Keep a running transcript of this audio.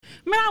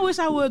Man, I wish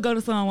I would go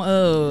to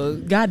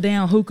some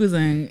goddamn hookahs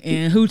and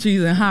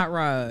hoochies and hot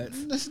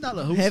rods. That's not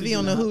a hoochie. Heavy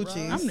on the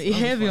hoochies. I'm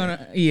heavy on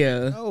it.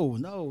 Yeah.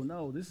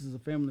 No. This is a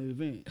family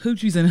event.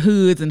 Hoochies and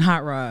hoods and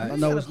hot rods. I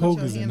know it's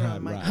Hoagies and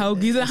hot rods.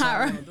 Hoagies and hot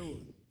rods.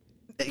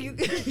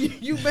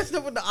 You messed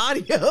up with the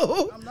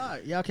audio. I'm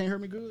not. Y'all can't hear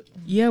me good?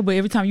 Yeah, but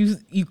every time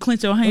you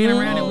clench your hand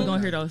around it, we're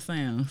going to hear those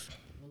sounds.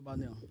 What about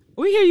now?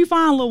 We hear you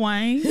fine, Lil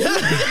Wayne.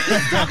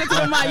 Talking to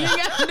the mic. You ain't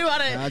got to do all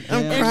that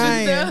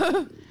crying. extra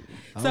stuff.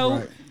 So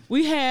right.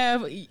 we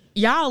have,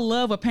 y'all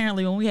love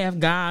apparently when we have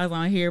guys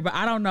on here, but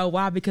I don't know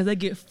why, because they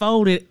get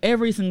folded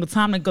every single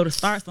time they go to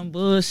start some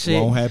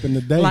bullshit. Won't happen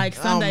today. Like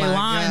Sunday my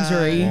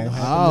laundry. Won't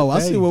happen Oh, I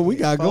today. see what we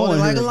got Folded going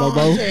like here, a lawn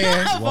Bobo.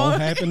 chair.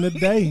 Won't happen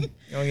today.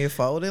 Gonna get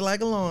folded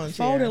like a lawn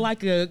chair. Folded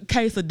like a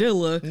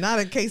quesadilla. Not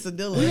a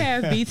quesadilla. We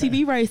have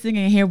BTB Racing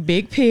in here,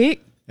 Big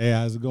Pick Hey,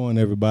 how's it going,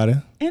 everybody?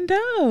 and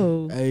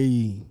Doe.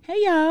 Hey,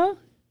 Hey, y'all.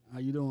 how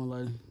you doing,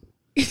 lady?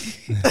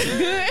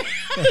 Good.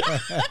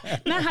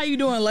 Not how you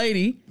doing,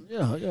 lady.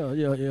 Yeah.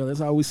 That's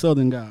how we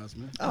Southern guys,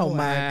 man. Oh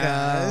my Wow.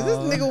 God.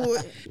 This nigga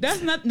would.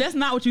 That's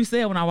not what you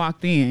said when I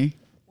walked in.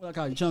 What I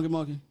call you, Chunky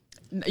Monkey?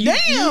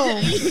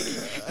 Damn.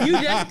 You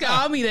just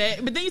called me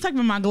that. But then you talking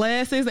about my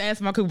glasses,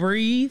 asked if I could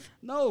breathe.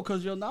 No,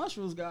 because your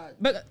nostrils got...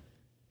 But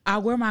I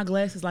wear my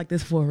glasses like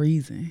this for a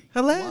reason.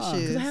 Her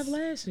lashes. Because I have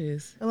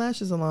lashes. Her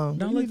lashes alone.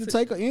 Don't You look need to to-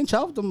 take an inch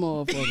off the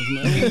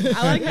motherfuckers, man.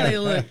 I like how they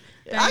look.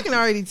 I can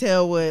already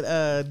tell what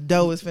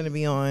Doe is finna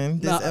be on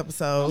this Nah,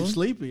 episode. I'm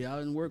sleepy. I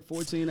didn't work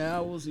 14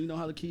 hours. You know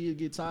how the kids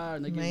get tired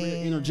and they get real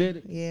Man.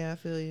 energetic. Yeah, I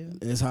feel you.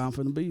 That's how I'm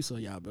finna be, so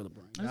y'all better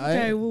bring it.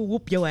 Okay, we'll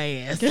whoop your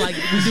ass like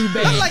we do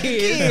bad Like a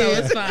kids, kid. so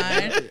it's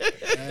fine.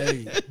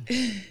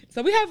 Hey,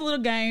 So we have a little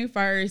game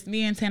first.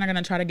 Me and Tan are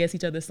gonna try to guess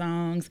each other's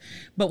songs,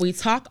 but we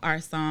talk our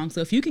songs.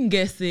 So if you can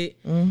guess it,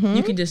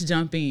 you can just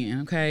jump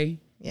in. Okay,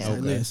 Yeah. say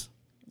less.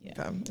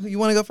 Okay. You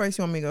want to go first?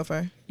 You want me to go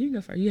first? you can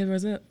go first. You have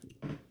yours up.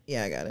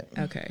 Yeah, I got it.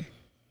 Okay.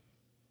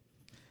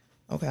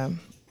 Okay.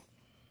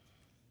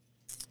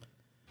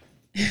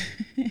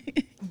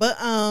 But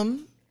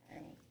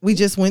we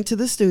just went to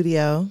the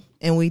studio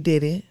and we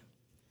did it.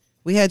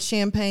 We had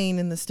champagne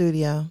in the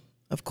studio,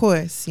 of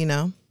course, you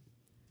know.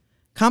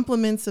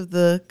 Compliments of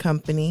the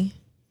company,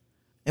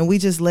 and we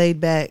just laid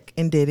back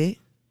and did it.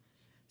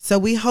 So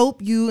we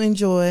hope you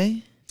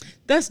enjoy.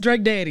 That's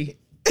Drake Daddy.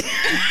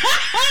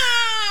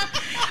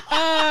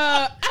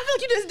 I feel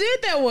like you just did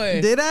that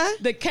one. Did I?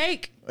 The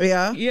cake.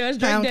 Yeah. Yeah, it's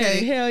Drake Pound Daddy.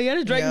 cake. Hell yeah,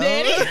 that's Drake Yo.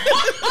 Daddy.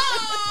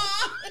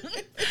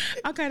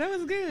 Okay, that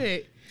was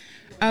good.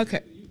 Okay.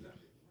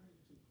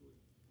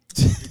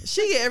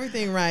 She get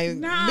everything right.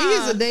 Nah. Me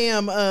is a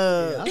damn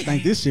I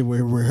think this shit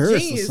was rehearsed or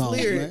Genius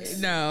something, man. lyrics.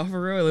 No,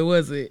 for real, it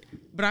wasn't.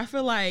 But I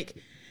feel like,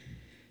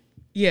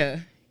 yeah.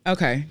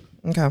 Okay.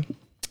 Okay.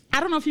 I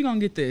don't know if you're going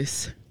to get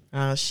this.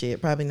 Oh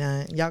shit, probably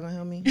not. Y'all gonna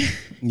help me?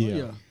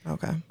 Yeah.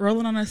 Okay.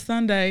 Rolling on a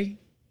Sunday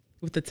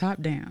with the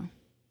top down.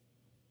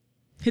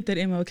 Hit that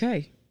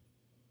MLK.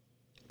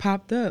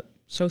 Popped up.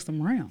 Show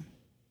some round.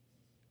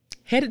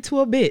 Headed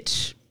to a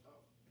bitch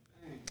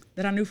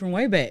that I knew from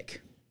way back.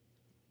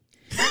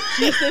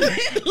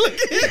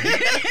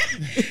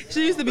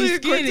 She used to be Look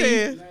at skinny.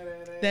 Cortez.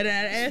 That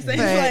ass ain't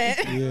Fat.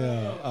 flat.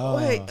 Yeah.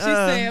 Wait. She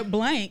said,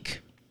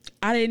 blank,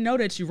 I didn't know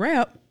that you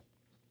rap.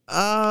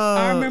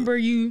 I remember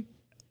you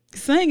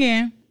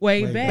singing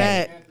way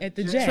back, back. at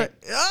the Jack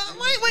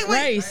wait.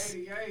 race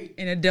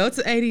in a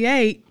Delta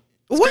 88.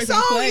 What scraping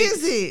song plates,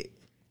 is it?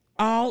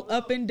 All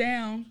up and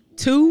down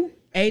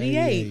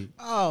 288.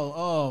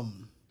 Oh,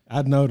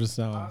 I know the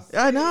song.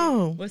 I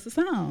know. What's the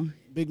song?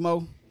 Big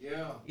Mo.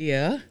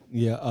 Yeah.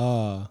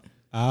 Yeah.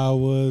 I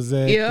was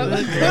at Yeah. the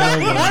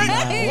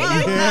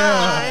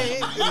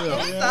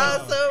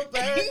So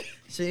bad.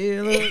 She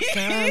looks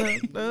kind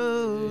of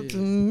low to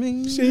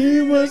me.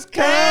 She was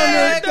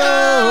kind of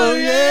cold,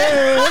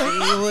 yeah. She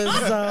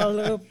was all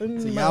up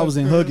in See, my y'all was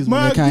in Huggies when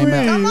My that came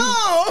out. queen.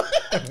 Oh.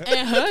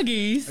 And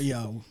Huggies.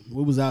 Yeah,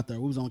 we was out there.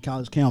 We was on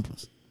college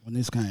campus when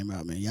this came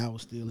out, man. Y'all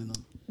was still in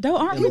them. Though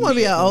aren't You want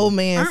to be an old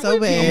man Aren't so we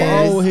bad. peers?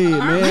 I'm old head,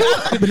 man.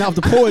 I've been off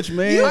the porch,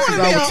 man, You want since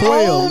to be I was an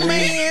 12, old man.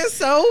 man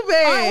so Aren't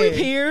we bad.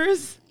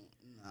 peers?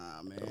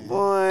 Nah, man.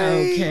 Boy.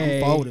 Okay.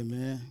 I'm folded,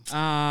 man.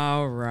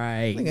 All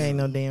right. Nigga ain't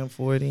no damn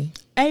 40.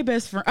 Hey,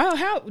 best friend. Oh,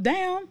 how's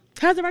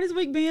everybody's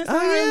week been?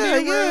 Sorry,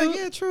 I'm being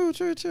rude. True.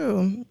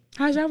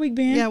 How's y'all week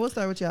been? Yeah, we'll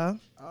start with y'all.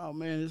 Oh,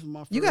 man, this is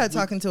my first You got to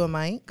week. talk into a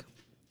mic.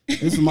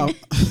 This is my...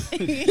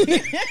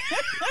 It's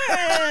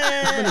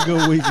been a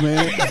good week,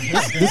 man.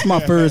 This is my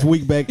first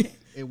week back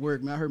at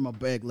work, man. I hurt my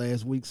back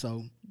last week,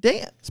 so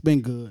Damn. it's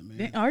been good, man.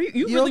 Damn, Are you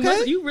You really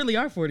okay? you really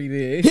are 40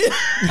 then?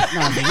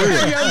 Nah, for real.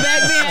 Your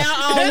back been out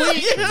all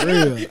week. For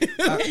real.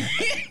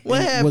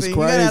 What It happened? was You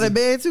got out crazy. of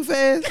bed too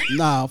fast?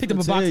 Nah, Picked I'm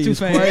up a finna box tell you, too it's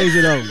fast.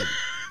 crazy, though.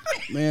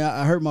 Man,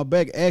 I hurt my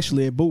back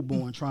actually at Boot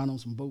Born trying on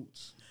some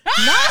boots.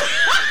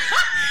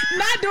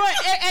 Not doing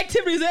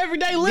activities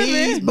everyday These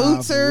living.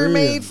 boots Nah, for are real.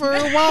 made for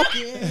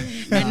walking.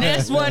 And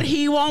that's what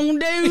he won't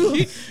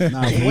do.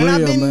 Nah, for When real,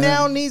 I've been man.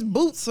 down, these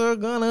boots are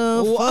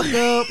gonna fuck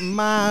up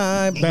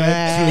my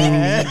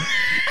back.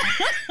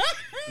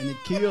 And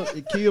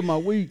it killed my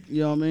week.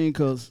 You know what I mean?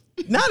 Because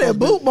Not at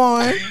Boot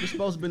Barn. we're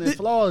supposed to be in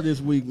Florida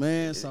this week,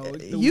 man. So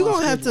You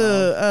gonna have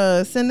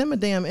to send them a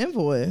damn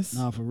invoice.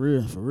 Nah, for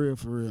real.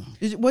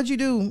 What'd you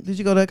do? Did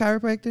you go to a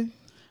chiropractor?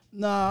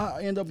 Nah,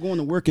 I end up going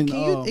to work in.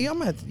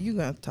 You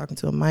got talking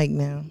to a mic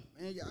now.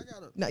 Man, yeah, I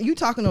gotta. Now you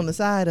talking on the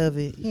side of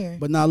it here.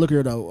 But now look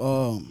here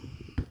though.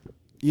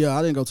 Yeah,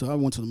 I went to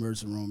the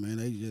emergency room, man.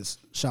 They just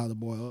shot the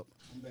boy up.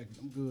 I'm back.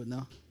 I'm good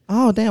now.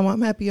 Oh damn,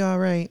 I'm happy you're all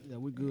right. Yeah,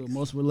 we good.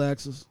 Most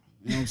relaxers.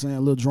 You know what I'm saying? A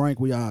little drink,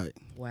 we all right.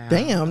 Wow.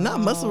 Damn, not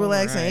muscle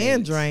relaxing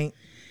and drink.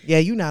 Yeah,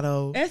 you not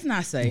old. That's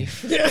not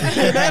safe.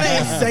 That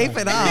ain't safe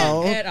at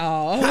all. At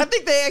all. I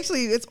think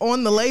it's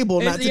on the label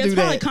not to do it's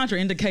probably that.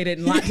 contraindicated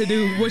not to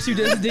do what you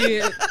just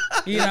did.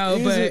 You know,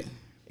 but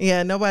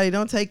Yeah,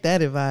 don't take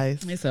that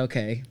advice. it's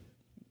okay.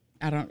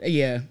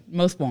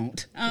 Most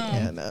won't.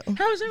 No.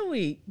 How was your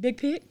week, Big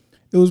Pick?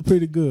 It was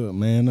pretty good,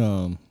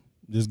 man.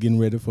 Just getting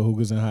ready for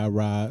hookahs and high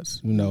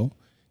rides,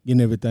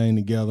 getting everything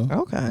together.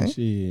 Okay. And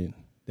shit.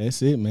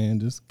 That's it, man.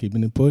 Just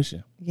keeping it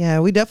pushing.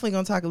 Yeah, we definitely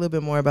gonna talk a little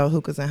bit more about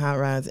hookahs and hot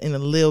rides in a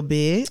little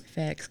bit.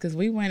 Facts, because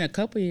we went a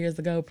couple years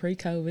ago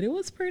pre-COVID. It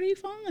was pretty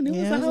fun. It was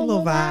Yeah, a whole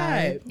little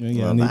vibe. And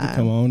y'all need to vibe.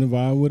 come on and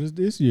vibe with us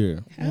this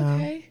year.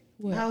 Okay.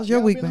 What? How's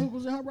your week been?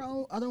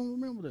 I don't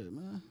remember that,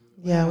 man.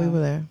 Yeah, we were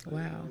there.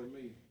 Wow.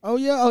 Oh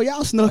yeah. Oh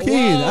y'all snuck Whoa,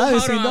 in. I didn't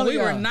hold see on. none of We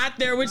were y'all. not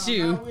there with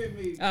you.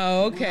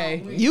 Oh,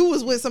 okay. You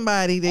was with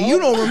somebody that you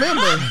don't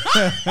remember.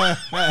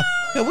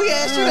 Cause we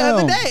asked you the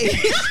other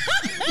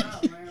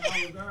day.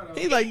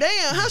 He's like,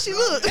 damn, how she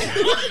look?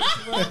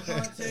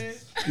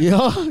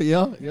 Yeah.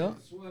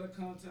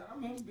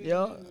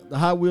 Yeah. The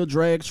Hot Wheel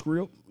drag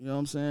script. You know what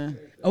I'm saying?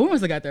 Oh, we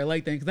must have got there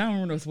late then, because I don't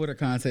remember no sweater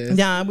contest.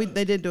 Yeah,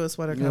 they did do a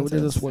sweater Yeah, we contest.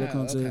 did a sweater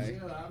contest. Okay.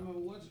 Yeah, I remember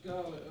what you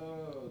call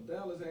it.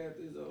 Dallas had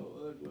this old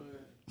ugly.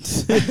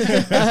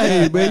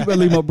 Hey, man, you better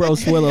leave my bro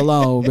Sweater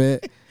alone, man.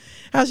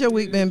 How's your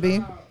week been, B?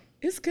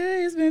 It's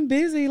good. It's been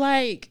busy.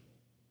 Like,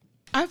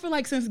 I feel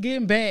like since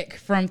getting back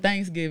from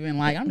Thanksgiving,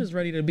 like, I'm just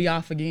ready to be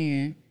off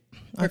again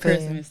for Okay.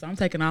 Christmas. So I'm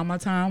taking all my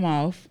time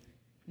off.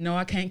 No,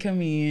 I can't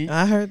come in.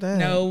 I heard that.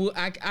 No,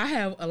 I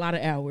have a lot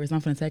of hours. I'm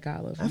finna take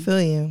all of I them.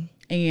 feel you.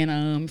 And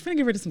I'm finna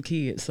get rid of some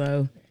kids.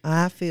 So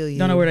I feel you.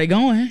 don't know where they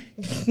going,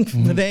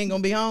 But they ain't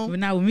gonna be home. but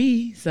not with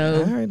me. I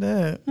So heard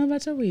that. how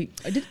about your week?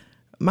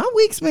 My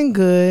week's been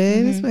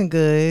good. It's been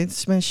good.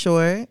 It's been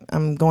short.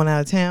 I'm going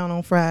out of town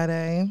on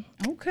Friday.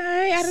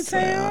 Okay, out of So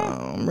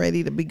town. I'm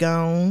ready to be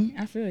gone.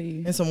 I feel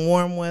you. In some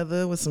warm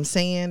weather with some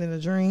sand and a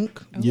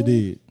drink. You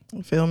did.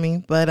 You feel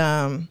me? But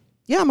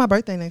yeah, my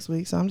birthday next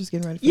week, so I'm just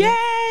getting ready for that.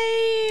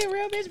 Yay!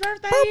 Real bitch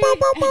birthday. Boop, boop,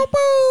 boop, boop,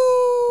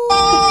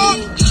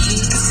 boop.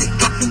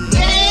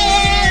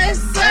 Yes,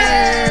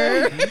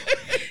 sir.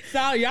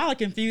 So y'all are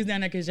confused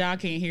down there because y'all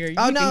can't hear. You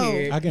Oh can no,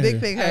 hear it. I can Big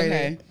hear. Pig heard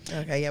Okay. it.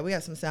 Okay, yeah, we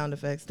got some sound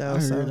effects though. I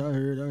so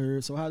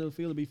heard. So how do it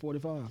feel to be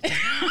 45?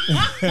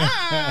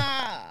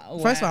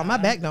 first of all, my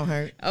back don't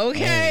hurt.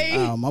 Okay.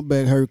 Oh, my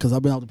back hurt because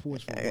I've been out the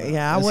porch for a while.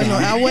 Yeah, I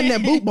wasn't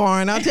at Boot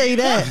Barn. I'll tell you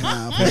that.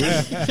 Nah, for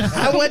real.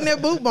 I wasn't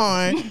at Boot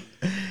Barn.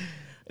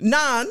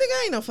 Nah, nigga,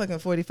 I ain't no fucking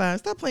 45.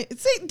 Stop playing.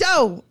 See,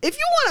 Doe, if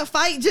you want to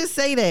fight, just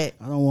say that.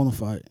 I don't want to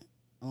fight.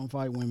 I don't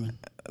fight women.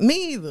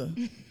 Me either.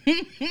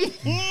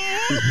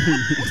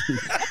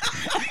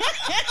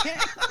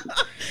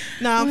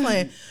 Nah, I'm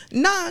playing.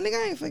 Nah, nigga,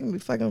 I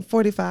ain't fucking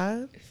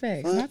 45.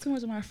 Facts. Not too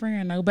much of my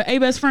friend though, but a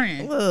best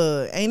friend.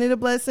 Look, ain't it a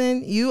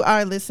blessing? You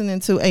are listening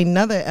to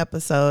another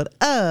episode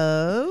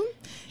of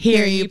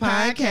Hear You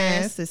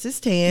Podcast. This is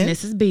Tan. And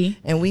this is B.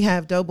 And we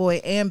have Doughboy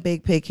and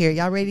Big Pig here.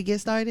 Y'all ready to get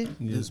started?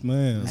 Yes,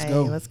 man. Hey,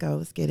 go. let's go.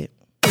 Let's get it.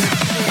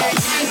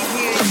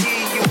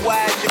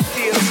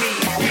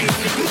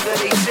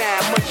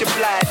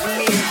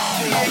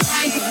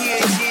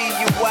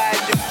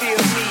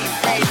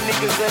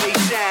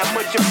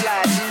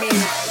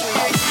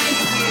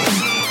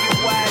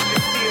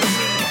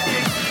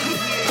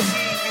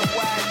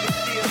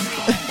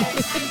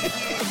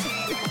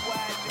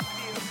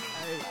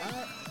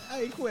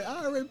 Hey, quit.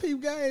 I already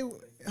peeped game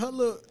her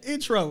little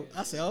intro.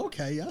 I said,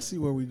 okay, I see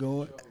where we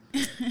going.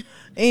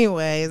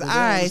 Anyways, all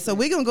right. So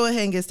we're going to go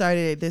ahead and get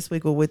started this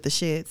week with the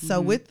shits.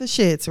 So with the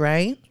shits,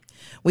 right?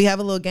 We have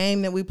a little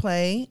game that we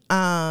play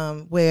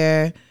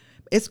where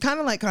it's kind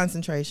of like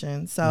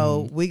concentration.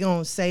 So we're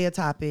going to say a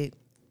topic.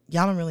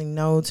 Y'all don't really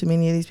know too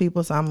many of these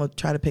people, so I'm going to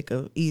try to pick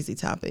a easy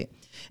topic.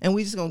 And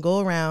we just going to go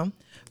around.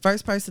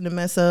 First person to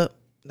mess up,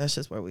 that's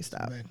just where we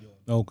stop.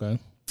 Okay.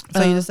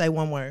 So you just say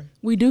one word.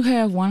 We do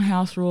have one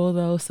house rule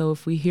though, so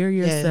if we hear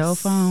your Yes. cell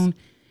phone,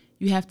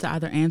 you have to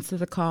either answer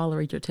the call or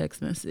read your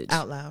text message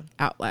Out loud.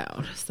 Out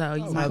loud. So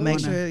you So might make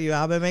wanna- sure you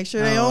all better make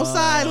sure they on They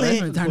silent.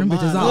 finna turn them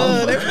bitches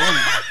Look, they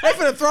off.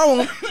 finna throw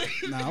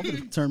them. Nah, I'm going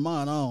to turn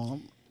mine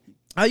on.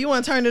 Oh, you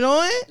want to turn it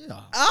on? Yeah.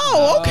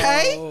 Oh,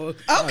 okay.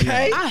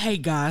 Okay. I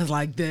hate guys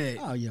like that.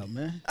 Oh, yeah,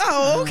 man.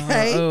 Oh,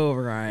 okay. Oh,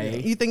 right.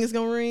 You think it's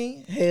gonna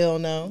ring? Hell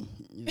no.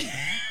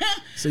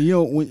 So you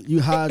don't, when you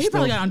hide He stuff,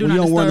 probably gotta do when you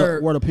not don't wear the,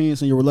 disturb. wear the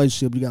pants in your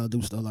relationship, you got to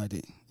do stuff like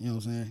that. You know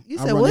what I'm saying? You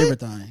I said run what?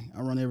 everything.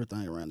 I run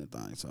everything around that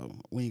thing, so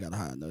we ain't got to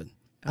hide nothing.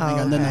 I ain't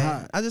got nothing to Okay.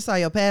 hide. I just saw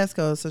your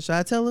passcode, so should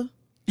I tell her?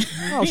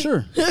 Oh,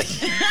 sure.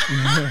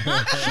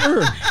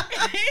 Sure.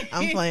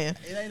 I'm playing.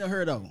 It ain't a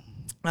her though.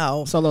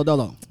 Oh. Solo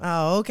dolo.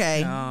 Oh,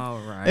 okay. All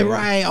right.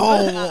 Right. Oh,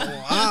 all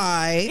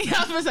right. I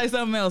was gonna say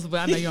something else, but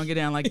I know you don't get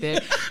down like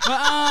that.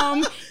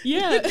 But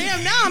yeah.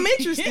 Damn, now I'm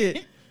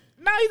interested.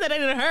 No, he said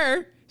it ain't a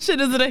her. Shit,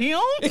 is it a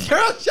him?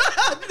 Girl, shut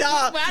up.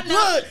 Nah. But I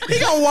know- Look, he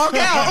gonna walk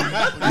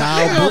out. Nah,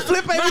 He gonna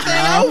flip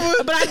everything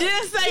over. But I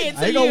didn't say it to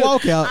I ain't you. gonna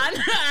walk out.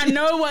 I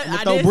know what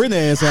I throw did. Brittany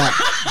ass out.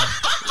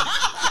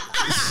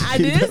 I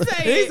did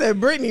say He it. said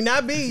Brittany,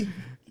 not B.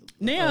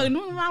 Now,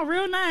 my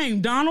real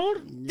name, Donald.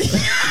 Who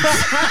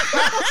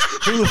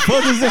the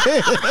fuck is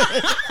that?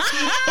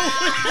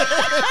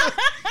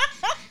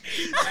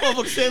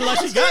 Motherfucker said like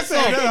she got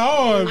something. That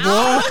hard, boy.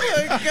 Oh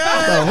my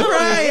God, I'm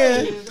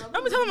crying.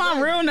 Don't be telling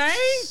my real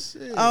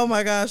name. Oh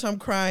my gosh, I'm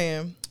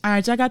crying. All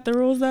right, y'all got the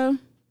rules though?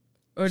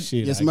 Or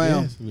Shit, Yes, I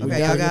ma'am. guess. We Okay,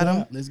 gotta y'all get got it 'em?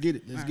 out. Let's get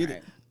it. Let's get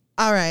it.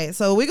 All right,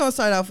 so we're gonna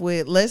start off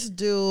with let's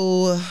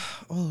do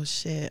oh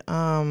shit.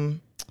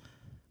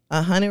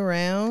 100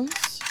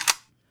 rounds.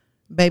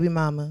 Baby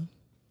mama.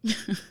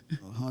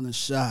 100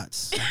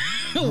 shots.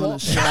 100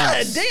 God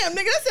shots. damn,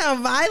 nigga, that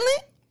sound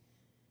violent.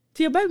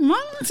 to your baby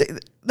mama? See,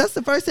 that's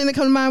the first thing that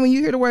comes to mind when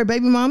you hear the word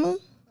baby mama.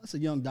 That's a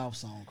Young Dolph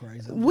song,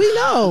 crazy. We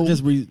know.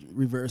 Just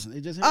reversing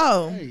it. Just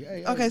Oh,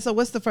 hey, okay. So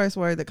what's the first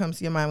word that comes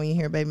to your mind when you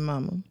hear baby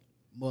mama?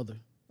 Mother.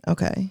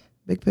 Okay,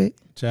 big pick.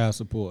 Child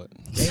support.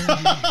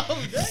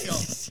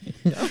 Niggas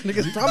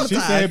She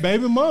traumatized. said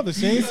baby mother.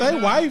 She ain't say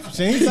wife.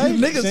 She ain't say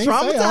Niggas she ain't say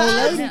old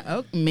traumatized. lady.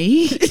 Oh,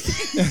 me?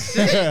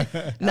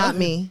 Not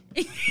me.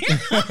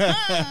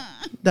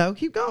 No,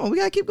 keep going. We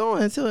gotta keep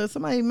going until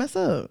somebody mess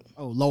up.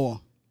 Oh, Lord.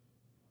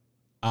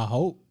 I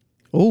hope.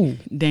 Ooh,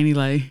 Danny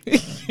Lay.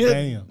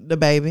 Damn. the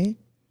baby.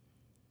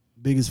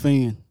 Biggest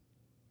fan.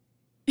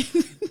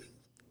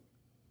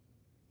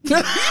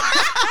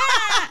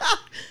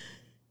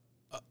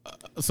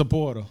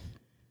 Supporter.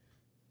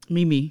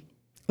 Mimi.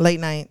 Late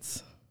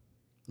nights.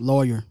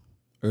 Lawyer.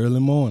 Early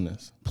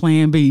mornings.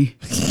 Plan B.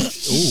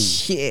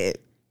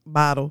 Shit.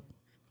 Bottle.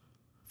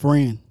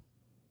 Friend.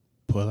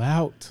 Pull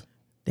out.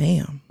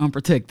 Damn.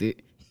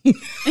 Unprotected.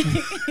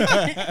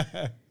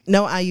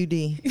 No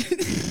IUD.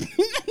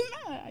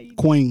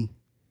 Queen.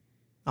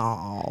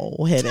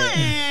 Oh, headache.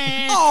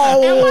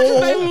 Oh. And what's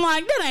your baby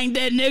like? That ain't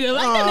that nigga.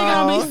 Like, that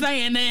nigga don't be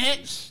saying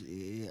that.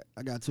 Shit.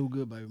 I got 2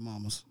 good baby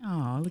mamas.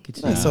 Oh, look at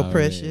you. That's so Nah,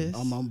 precious.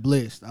 I'm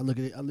blessed. I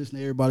listen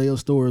to everybody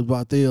else's stories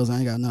about theirs. I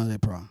ain't got none of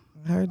that problem.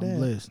 I heard I'm that.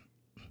 blessed.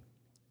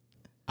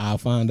 I'll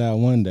find out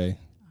one day.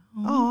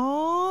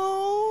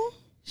 Oh.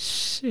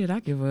 Shit, I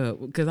give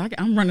up. Because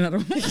I'm running out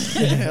of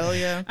Hell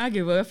yeah. I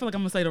give up. I feel like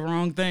I'm going to say the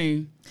wrong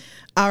thing.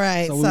 All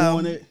right. So So, we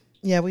won it.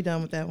 yeah, we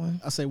done with that one.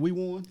 I say we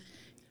won.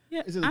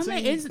 Yeah, Is it a I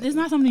mean, team? it's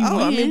not something you Oh,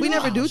 win. I mean, we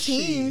never Oh, do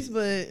shit. teams,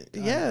 but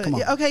yeah. come on.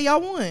 Yeah, okay, y'all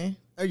won.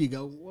 There you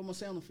go. What my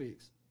sound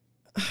effects?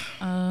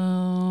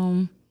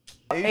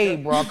 Hey,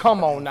 bro,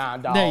 come on now,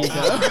 dog. There you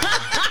go.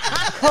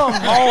 Come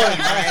on,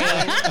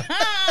 man.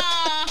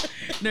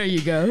 There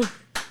you go.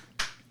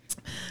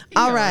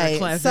 All right.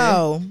 classy.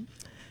 So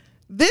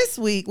this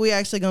week we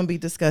actually going to be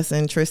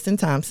discussing Tristan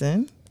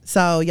Thompson.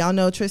 So y'all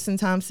know Tristan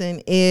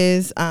Thompson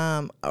is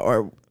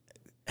or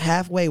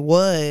halfway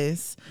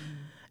was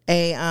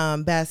a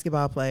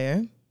basketball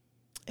player.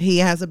 He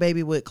has a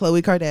baby with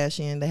Khloe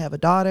Kardashian. They have a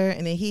daughter,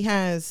 and then he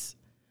has,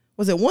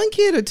 was it 1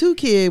 kid or 2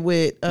 kid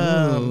with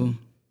Ooh.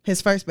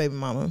 his first baby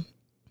mama?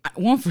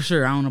 One for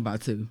sure. I don't know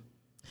about 2.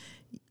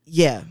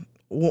 Yeah,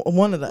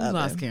 one of the We other.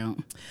 lost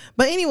count.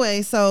 But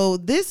anyway, so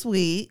this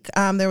week,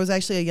 there was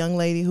actually a young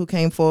lady who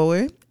came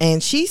forward,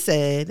 and she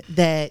said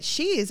that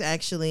she is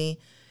actually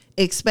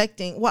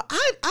expecting. Well,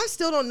 I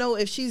still don't know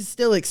if she's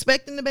still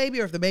expecting the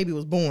baby or if the baby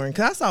was born,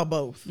 because I saw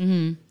both.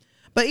 Mm-hmm.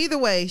 But either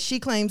way, she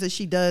claims that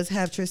she does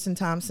have Tristan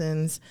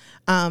Thompson's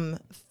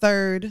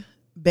 3rd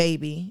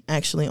baby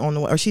actually on the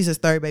way, or she's his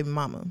 3rd baby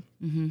mama.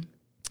 Mm-hmm.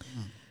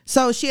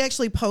 So she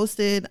actually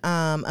posted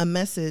a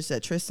message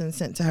that Tristan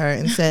sent to her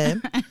and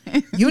said,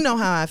 "You know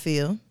how I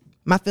feel.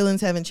 My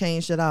feelings haven't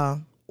changed at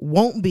all.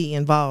 Won't be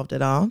involved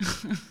at all.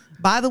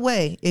 By the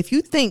way, if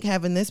you think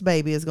having this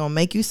baby is going to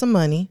make you some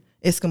money,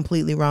 it's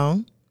completely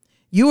wrong.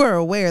 You are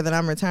aware that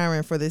I'm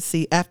retiring for this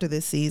after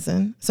this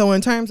season. So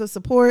in terms of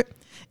support,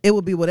 it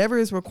will be whatever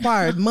is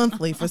required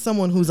monthly for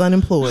someone who's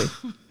unemployed.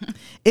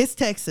 It's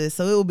Texas,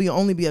 so it will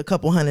only be a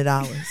couple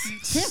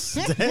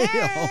 $100s.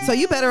 Damn. So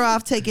you better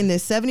off taking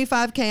this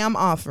 $75K I'm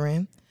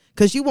offering,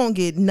 because you won't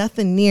get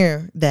nothing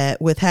near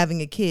that with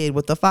having a kid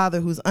with a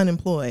father who's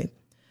unemployed.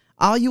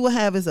 All you will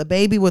have is a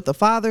baby with a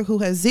father who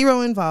has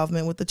 0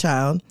 involvement with the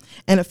child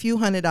and a few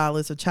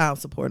 $100s of child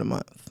support a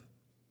month."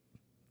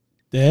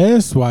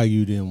 That's why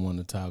you didn't want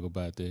to talk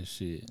about that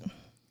shit.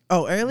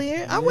 Oh,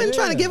 earlier? I wasn't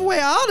trying to give away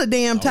all the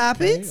damn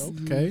topics.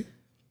 Okay.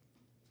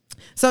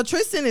 So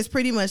Tristan is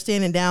pretty much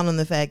standing down on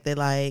the fact that,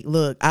 like,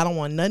 look, I don't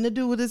want nothing to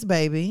do with this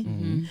baby.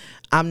 Mm-hmm.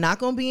 I'm not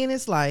going to be in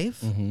his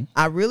life. Mm-hmm.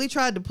 I really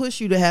tried to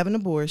push you to have an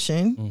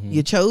abortion. Mm-hmm.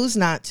 You chose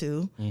not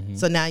to. Mm-hmm.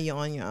 So now you're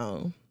on your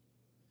own.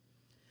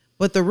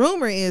 But the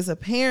rumor is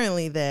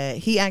apparently that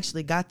he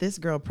actually got this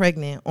girl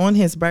pregnant on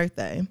his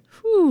birthday.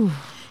 Whew.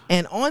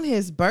 And on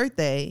his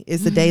birthday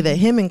is the day that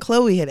him and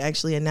Chloe had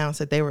actually announced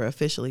that they were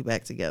officially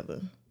back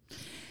together.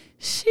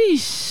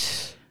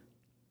 Sheesh.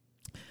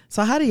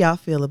 So how do y'all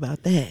feel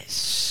about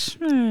that?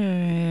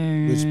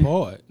 Which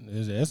part?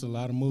 That's a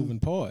lot of moving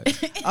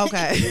parts.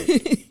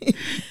 Okay.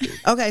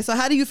 Okay, so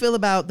how do you feel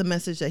about the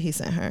message that he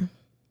sent her?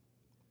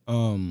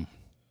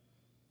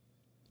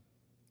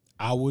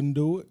 I wouldn't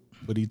do it,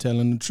 but he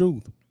telling the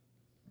truth.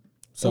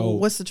 So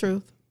What's the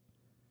truth?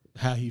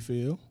 how he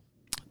feel?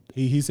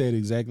 He said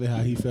exactly how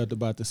he felt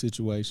about the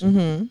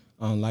situation.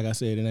 Like I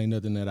said, it ain't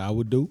nothing that I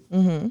would do.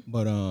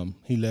 But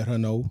he let her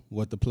know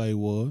what the play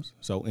was.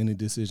 So any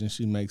decision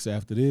she makes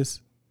after this,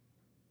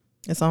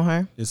 It's on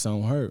her? it's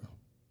on her.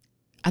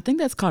 I think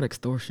that's called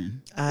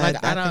extortion. I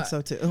think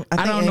so too.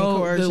 I don't know the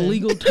coercion.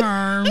 legal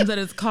terms that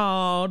it's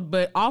called,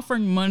 but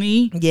offering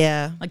money,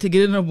 Yeah. like to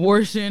get an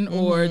abortion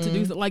or to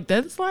do like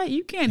that's like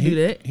you can't do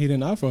that. He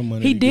didn't offer her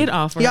money. He to did get-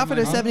 offer. He her offered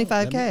her money.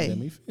 $75K. Let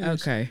me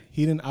finish. Okay.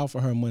 He didn't offer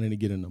her money to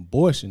get an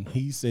abortion.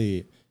 He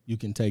said you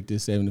can take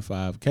this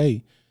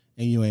 $75K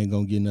and you ain't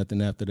gonna get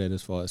nothing after that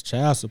as far as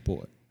child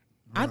support.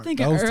 I think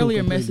in Those two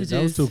earlier completely- messages,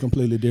 those two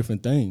completely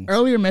different things.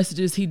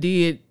 he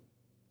did.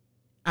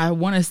 I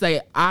want to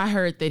say I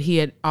heard that he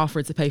had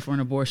offered to pay for an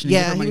abortion.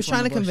 Yeah, he was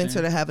trying to convince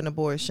her to have an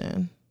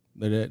abortion.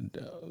 But that,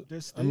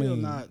 That's still I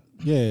mean, not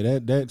yeah,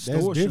 that's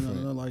extortion or different.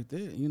 nothing like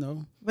that, you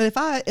know. But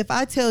if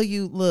I tell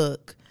you,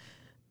 look,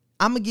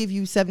 I'm gonna give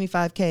you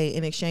 $75K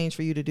in exchange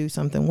for you to do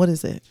something, what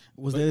is it?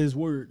 Was that his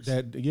words?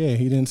 That he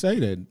didn't say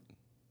that.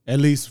 At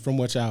least from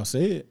what y'all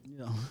said,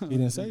 Yeah. he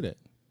didn't say that.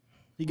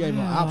 He gave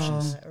her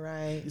options.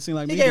 Right. It seemed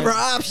like He me gave her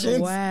that- options.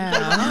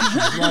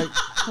 Wow. like,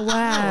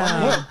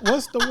 Wow.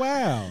 What's the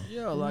wow?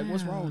 yeah, like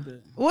what's wrong with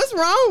that? What's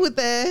wrong with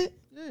that?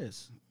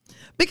 Yes.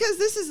 Because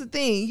this is the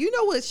thing. You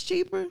know what's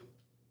cheaper?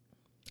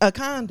 A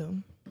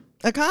condom.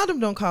 A condom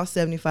don't cost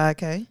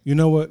 $75K. You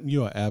know what?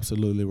 You are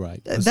absolutely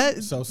right. There's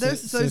Since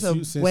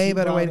a way you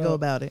better way to brought go up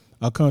about it.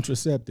 a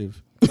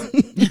contraceptive,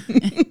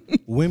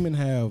 women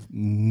have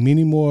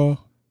many more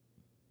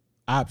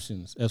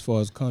options as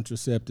far as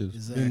contraceptives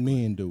Exactly. than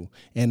men do.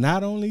 And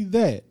not only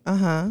that,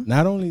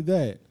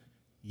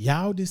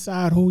 y'all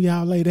decide who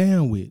y'all lay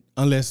down with,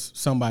 unless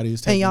somebody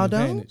is taking y'all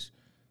don't? advantage.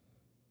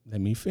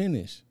 Let me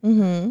finish.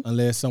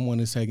 Unless someone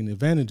is taking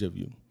advantage of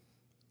you.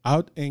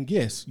 And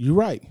yes, you're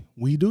right.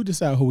 We do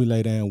decide who we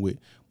lay down with,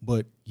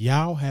 but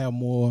y'all have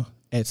more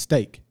at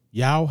stake.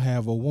 Y'all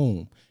have a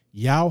womb.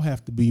 Y'all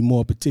have to be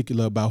more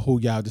particular about who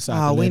y'all decide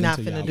to Oh, let we not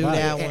into finna y'all do life.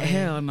 that one.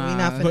 Hell nah. We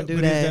not finna But do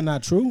is that. that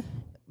not true?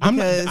 I'm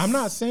Because-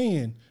 not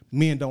saying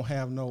men don't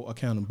have no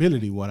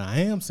accountability. What I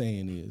am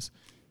saying is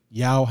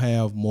y'all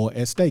have more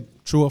at stake.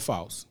 True or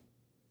false?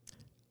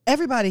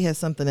 Everybody has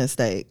something at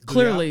stake.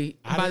 Clearly,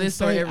 I by didn't this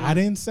story, say- I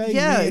didn't say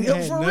Yeah, men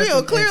had for nothing real.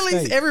 at Clearly,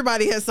 stake.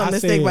 everybody has something I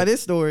at stake by said-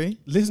 this story.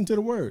 Listen to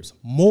the words.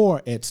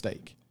 More at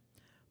stake.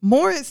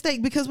 More at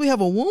stake because we have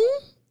a womb?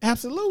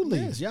 Absolutely.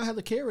 Yes, y'all have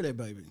to carry that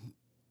baby.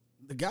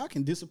 The guy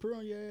can disappear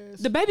on your ass.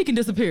 the baby can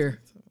disappear.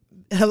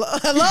 Hello?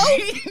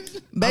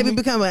 Baby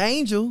become an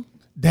angel.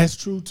 That's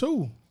true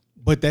too.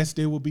 But that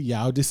still would be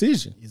y'all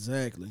decision.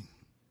 Exactly.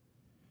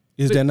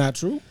 Is that not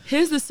true?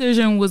 His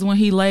decision was when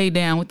he laid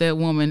down with that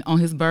woman on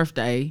his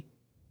birthday,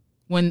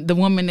 when the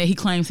woman that he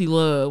claims he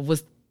loved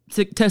was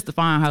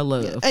testifying her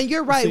love. And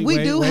you're right. See, we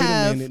wait- do wait a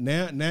have.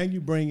 minute. Now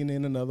you bringing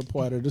in another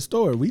part of the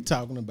story. We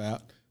talking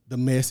about the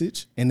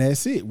message, and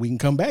that's it. We can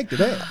come back to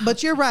that.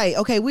 But you're right.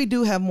 Okay, we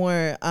do have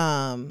more.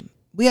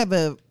 We have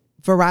a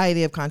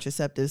variety of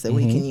contraceptives that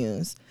we Mm-hmm. can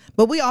use,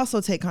 but we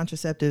also take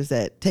contraceptives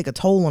that take a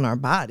toll on our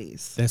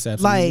bodies. That's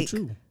absolutely like,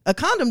 true. A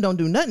condom don't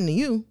do nothing to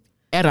you,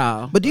 At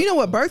all. but do you know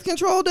what birth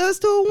control does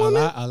to a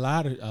woman? A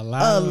lot of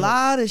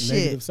lot of shit.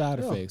 negative side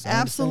effects. I understand.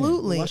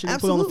 Absolutely, Why should they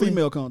put on a absolutely.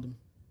 female condom?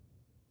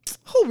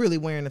 Who really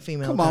wearing a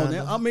female? Come on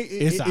condom? now. I mean,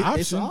 It's an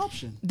It's an option.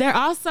 option. They're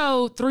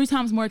also 3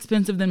 times more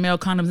expensive than male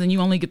condoms, and you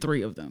only get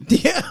 3 of them.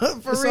 Yeah,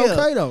 for It's real.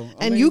 okay though.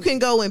 I And mean, you can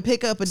go and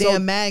pick up a So-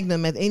 damn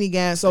Magnum at any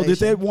gas So station.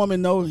 did that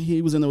woman know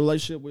he was in a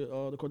relationship with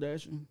the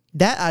Kardashian?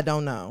 That I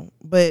don't know,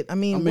 but I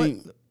mean, I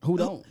mean, what, who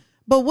don't?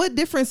 but what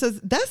difference is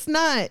that's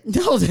not?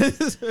 No,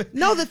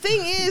 No, the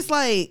thing is,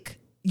 like,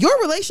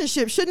 your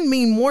relationship shouldn't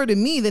mean more to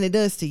me than it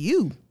does to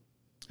you.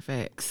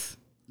 Facts.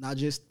 not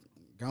just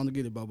going to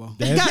get it, Bobo. Not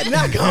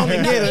going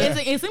to get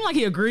it. It seemed like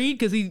he agreed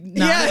because he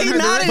Yeah, he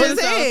nodded his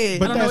So,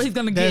 head. I don't know what he's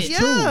gonna that's get.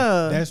 true.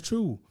 Yeah. That's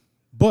true.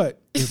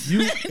 But if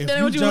you, if That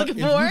ain't what you were looking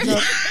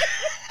for?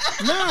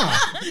 Nah,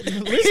 He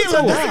was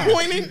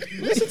disappointed.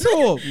 listen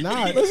to him.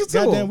 Nah, Listen to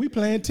goddamn, him. we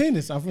playing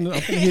tennis. I'm finna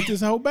hit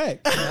this whole back.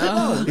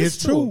 Oh,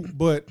 It's true,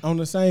 but on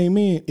the same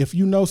end, if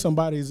you know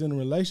somebody is in a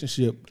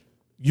relationship,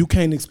 you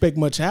can't expect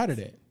much out of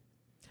that.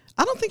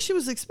 I don't think she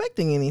was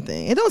expecting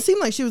anything. It don't seem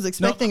like she was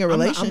expecting a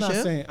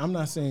relationship. I'm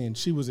not saying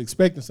she was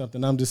expecting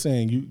something. I'm just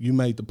saying you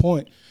made the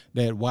point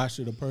that why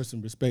should a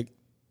person respect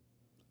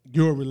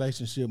your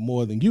relationship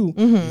more than you?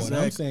 Mm-hmm. What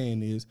I'm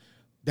saying is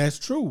That's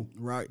true.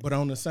 Right. But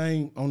on the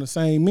same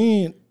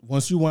end,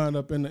 once you wind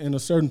up in a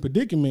certain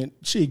predicament,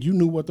 shit, you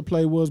knew what the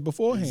play was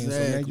beforehand. So now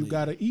Exactly. you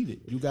gotta eat it.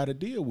 You gotta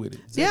deal with it.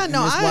 Yeah, And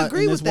no, that's I why- agree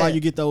and with that's why that.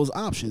 you get those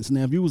options.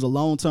 Now, if you was a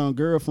long-term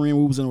girlfriend,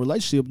 we was in a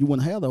relationship, you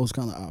wouldn't have those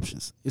kind of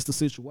options. It's the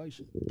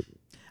situation.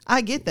 I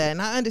get that,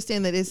 and I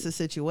understand that it's the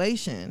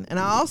situation. And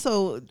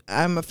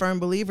I'm a firm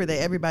believer that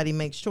everybody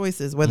makes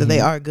choices, whether they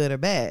are good or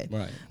bad.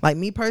 Right. Like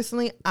me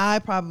personally, I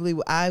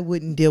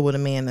wouldn't deal with a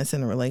man that's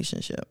in a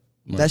relationship.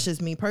 That's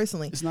just me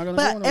personally. It's not gonna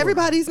go but nowhere.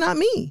 everybody's not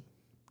me,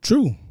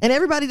 True. and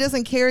everybody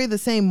doesn't carry the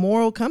same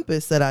moral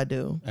compass that I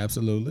do.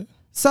 Absolutely.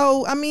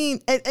 So I mean,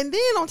 and then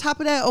on top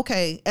of that,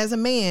 okay, as a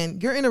man,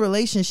 you're in a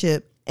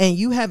relationship and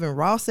you having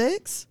raw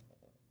sex.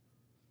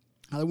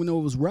 How do we know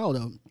it was raw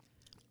though?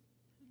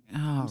 All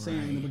I'm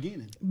saying in the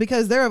beginning.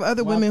 Because there are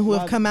other Why- women who why-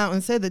 have come out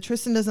and said that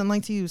Tristan doesn't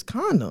like to use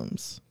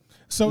condoms.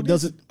 So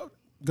Does this,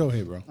 go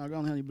ahead, bro. I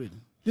don't have any business.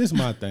 This is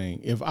my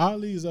thing. If all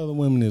these other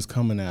women is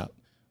coming out,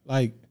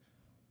 like,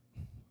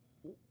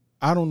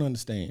 I don't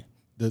understand.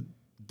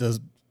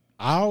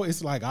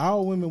 It's like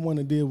all women want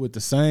to deal with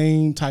the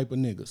same type of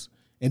niggas.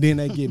 And then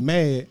they get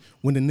mad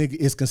when the nigga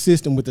is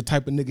consistent with the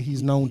type of nigga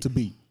he's known to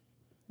be.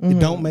 It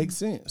don't make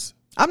sense.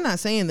 I'm not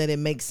saying that it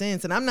makes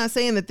sense, and I'm not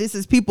saying that this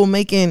is people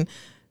making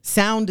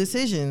sound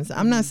decisions.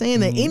 I'm not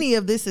saying that any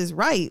of this is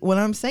right. What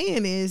I'm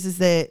saying is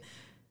that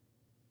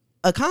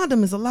a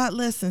condom is a lot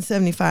less than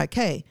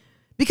 $75K.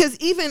 Because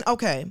even,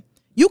 okay,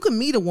 you could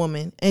meet a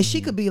woman and she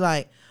could be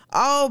like,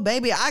 oh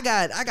baby, I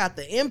got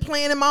the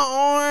implant in my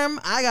arm,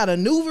 I got a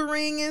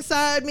NuvaRing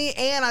inside me,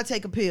 and I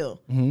take a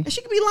pill. And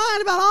she could be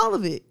lying about all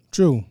of it.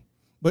 True.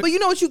 But you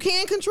know what you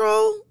can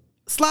control?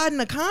 Sliding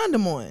a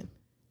condom on.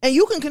 And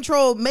you can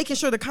control making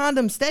sure the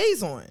condom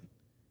stays on.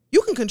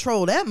 You can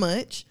control that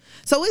much.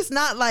 So it's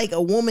not like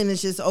a woman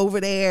is just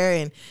over there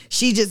and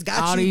she just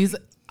got all you. these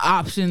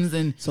options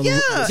and So Yeah,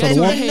 so and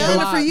the none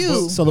woman, for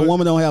you. so the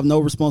woman don't have no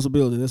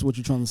responsibility. That's what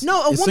you're trying to say.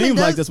 No, a it woman seems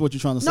does, like that's what you're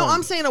trying to say. No,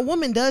 I'm saying a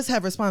woman does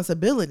have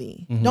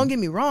responsibility. Don't get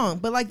me wrong.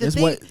 But like the That's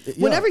thing, what- yeah.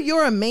 whenever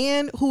you're a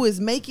man who is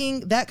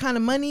making that kind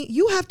of money,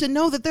 you have to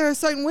know that there are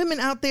certain women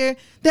out there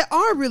that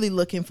are really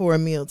looking for a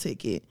meal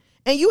ticket.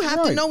 And you have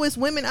to Right. know it's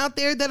women out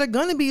there that are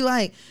going to be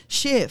like,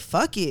 shit,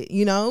 fuck it.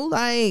 You know,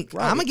 like,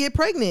 Right. I'm going to get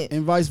pregnant.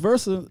 And vice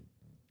versa.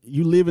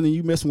 You living and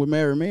you messing with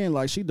married men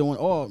like she doing,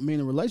 or men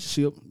in a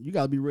relationship, you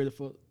got to be ready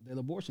for that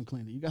abortion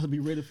clinic. You got to be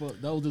ready for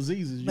those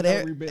diseases. You But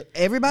gotta be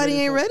everybody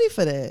ain't for- ready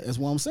for that. That's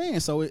what I'm saying.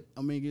 So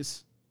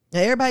it's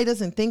Everybody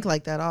doesn't think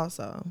like that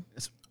also.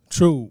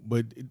 True.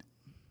 But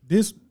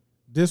this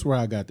where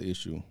I got the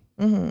issue.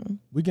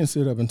 We can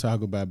sit up and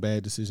talk about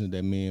bad decisions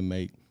that men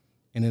make,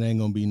 and it ain't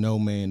going to be no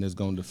man that's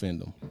going to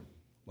defend them.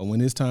 But when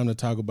it's time to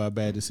talk about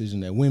bad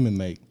decisions that women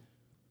make,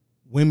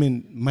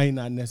 women may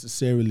not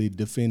necessarily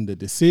defend the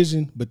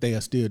decision, but they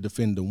are still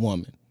defend the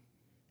woman.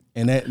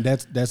 And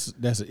that's an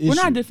issue. we're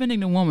not defending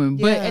the woman,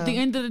 but Yeah. at the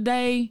end of the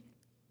day,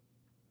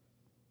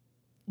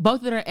 both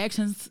of their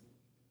actions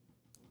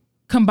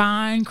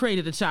combined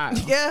created a child.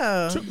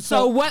 Yeah.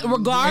 So what?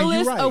 Regardless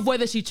and you're right. of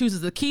whether she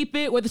chooses to keep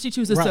it, whether she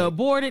chooses Right. to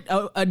abort it,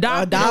 adopt it,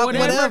 Adopt, or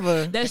whatever,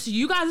 whatever. that's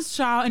you guys'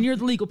 child, and you're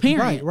the legal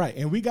parent. Right.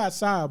 And we got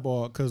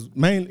sidebar because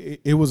mainly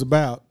it was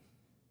about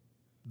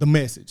the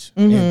message.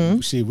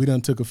 And shit, we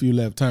done took a few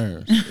left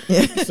turns.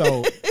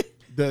 So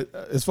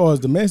as far as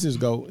the message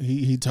go,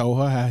 he told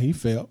her how he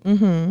felt,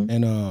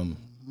 and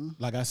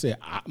like I said,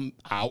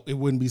 it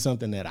wouldn't be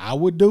something that I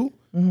would do,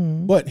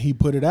 but he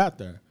put it out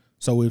there.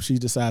 So if she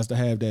decides to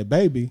have that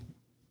baby,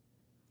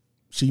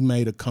 she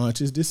made a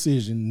conscious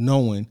decision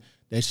knowing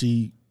that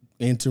she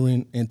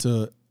entering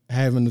into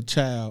having a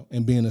child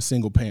and being a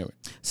single parent.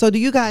 So do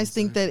you guys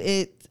think that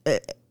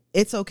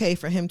it's okay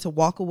for him to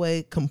walk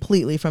away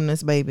completely from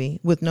this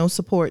baby with no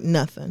support,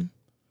 nothing?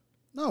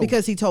 no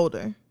Because he told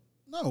her.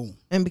 no.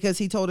 And because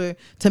he told her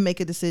to make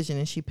a decision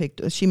and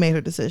she made her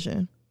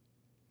decision.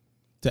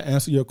 To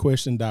answer your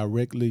question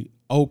directly,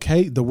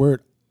 okay, the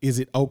word, is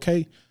it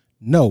okay?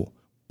 No.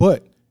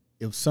 But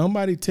if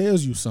somebody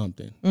tells you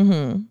something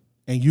and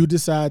you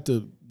decide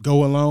to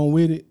go along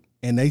with it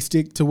and they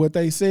stick to what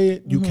they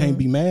said, you can't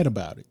be mad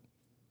about it.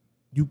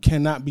 You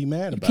cannot be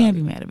mad You about can't it.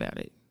 be mad about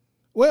it.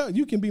 Well,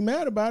 you can be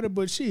mad about it,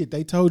 but shit,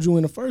 they told you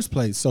in the first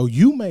place. So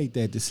you made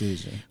that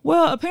decision.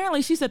 Well,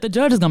 apparently she said the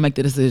judge is gonna make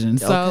the decision.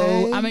 So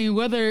Okay. I mean,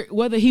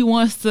 whether he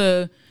wants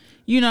to,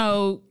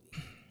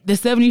 the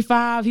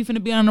 75, he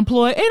finna be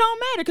unemployed, it don't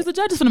matter because the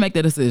judge is finna make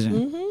that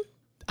decision.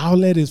 All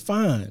that is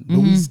fine, but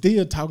we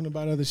still talking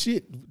about other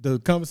shit. The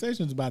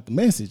conversation is about the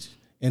message,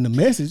 and the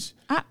message,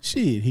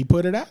 shit, he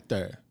put it out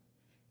there.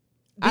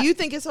 Do you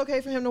think it's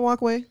okay for him to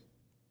walk away?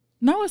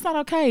 No, it's not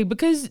okay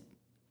because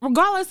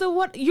regardless of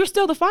what, you're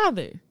still the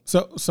father.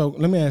 So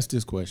let me ask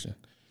this question.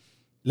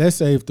 Let's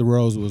say if the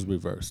roles was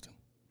reversed.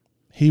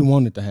 He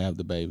wanted to have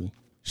the baby.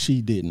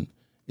 She didn't.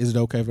 Is it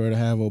okay for her to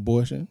have an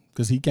abortion?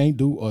 Because he can't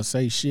do or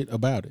say shit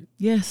about it.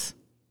 Yes.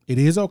 It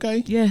is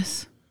okay?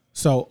 Yes.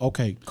 So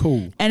okay,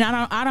 cool. And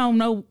I don't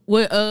know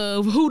what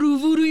hoodoo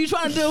voodoo you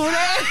trying to do with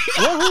that.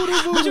 What hoodoo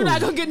voodoo? But you're not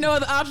gonna get no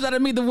other option out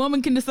of me. The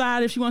woman can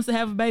decide if she wants to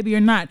have a baby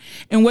or not,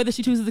 and whether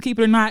she chooses to keep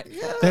it or not.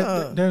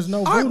 There's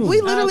no Our- voodoo.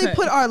 we literally Okay.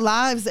 put our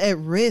lives at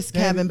risk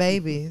That having is-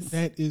 babies.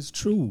 That is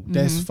true.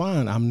 That's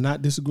fine. I'm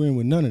not disagreeing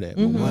with none of that.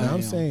 But what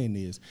I'm saying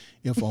is,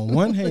 if on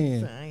one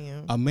hand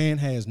Damn. a man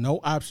has no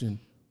option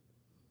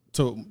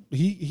to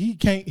he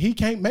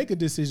can't make a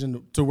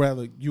decision to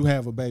whether you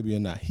have a baby or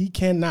not. He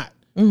cannot.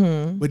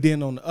 But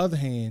then on the other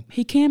hand,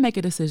 He can make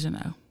a decision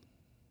though.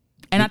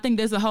 And I think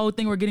there's a whole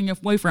thing we're getting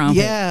away from.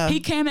 Yeah. He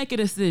can make a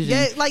decision.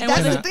 Yeah, like And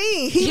that's whether- the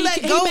thing. He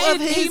let go made,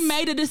 of his. He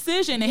made a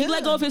decision, and he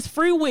let go of his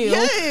free will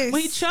Yes.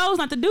 when he chose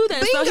not to do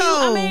that. So Bingo. he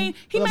What made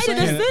I'm a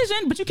saying,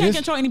 decision, but you can't this-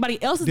 control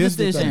anybody else's this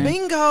the decision.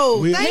 thing. Bingo.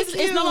 We- Thank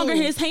It's no you. longer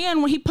his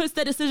hand when he puts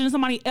that decision in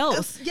somebody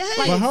else. Yes.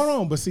 Like, but hold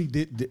on. But see,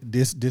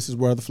 this is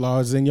where the flaw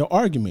is in your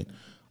argument.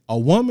 A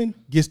woman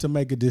gets to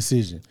make a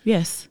decision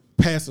yes.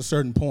 past a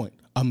certain point.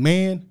 A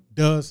man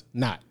does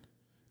not.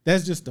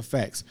 That's just the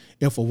facts.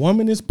 If a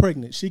woman is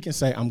pregnant, she can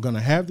say, I'm going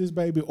to have this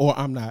baby or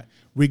I'm not,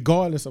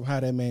 regardless of how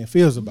that man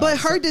feels about But it.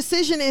 her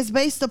decision is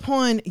based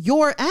upon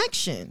your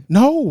action.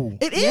 No.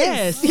 It is.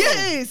 Yes.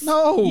 Yes.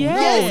 No,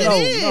 Yes, no,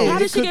 it is. no. How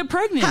did It she could- get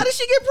pregnant? How did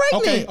she get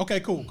pregnant? Okay,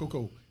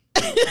 cool.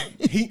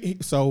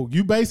 So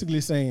you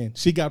basically saying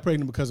she got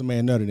pregnant because a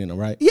man nutted in her,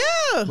 right? Yeah.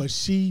 But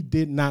she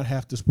did not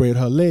have to spread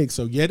her legs.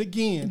 So yet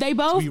again, They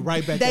both- we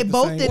right back they at the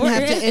both same didn't point.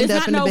 have to It's end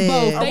not up in the no bed.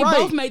 both. They Right.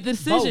 both made the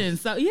decision.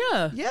 So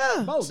yeah.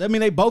 Yeah. Both. That mean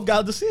they both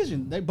got a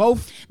decision. They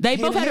both They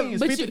both had a- hands,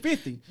 but you-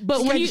 50-50. but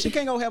she when can't, you- she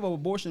can't go have an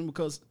abortion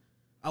because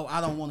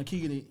I don't want to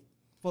kill it.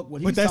 Fuck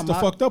what he's But that's talking the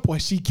about. fucked up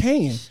part. She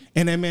can,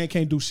 and that man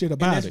can't do shit And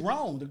about that's it.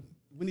 wrong.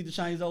 We need to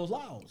change those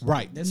laws.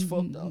 Right. That's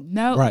fucked up.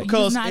 No, Right. you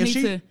Because not if need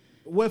she, to.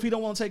 what if he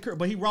don't want to take care?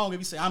 But he wrong if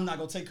he say I'm not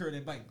gonna take care of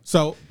that baby.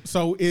 So it's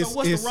So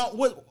what's it's the wrong?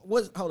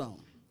 What? Hold on.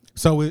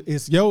 so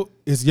it's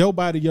your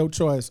body, your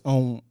choice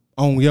on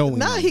your end.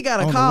 Now he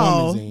got a on the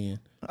call. woman's end.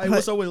 Hey,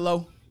 what's up with it,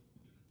 Lo?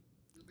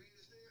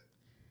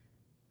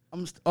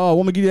 Want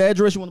me to give you the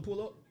address? You want to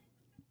pull up?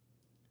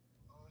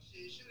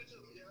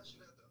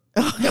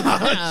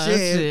 Oh,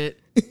 shit.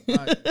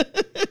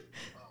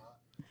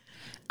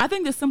 I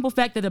think the simple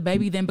fact that a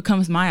baby then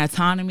becomes my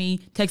autonomy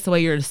takes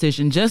away your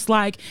decision. Just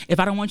like if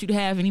I don't want you to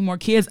have any more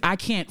kids, I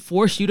can't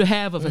force you to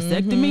have a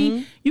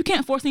vasectomy. You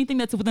can't force anything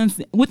that's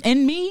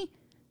within me.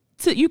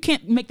 You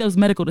can't make those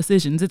medical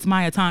decisions. It's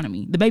my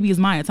autonomy. The baby is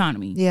my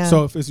autonomy. Yeah.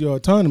 So if it's your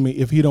autonomy,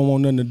 if he don't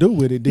want nothing to do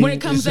with it, then When it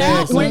comes it's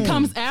out, your when it thing.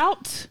 comes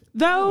out,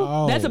 though,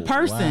 Oh, that's a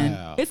person.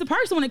 wow. It's a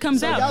person when it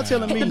comes out. y'all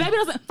telling If the me- baby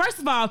doesn't. First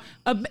of all,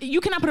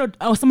 you cannot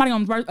put somebody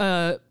on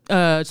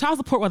child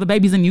support while the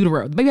baby's in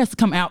utero. The baby has to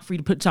come out for you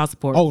to put child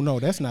support. Oh no,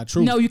 that's not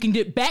true. No, you can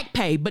get back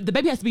pay, but the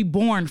baby has to be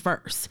born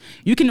first.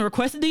 You can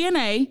request a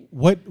DNA.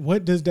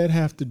 What does that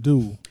have to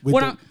do with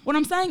What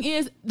I'm saying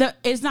is that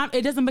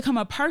it doesn't become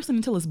a person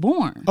until it's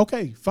born.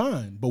 Okay,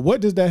 fine. But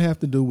what does that have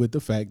to do with the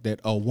fact that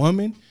a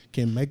woman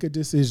can make a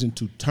decision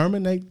to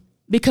terminate?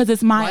 Because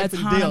it's my Life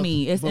and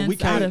autonomy. death, It's but we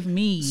inside can't- of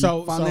me.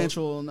 So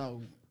Financial,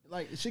 no.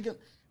 Like she can.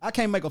 I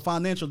can't make a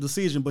financial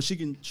decision, but she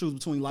can choose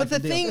between life But the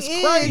and death. thing That's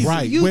is, crazy.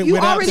 Right, you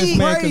without already this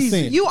man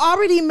consent. you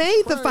already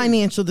made the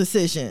financial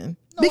decision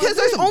No, because I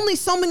there's didn't. only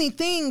so many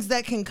things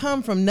that can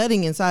come from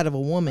nutting inside of a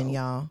woman,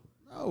 y'all.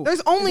 No.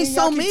 There's only And then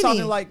so y'all keep many.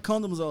 Talking like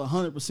condoms are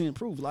 100%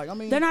 proof. Like I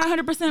mean, They're not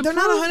 100%. They're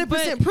not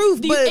 100% proof,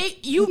 do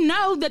but- you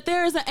know that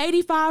there's an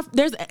 85.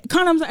 There's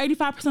condoms are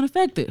 85%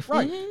 effective.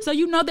 Right. So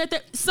you know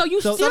that. So you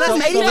So still So that's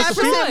make your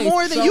 85% choice.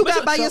 more than So- you but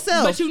got by so-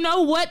 yourself. But you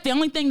know what? The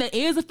only thing that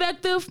is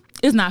effective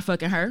is not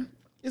fucking her.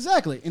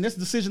 exactly, and that's the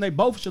decision they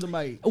both should have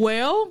made.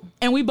 Well,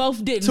 and we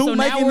both didn't. To So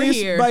now making we're this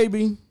here.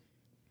 baby,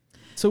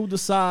 to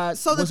decide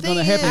So the what's going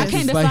to thing happen. is- I with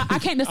can't this decide. baby. I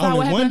can't decide Only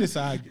what one happens.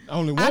 decide.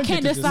 Only one. I get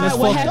can't to decide That's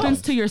what fucked happens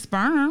up. to your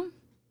sperm.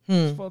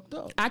 It's fucked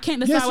up. I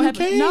can't decide Yes, what you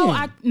happens. can.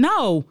 No,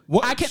 no.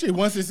 What? I can't. Shit,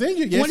 once it's in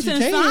you, yes, when it's you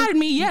inside can.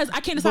 me, yes, I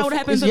can't decide what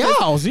happens. It's to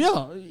y'all's,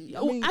 yeah.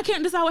 I mean, I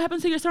can't decide what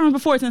happens to your sperm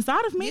before it's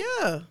inside of me.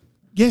 yeah.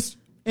 Yes,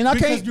 And I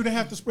because can't- you don't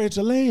have to spread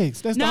your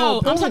legs. That's the No, whole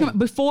I'm point. talking about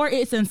before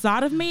it's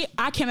inside of me.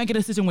 I can't make a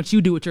decision what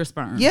you do with your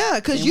sperm. Yeah,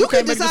 because And you we could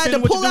can't make a decide to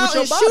decision what you pull do with out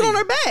your and shoot body. on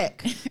her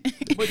back.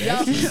 but y'all,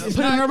 Put it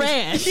in her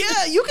ass.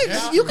 Yeah, you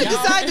could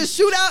decide to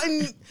shoot out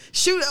and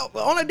shoot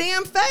on a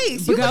damn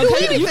face. You Because could do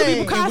okay, you could be anything. And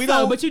we Picasso,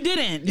 don't- but you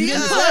didn't. You Yeah,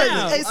 didn't pull it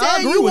out. and I saying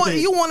agree you with want it.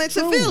 you wanted to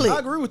feel I it.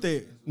 agree with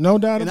that. No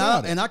doubt And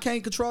about it. I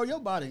can't control your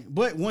body.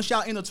 But once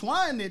y'all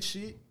intertwine that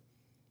shit,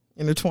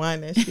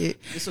 Intertwine that shit.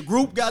 it's a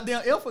group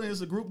goddamn effort and it's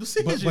a group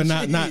decision. but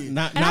not shit. not And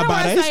I not don't by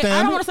want that to say I don't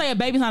standard. want to say a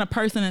baby's not a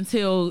person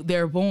until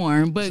they're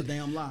born, but a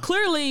damn lie.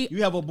 clearly,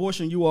 You have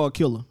abortion, you are a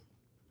killer.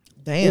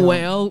 Damn.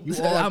 well, You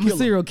are a I'm a killer.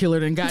 serial killer.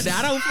 Then goddamn,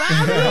 I don't.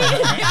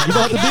 I You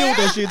got to deal with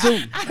that shit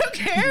too. don't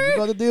care. You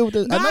got to deal with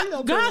that. I know you God,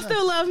 don't God care.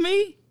 still love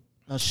me.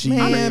 Oh, shit.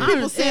 Man, I'm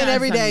people just- sin yeah,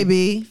 every day,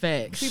 B.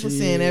 Facts. People Shit.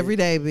 sin every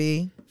day,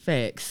 B.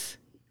 Facts.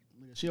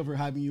 She over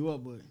here hyping you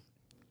up, but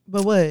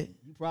But what?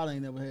 you probably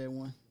ain't never had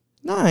one.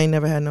 No, I ain't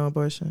never had no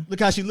abortion.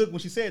 Look how she looked when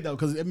she said though,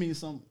 because it means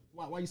something.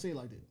 Why you say it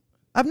like that?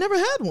 I've never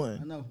had I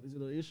one. know. Is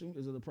it an issue?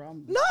 Is it a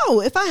problem?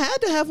 No, if I had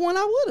to have one,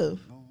 I would have.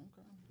 Oh,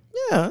 okay.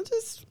 Yeah,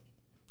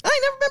 I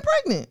ain't never been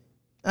pregnant.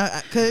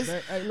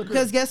 Hey, look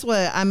Because her. guess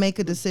what? I make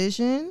a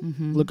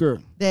decision Look her.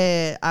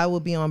 that I will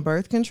be on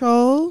birth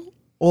control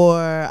or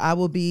I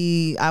will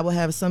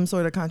have some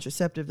sort of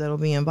contraceptive that'll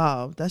be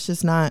involved. That's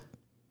just not.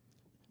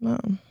 No.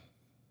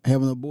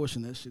 Having an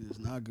abortion, that shit is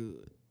not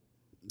good.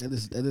 That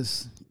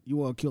is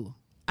you are a killer.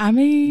 I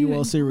mean, You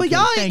are a serial But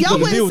killer. Thank y'all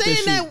you. Deal wasn't with that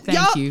saying that. shit. Thank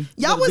Y'all, you.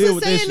 y'all Deal wasn't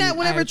with that saying that shit.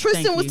 whenever Thank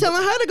Tristan was you.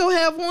 telling her to go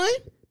have one.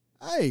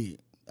 Hey,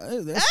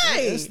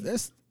 Hey.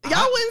 that's Y'all wasn't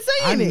I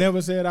saying it.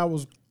 never said I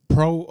was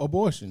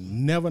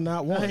pro-abortion. Never,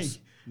 not once.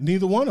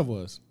 Neither one of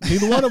us.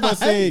 Neither one of us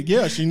said,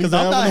 yeah, she needs 'Cause to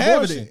I'm have not an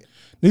having abortion. it.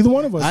 Neither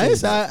one of us I ain't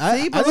said that. say I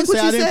See, I but didn't look say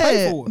what I you didn't pay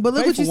said. for it. But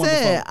look Paid what for you one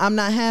said. before. I'm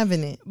not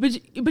having it.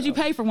 but you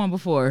paid for one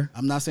before.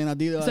 I'm not saying I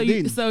did or So I you-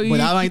 didn't. so but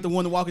you- I ain't the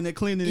one to walk in that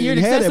clinic You're and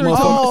an had that accessory to,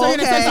 motherfucker. so you're an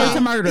accessory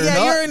to murder.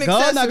 Yeah, you're an God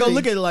not accessory. gonna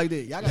look at it like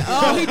that. Y'all got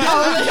Oh, he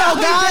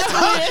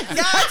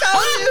God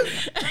told you.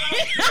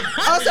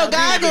 Also,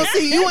 God gonna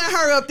see you and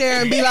her up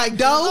there and be like,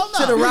 "Doe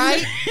to the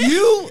right,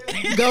 you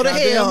go to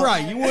hell." Damn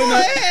right. You wouldn't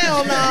Boy,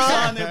 hell no.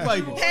 sign that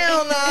paper.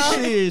 Hell no.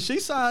 Shit, she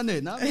signed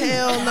it. Not me.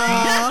 Hell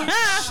no.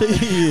 Shit.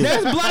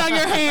 There's blood on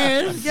your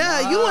hands.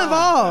 Yeah, you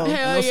involved.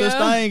 Hell No such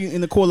yeah. thing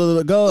in the court of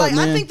the God, Like,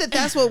 man. I think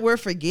that's what we're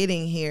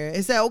forgetting here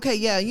is that, okay,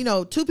 yeah, you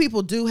know, two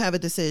people do have a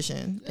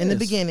decision in the Yes.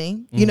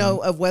 beginning, you know,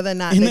 of whether or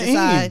not In they the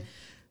decide. end.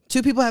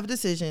 Two people have a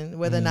decision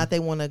whether or not they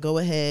want to go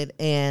ahead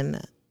and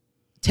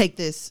take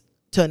this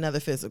to another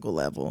physical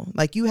level.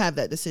 Like, you have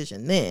that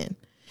decision then.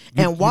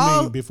 And You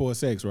while mean before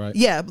sex, right?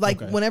 yeah, like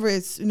Okay. whenever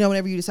it's, you know,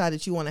 whenever you decide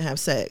that you want to have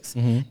sex.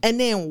 And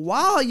then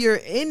while you're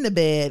in the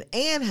bed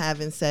and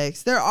having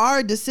sex, there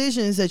are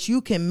decisions that you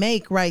can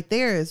make right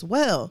there as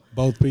well.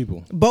 Both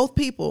people. Both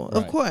people,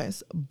 of Right.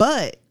 course.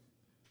 But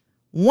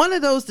one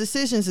of those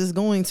decisions is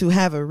going to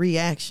have a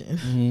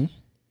reaction.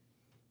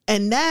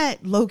 And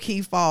that low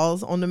key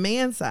falls on the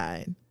man's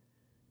side.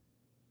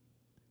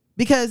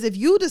 Because if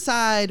you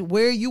decide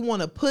where you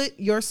want to put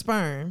your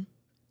sperm,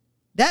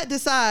 that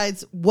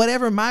decides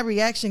whatever my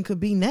reaction could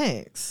be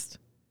next.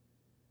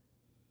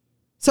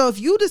 So if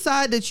you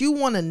decide that you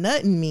want to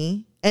nut in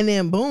me and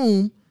then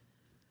boom,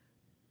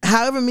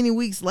 however many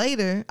weeks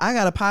later, I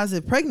got a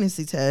positive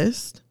pregnancy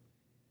test,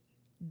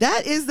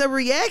 that is the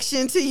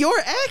reaction to your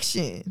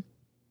action.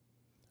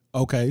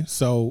 Okay,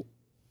 so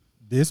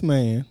this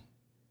man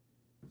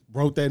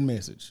wrote that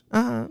message.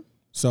 Uh-huh.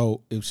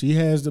 So if she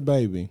has the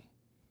baby,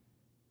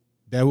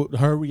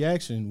 her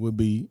reaction would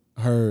be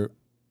her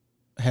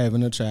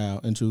having a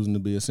child and choosing to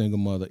be a single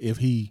mother if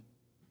he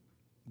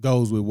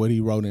goes with what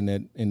he wrote in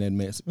that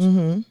message.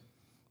 Mm-hmm.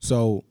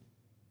 So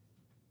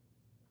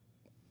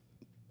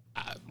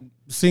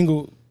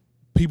single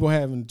people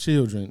having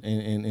children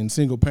and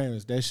single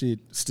parents, that shit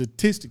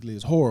statistically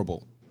is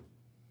horrible.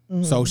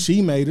 So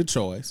she made a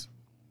choice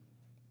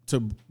to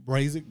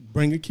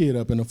bring a kid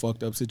up in a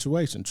fucked up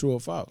situation. True or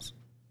false?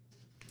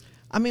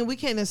 I mean, we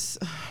can't.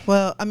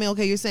 Well, I mean,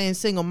 okay, you're saying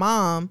single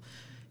mom.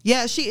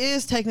 Yeah, she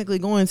is technically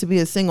going to be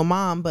a single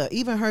mom, but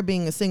even her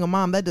being a single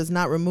mom, that does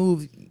not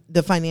remove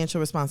the financial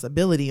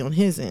responsibility on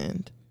his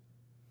end.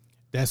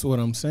 That's what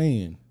I'm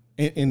saying.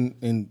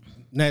 And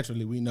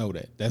naturally, we know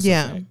that. That's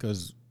Yeah. a fact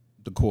because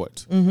the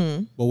courts.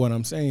 Mm-hmm. But what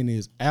I'm saying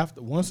is,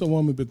 once a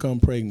woman become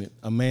pregnant,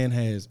 a man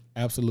has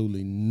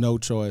absolutely no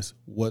choice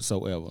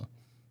whatsoever,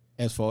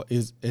 as far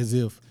as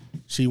if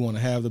she want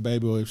to have the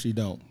baby or if she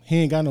don't. He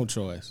ain't got no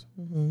choice,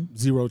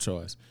 zero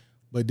choice.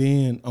 But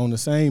then on the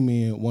same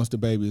end, once the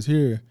baby is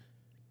here,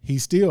 he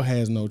still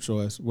has no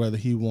choice whether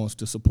he wants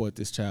to support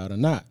this child or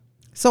not.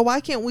 So why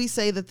can't we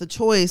say that the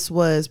choice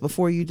was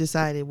before you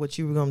decided what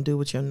you were going to do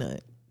with your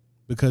nut?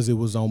 Because it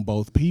was on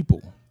both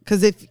people.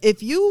 Because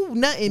if you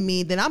nutting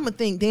me, then I'm going to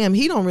think, damn,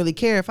 he don't really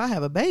care if I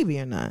have a baby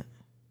or not.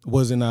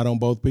 Was it not on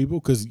both people?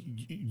 Because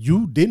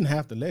you didn't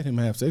have to let him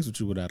have sex with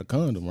you without a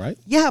condom, right?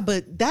 Yeah,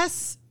 but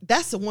that's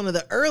one of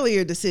the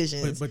earlier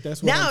decisions. But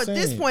that's what now I'm at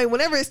this saying. point,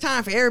 whenever it's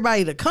time for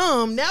everybody to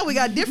come, now we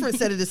got a different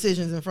set of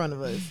decisions in front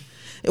of us.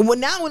 And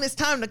now when it's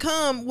time to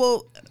come,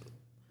 well,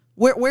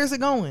 where's it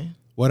going?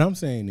 What I'm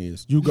saying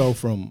is you go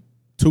from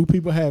two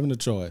people having a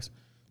choice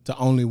to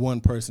only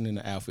one person in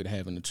the outfit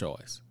having a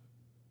choice.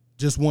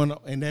 Just one,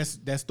 and that's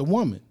the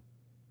woman.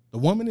 The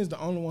woman is the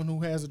only one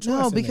who has a choice.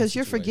 No, in because that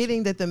you're situation.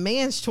 forgetting that the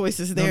man's choice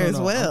is No, there no, as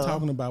no. well. I'm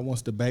talking about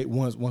once a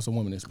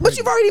woman is pregnant. But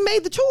you've already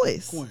made the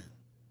choice. Quinn.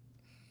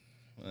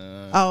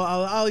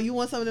 Oh, you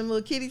want some of them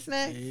little kitty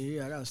snacks?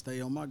 Yeah, I gotta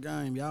stay on my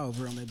game. Y'all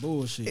over on that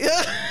bullshit.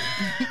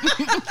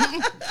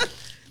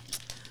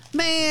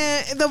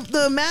 Man,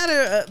 the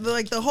matter,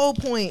 like the whole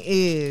point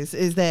is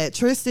that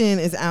Tristan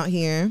is out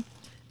here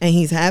and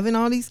he's having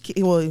all these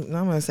kids. Well, I'm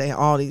going to say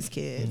all these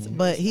kids,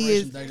 but he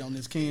is Expiration date on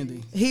this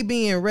candy.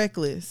 being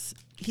reckless.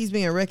 He's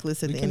being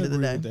reckless at We the can end of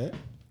the agree day. with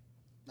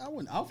that. I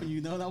wasn't offering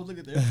you none. I was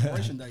looking at the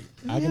expiration date.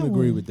 I can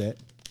agree with that.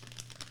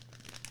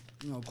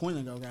 You know,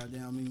 Quinn go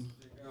goddamn me.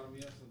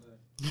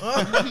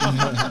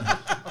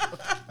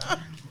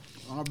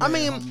 I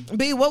mean,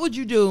 B, what would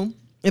you do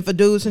If a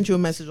dude sent you a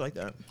message like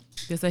that.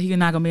 Just say he's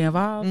not gonna be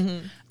involved.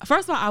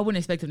 First of all, I wouldn't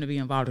expect him to be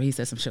involved if he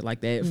said some shit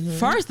like that.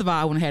 First of all,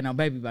 I wouldn't have no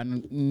baby by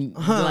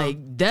like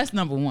that's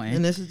number one.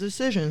 And this is the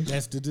decision.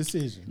 That's the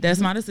decision. That's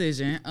my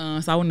decision.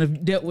 So I wouldn't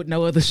have dealt with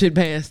no other shit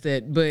past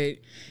that. But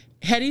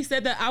had he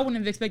said that, I wouldn't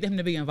have expected him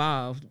to be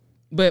involved.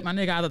 But my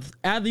nigga,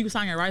 either you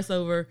sign your rights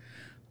over,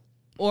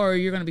 or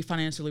you're gonna be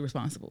financially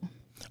responsible.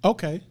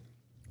 Okay,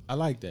 I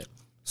like that.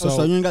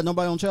 So you ain't got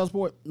nobody on child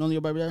support? None of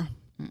your baby there?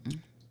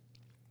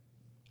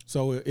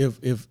 So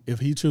if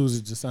he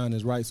chooses to sign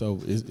his rights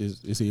over,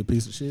 is he a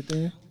piece of shit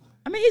then?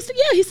 I mean, he's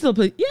still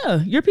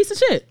you're a piece of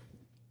shit.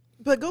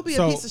 But go be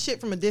a piece of shit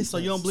from a distance. So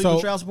you don't believe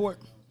in child support?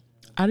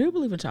 I do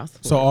believe in child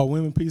support. So are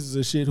women pieces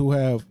of shit who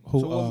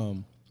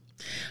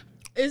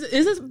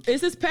Is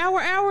this power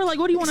hour? Like,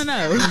 what do you want to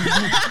know? Why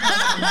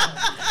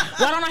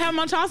don't I have him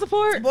on child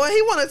support? Boy,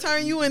 he want to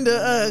turn you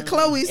into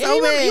Chloe so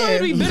You bad. want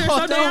to be bitter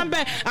so damn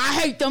bad. I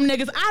hate them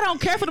niggas. I don't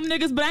care for them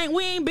niggas, but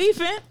we ain't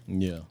beefing.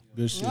 Yeah,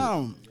 good shit.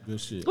 No. Good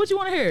shit. What you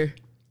want to hear?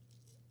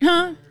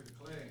 Huh?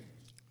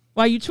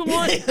 Why you chewing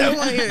on it? I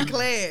want to hear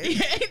Claire.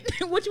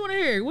 What you want to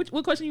hear?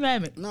 What question you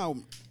having? No,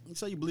 you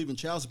say you believe in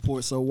child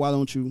support, so why do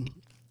you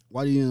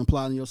didn't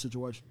apply it in your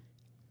situation?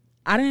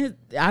 I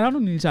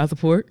don't need child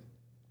support.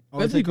 Oh,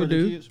 Other they take people care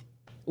of their do. kids?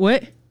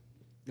 What?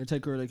 They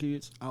take care of their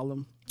kids, all of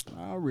them.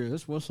 Oh, really?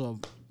 That's what's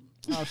up.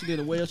 Oh, she did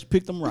it well. She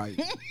picked them right.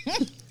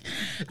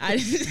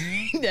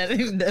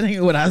 That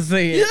ain't what I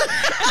said.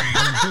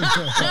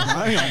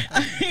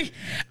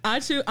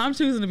 I'm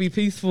choosing to be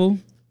peaceful,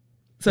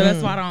 so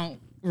that's why I don't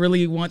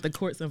really want the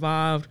courts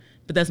involved.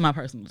 But that's my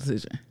personal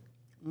decision.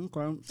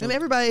 Okay. And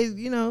everybody,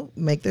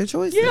 make their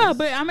choices. Yeah,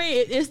 but I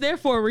mean, it's there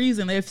for a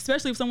reason.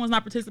 Especially if someone's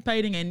not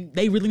participating and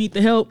they really need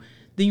the help,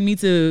 then you need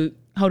to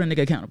hold a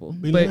nigga accountable.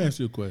 Let me ask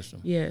you a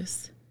question.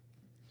 Yes.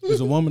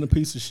 Is a woman a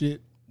piece of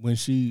shit when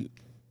she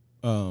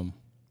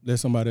let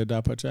somebody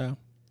adopt her child?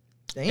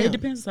 Damn. It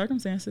depends on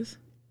circumstances.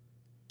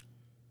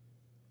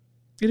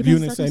 You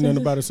didn't say nothing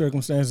about the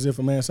circumstances if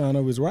a man signed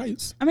over his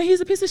rights. I mean, he's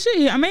a piece of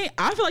shit. I mean,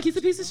 I feel like he's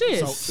a piece of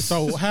shit.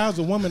 So how's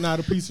a woman not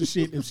a piece of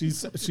shit if she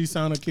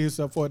signed her kids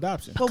up for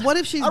adoption? But what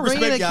if she's I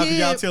bringing a respect y'all because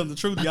y'all kid? telling the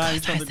truth. Y'all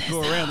ain't trying to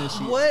go around this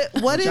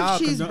shit. What if Y'all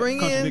she's contradict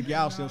bringing?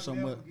 y'allself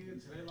somewhat.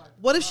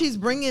 What if she's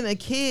bringing a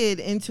kid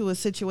into a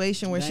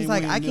situation where They she's ain't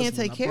like, winning I this can't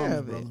one, take care promise,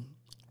 of it, brother.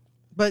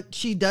 but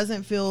she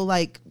doesn't feel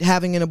like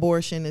having an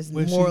abortion is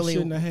Well, she morally.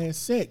 shouldn't have had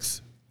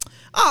sex.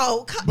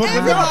 Oh, But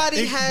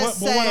everybody but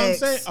has what I'm saying,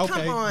 sex.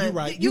 okay, Come on, you're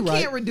right. you You're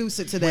can't right. reduce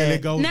it to Well, that.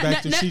 it goes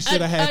back to she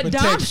should have had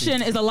adoption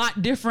protection. is a lot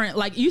different.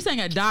 Like you saying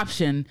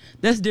adoption,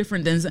 that's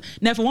different than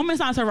now. If a woman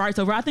signs her rights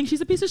over, I think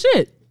she's a piece of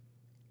shit.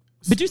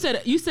 But you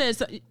said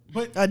so,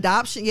 But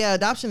Adoption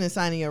and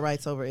signing your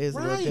rights over is a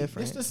little right,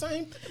 different. it's the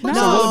same.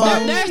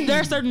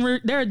 no.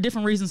 There are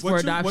different reasons for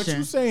What adoption.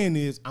 you saying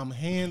is I'm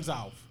hands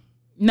off.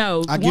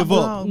 No, I give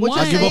up. What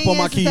I you're give up saying on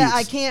my is that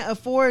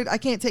kids. I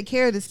can't take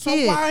care of this So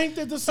kid. why ain't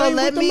that the So same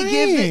let with the me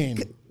give man?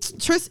 it.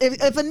 Tris, if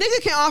a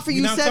nigga can offer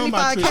you not talking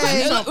about $75K,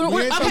 Tris.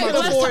 We're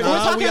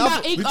talking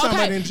about we equal. talking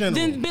about Okay, in general.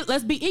 then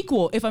let's be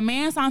equal. If a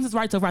man signs his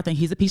rights over, I think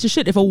he's a piece of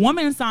shit. If a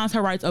woman signs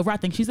her rights over, I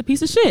think she's a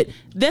piece of shit.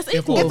 That's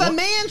equal. if a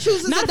man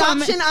chooses Not if a man-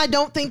 adoption, I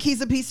don't think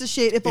he's a piece of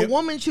shit. If a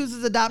woman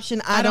chooses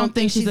adoption, I don't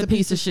think she's a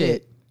piece of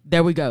shit.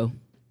 There we go.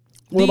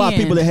 What about Then-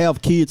 people that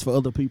have kids for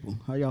other people?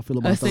 How y'all feel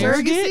about that?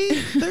 surrogate?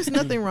 Surrogacy? There's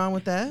nothing wrong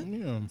with that.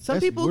 Yeah. Some That's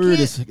people weird.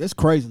 can't. That's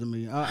crazy to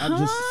me. I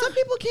just Some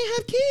people can't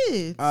have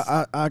kids.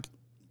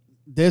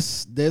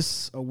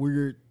 that's a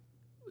weird,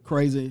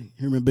 crazy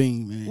human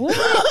being, man. What?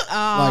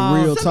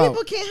 Like real Some talk.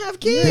 people can't have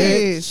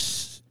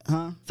kids.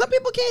 Huh? Some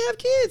people can't have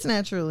kids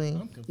naturally.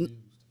 I'm confused.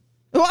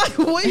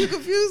 What are you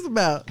confused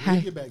about?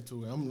 We'll get back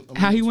to it. I'm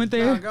How he went Nah,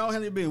 there? go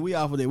ahead and be. We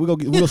off of that. We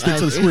gonna stick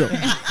to the script.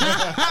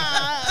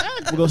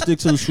 We gonna stick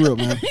to the script,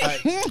 man.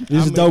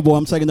 This is Dope Boy.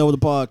 I'm taking over the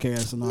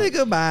podcast tonight.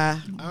 Nigga, bye.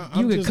 You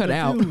I'm get just cut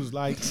out. confused.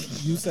 Like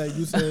you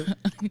said,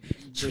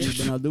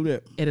 Better not do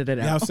that. Edit it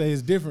y'all out. say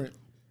it's different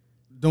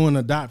doing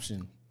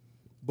adoption,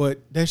 but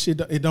that shit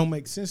it don't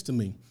make sense to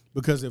me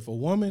because if a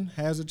woman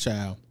has a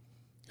child,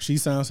 she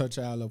signs her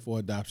child up for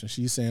adoption.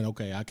 She's saying,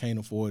 "Okay, I can't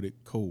afford it.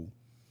 Cool."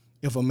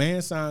 If a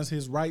man signs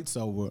his rights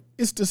over,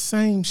 it's the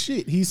same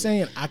shit. He's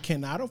saying, "I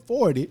cannot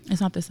afford it." It's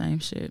not the same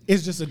shit.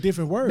 It's just a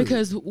different word.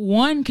 Because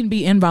one can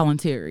be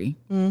involuntary.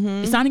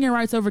 Signing your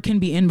rights over can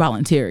be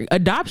involuntary.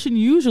 Adoption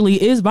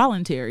usually is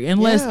voluntary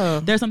unless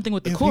Yeah. there's something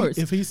with the courts.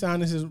 if he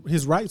signs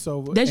his rights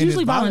over, That's and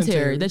usually it's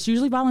voluntary. That's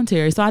usually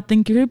voluntary. So I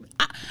think I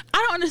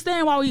don't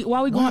understand why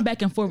we going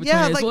back and forth between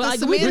Yeah, this. like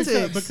the we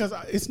semantics. because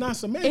it's not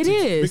semantics. It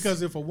is.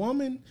 Because if a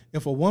woman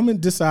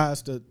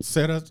decides to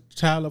set a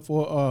child up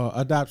for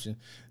adoption,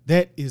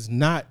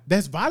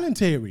 that's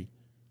voluntary.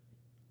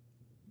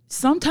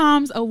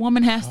 sometimes a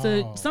woman has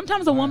to.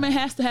 Sometimes a woman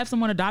has to have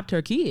someone adopt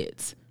her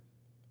kids.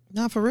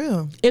 Not for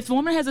real. If a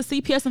woman has a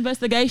CPS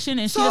investigation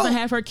and she So, doesn't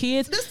have her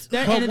kids, this-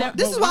 they're- But and they're-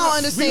 this is what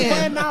I don't We had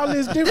understand. all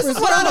this different is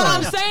what I What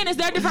don't stuff. I'm saying is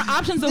there are different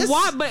options of This-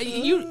 why, but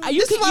you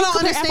This is can what I don't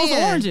compare apples to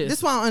understand. oranges. This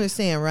is what I don't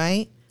understand,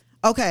 right?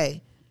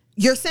 Okay.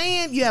 You're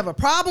saying you have a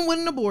problem with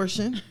an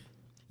abortion.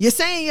 You're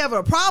saying you have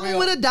a problem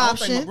with I don't think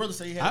my adoption. brother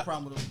said he had a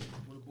problem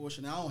with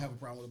abortion. I don't have a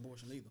problem with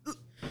abortion either.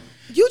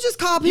 You just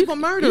call people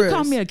murderers. You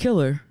call me a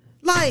killer.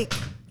 Like,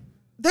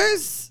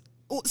 there's.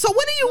 So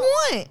what do you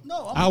want?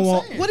 No, I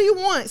want- saying. What do you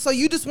want? So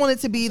you just want it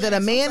to be that a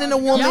man and a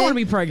Y'all want to woman.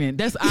 be pregnant.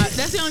 That's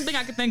the only thing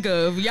I can think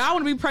of. Y'all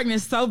want to be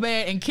pregnant so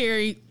bad and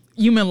carry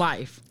human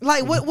life.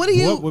 Like, what do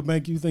you? What would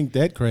make you think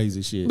that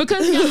crazy shit?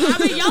 Because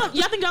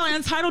y'all think y'all are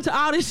entitled to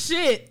all this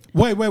shit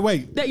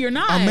Wait. that you're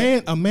not.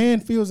 A man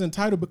feels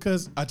entitled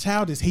because a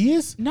child is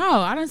his? No,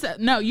 I didn't say.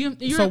 No, you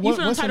feel what's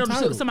entitled to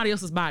entitled? somebody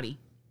else's body.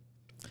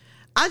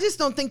 I just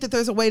don't think that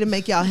there's a way to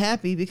make y'all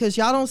happy because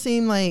y'all don't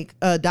seem like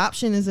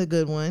adoption is a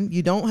good one.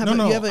 You don't have you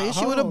have an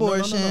issue with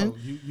abortion. No.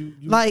 You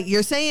Like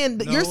you're saying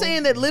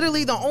that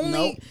literally the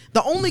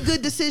only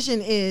good decision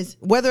is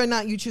whether or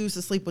not you choose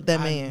to sleep with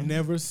that I man.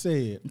 never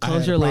said I Close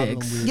had your a problem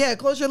legs. with- Yeah,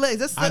 close your legs.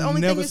 That's the I only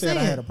thing never you're said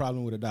I had a saying.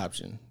 problem with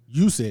adoption.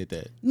 You said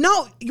that.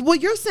 No, well,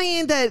 you're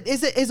saying that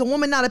is a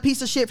woman not a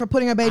piece of shit for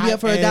putting her baby I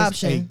up for asked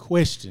adoption? a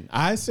question.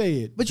 I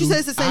said, But you said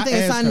it's the same thing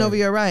as signing over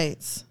your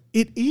rights.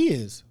 It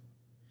is.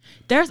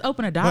 There's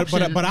open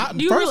adoption. But I,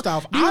 Do you first real-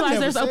 off, do you I realize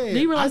never there's said, do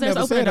you realize I there's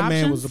never open said a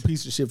man was adoptions? a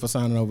piece of shit for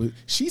signing over.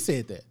 She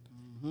said that.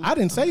 I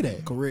didn't say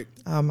that. Correct.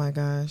 Oh my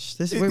gosh,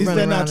 we're Is running that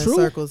around not in true?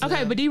 circles.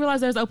 Okay, now. but do you realize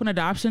there's open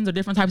adoptions or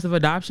different types of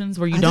adoptions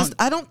where you I don't?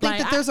 don't think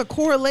that there's a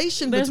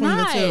correlation There's between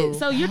not. the two.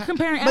 So you're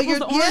comparing But apples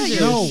to oranges.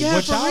 No, Yeah,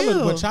 what for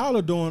real. what y'all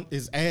are doing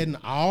is adding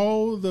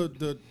all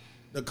the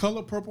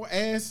color purple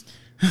ass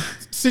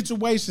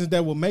situations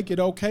that will make it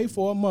okay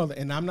for a mother.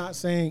 And I'm not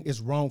saying it's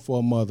wrong for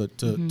a mother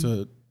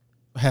to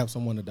have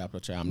someone adopt a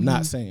child. I'm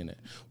not saying that.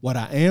 What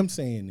I am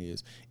saying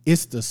is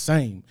it's the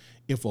same.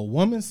 If a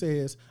woman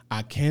says,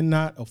 I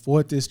cannot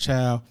afford this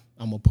child,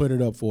 I'm going to put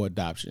it up for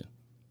adoption.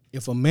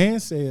 If a man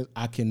says,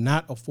 I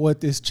cannot afford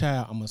this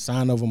child, I'm going to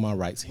sign over my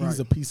rights. He's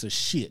a piece of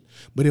shit.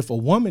 But if a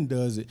woman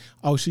does it,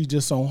 oh, she's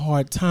just on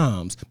hard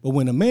times. But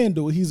when a man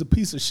do it, he's a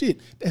piece of shit.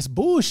 That's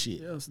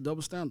bullshit. Yeah, it's a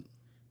double standard.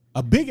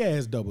 A big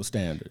ass double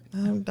standard. I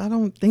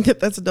don't think that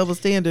that's a double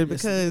standard Yes,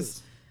 it because,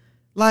 is.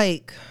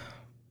 like,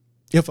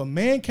 If a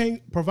man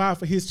can't provide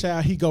for his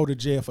child, he go to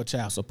jail for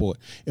child support.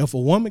 If a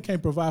woman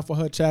can't provide for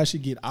her child, she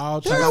get all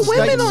there child are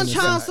women support. on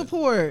child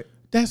support.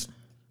 That's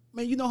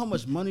Man, you know how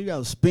much money you got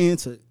to spend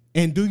to.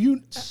 and do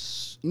you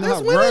You know There's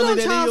how women rarely on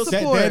that child is?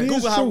 support. that is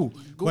Google how- true.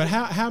 Google- But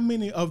how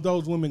many of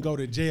those women go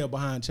to jail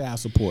behind child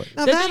support?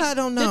 Now The that thing- I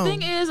don't know. The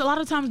thing is, a lot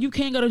of times you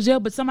can't go to jail,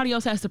 but somebody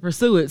else has to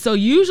pursue it. So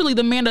usually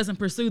the man doesn't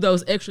pursue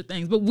those extra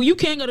things, but you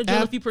can go to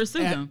jail if you pursue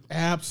them.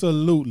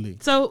 Absolutely.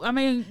 So I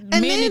mean, and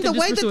men then need to the just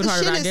way that pursue it the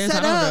harder. shit I is guess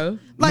set I up, don't know.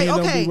 like, Men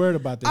don't be okay, worried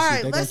about that all shit.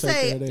 right, They let's gonna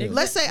take say, care of theirs.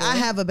 let's say I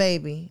have a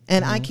baby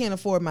and I can't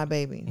afford my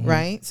baby,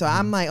 right? So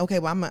I'm like, okay,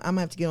 well, I'm gonna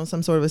have to get on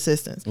some sort of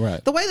assistance.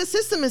 Right. The way the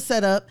system is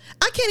set up,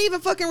 I can't even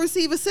fucking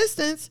receive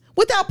assistance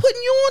without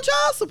putting you on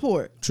child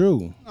support.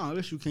 True. No, I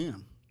guess you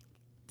can.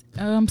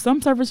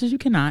 Some services you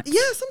cannot. Yeah,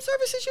 some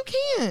services you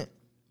can't.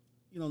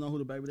 You don't know who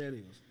the baby that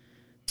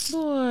is.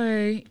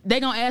 Boy, they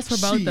gonna ask for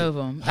both Shit. of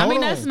them. I Hold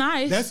mean, on. that's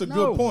nice. That's a No.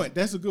 good point.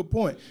 That's a good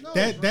point.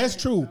 That's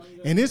true.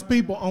 And it's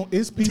people on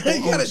You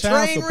got on a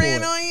child train support.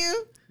 ran on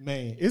you.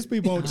 Man, it's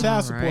people on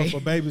child support right. for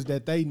babies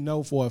that they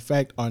know for a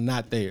fact are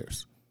not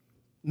theirs.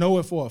 Know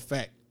it for a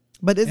fact.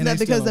 But isn't And that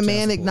they because still the on child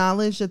man support.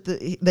 acknowledged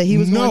that he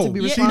was going to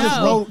be Yeah, she responsible?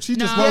 just wrote. She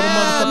just No. wrote a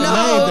motherfucking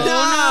No, name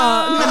down.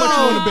 no, How much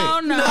you want to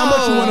bet? no. How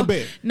much you want to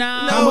bet? No, How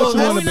much you what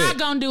wanna we're not bet?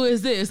 gonna do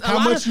is this. How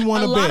much you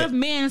wanna A lot bet? of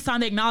men sign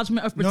the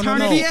acknowledgement of No, no, no.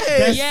 paternity.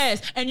 Yes.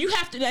 Yes, and you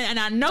have to. And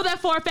I know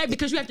that for a fact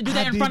because you have to do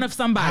that in front of I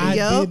somebody.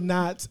 Yup. did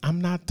not. I'm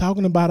not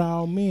talking about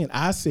all men.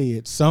 I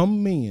said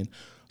some men,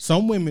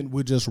 some women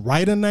would just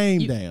write a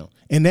name down,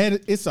 and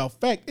that it's a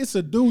fact. It's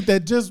a dude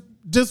that just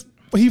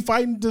he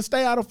fighting to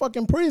stay out of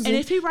fucking prison. And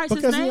if he writes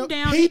his because name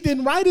down, he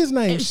didn't write his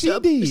name. And She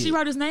did. She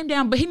wrote his name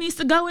down, but he needs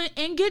to go in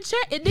and get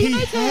checked. He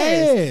DNA test.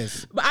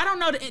 has. But I don't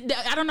know.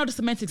 I don't know the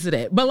semantics of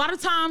that. But a lot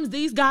of times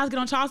these guys get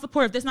on child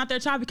support if that's not their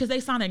child because they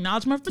sign an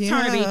acknowledgement of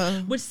paternity, Yeah.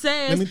 which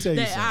Let says me tell you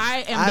that something.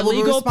 I am I the will be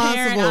legal parent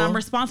and responsible. I'm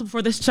responsible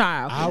for this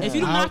child. If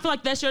you do I'll- not feel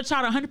like that's your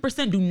child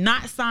 100%, do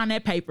not sign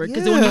that paper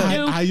because when you Yeah.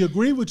 do, I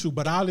agree with you,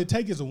 but all it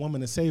takes is a woman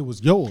to say it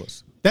was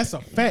yours. That's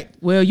a fact.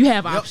 well, you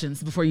have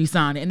options before you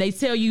sign it, and they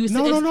tell you.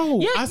 No.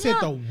 Yeah, I said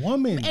yeah. the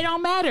woman. It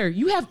don't matter.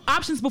 You have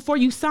options before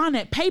you sign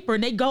that paper,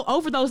 and they go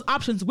over those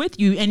options with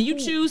you, and you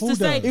choose who to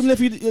say. does? Even if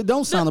you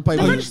don't sign the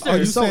paper, the it's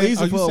register. so Are you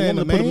easy for a saying woman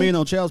to the put a man? man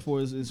on child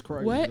support. It's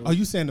crazy. What? Are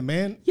you saying the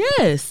man?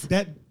 Yes.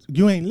 That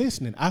you ain't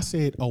listening. I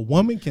said a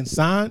woman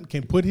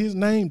can put his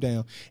name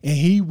down, and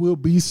he will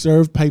be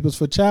served papers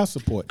for child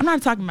support. I'm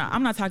not talking about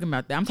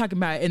that. I'm talking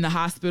about in the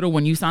hospital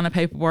when you sign the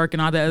paperwork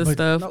and all that other But-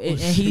 stuff, and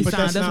he But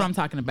signed. That's not- what I'm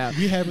talking about.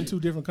 We having two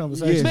different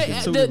conversations. But Yeah.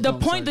 here. Two the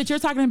different point that you're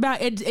talking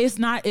about, it's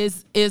not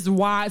as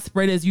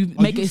widespread as you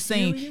make you it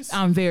seem. serious?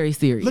 I'm very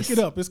serious. Look it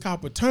up. It's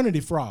called paternity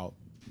fraud.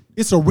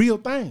 It's a real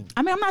thing.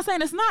 I mean, I'm not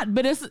saying it's not,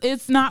 but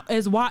it's not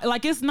as wide.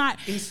 Like it's not.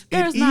 It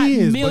There's not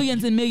is, but-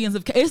 millions and millions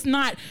of. It's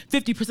not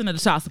 50% of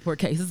the child support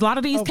cases. A lot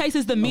of these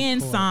cases, the men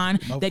course. sign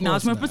Of the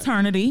acknowledgement of course not.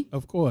 paternity.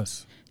 Of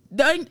course.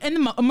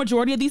 a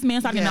majority of these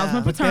men sign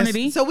acknowledgement But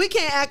paternity. So we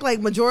can't act like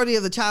majority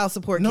of the child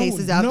support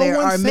cases out there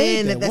one are said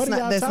men that. that's What are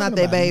y'all not talking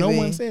their about? baby. No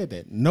one said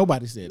that.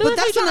 Nobody said But that.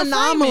 that's an how you trying to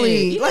frame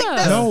anomaly. it. Like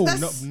Yeah.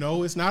 that's,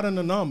 No, it's not an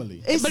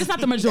anomaly. It's, But it's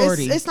not the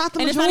majority. It's not the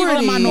And majority. it's not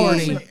even a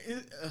minority.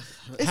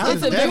 How It's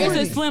is a, that it's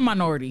working? a slim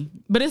minority,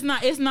 but it's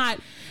not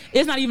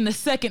even the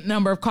second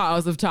number of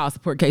cause of child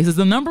support cases.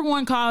 The number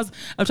one cause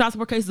of child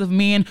support cases of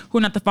men who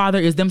are not the father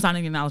is them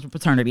signing acknowledgement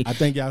paternity. I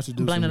think y'all should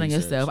do Blame it some on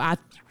research. yourself. I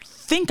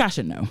think I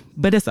should know,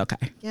 but it's okay.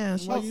 Yeah,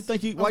 Why you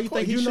think he? Why you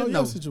think he you know should your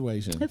know?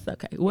 situation? It's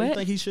okay. Why you What?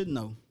 think he should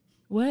know?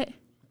 What?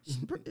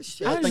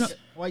 shit. I didn't know.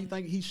 Why you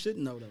think he should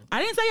know though?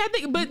 I didn't say I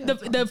think, but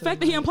the fact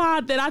that he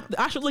implied that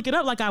I should look it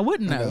up like I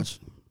wouldn't know. got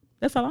you.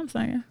 That's all I'm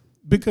saying.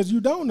 Because you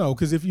don't know.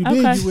 Because if you did,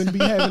 Okay. you wouldn't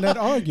be having that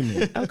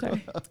argument.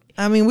 Okay.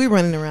 I mean, we're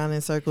running around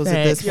in circles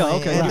at this Facts.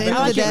 point. Yeah, okay. At the end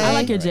of the day, I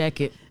like your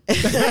jacket.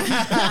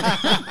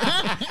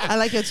 I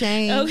like your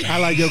chain. Okay. I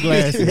like your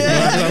glasses.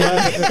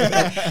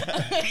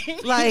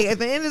 Like at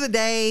the end of the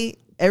day,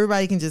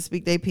 everybody can just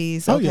speak their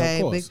piece. Oh, yeah, Okay.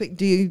 of course.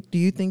 Do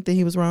you think that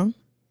he was wrong?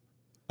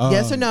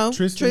 Yes or no?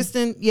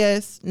 Tristan,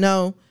 yes,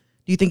 no.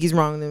 Do you think he's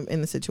wrong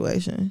in the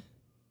situation?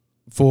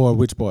 For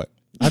which part?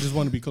 I just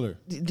want to be clear.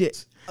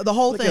 The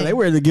whole Look thing. at they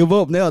ready to give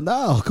up now.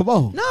 No, come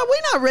on. No,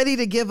 we're not ready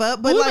to give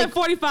up. But We've like, been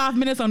 45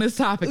 minutes on this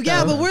topic.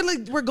 yeah, though.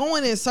 but we're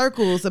going in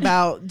circles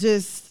about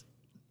just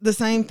the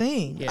same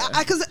thing. Yeah.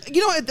 Because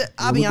you know,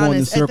 I'll be We're going in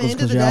honest. At the circles end of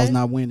because the y'all's day,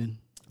 not winning.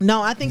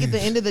 no, I think at the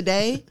end of the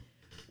day,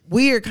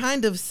 we are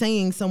kind of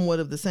saying somewhat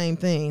of the same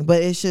thing,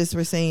 but it's just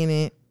we're saying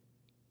it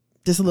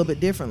just a little bit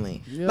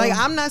differently. Yeah. Like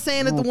I'm not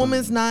saying that the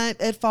woman's not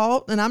at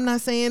fault, and I'm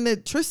not saying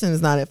that Tristan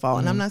is not at fault,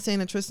 and I'm not saying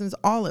that Tristan's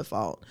all at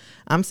fault.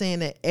 I'm saying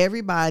that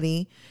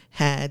everybody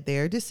had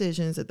their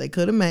decisions that they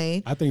could have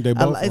made. I think they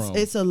both wrong.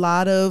 It's a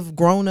lot of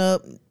grown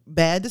up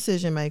bad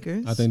decision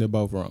makers. I think they're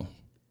both wrong.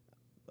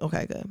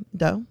 Okay, good.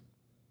 Doe.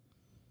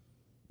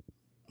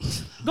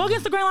 Go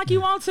against the grain like you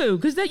want to,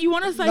 because you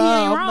want to say he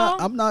Nah, ain't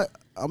wrong.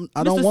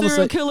 I don't Mr. want to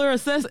serial say. killer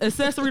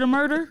accessory to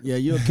murder. Yeah,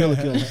 you're a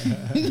killer.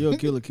 You're a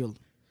killer.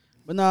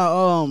 But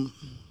now,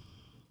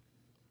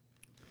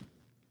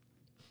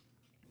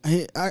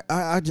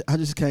 I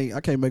just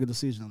can't make a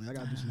decision on it. I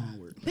gotta do some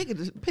homework.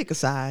 Pick a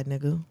side,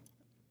 nigga.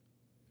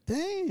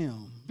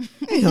 Damn,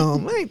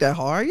 Damn, it ain't that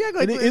hard. Yeah,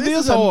 it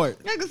is hard.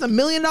 Yeah, it's $1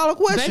 million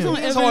question. Based on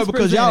It's hard evidence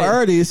because y'all presented.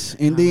 heard this,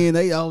 and then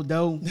they don't.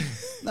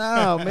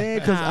 No, man,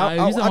 because Nah, I you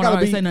don't want gotta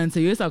to be. say nothing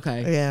to you. It's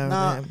okay. Yeah,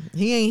 Nah. man.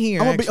 He ain't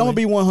here. I'm gonna actually.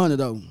 be 100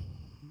 though.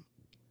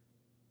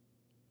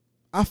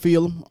 I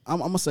feel him. I'm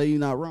gonna say you're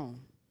not wrong.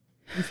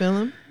 You feel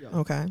him? Yeah.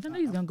 Okay. I know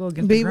he's gonna go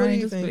against B, the what do grain.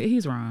 you just- think? but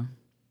he's wrong.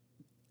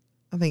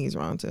 I think he's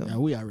wrong too. Yeah,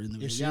 we already knew.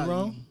 Is that. she Y'all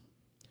wrong?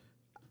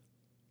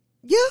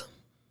 knew. Yeah,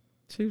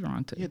 She's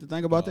wrong too. You have to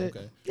think about Oh, that.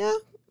 okay. yeah.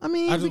 I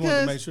mean, I just wanted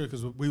to make because sure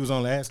because we was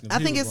only asking. If I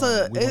he think was it's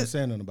a- wrong. We weren't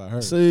saying nothing about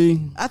her.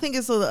 See, I think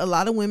it's a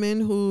lot of women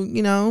who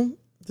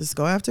just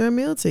go after a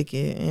meal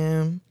ticket,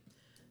 and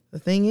the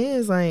thing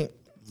is, like,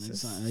 they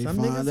some find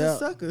niggas out. is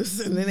suckers,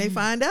 and then they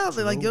find out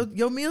that like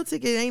your meal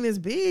ticket ain't as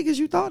big as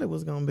you thought it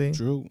was gonna be.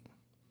 True.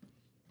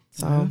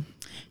 So,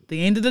 At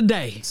the end of the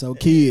day, So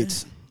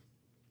kids,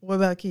 what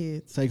about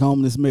kids? take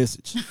home this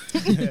message.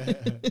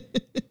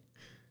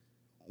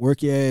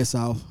 Work your ass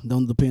off.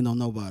 Don't depend on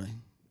nobody.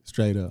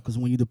 Straight up. Because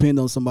when you depend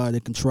on somebody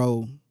that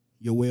control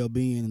your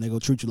well-being, and they go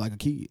treat you like a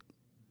kid.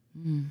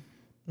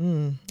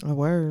 A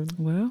word,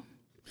 well,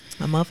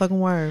 a motherfucking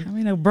word. I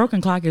mean, a broken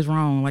clock is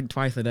wrong like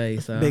twice a day.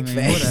 So Big I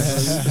mean,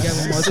 facts. whatever. You got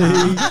one more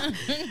time.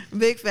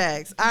 Big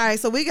facts. All right,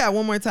 so we got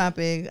one more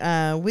topic.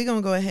 We're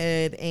gonna go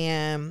ahead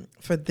and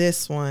for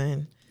this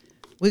one,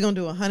 we're gonna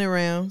do 100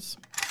 rounds.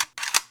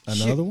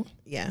 Another one?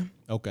 Yeah,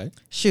 Okay.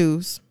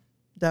 shoes.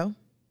 Though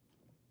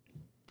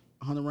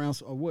 100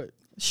 rounds or what?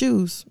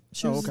 shoes.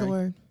 Shoes is the okay.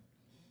 word.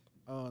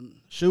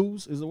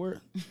 Shoes is the word.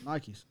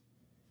 Nikes,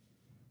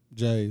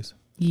 Jay's.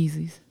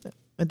 Yeezys,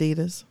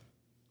 Adidas.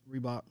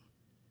 Reebok,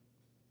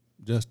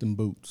 Justin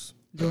Boots.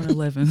 Jordan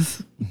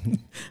 11s.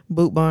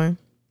 Boot Barn.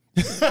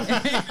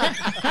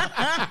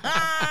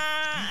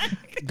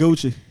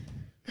 Gucci,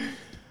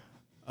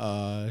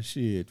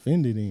 Shit.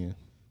 Fendi then.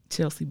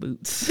 Chelsea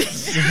boots.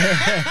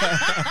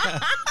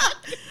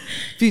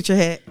 Future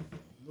Hat.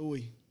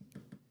 Louis.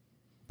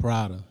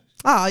 Prada.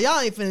 Oh, y'all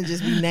ain't finna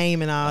just be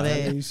naming all that.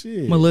 Hey,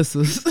 shit.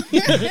 Melissa's. Not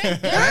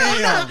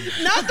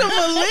the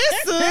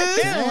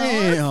Melissa.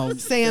 Damn.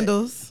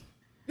 Sandals.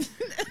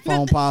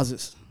 Phone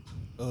posits.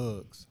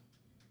 Uggs.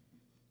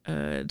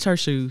 Church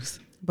shoes.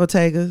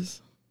 Bottegas.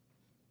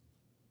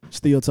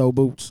 Steel toe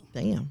boots.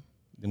 Damn.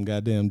 Them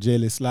goddamn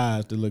jelly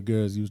slides the little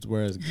girls used to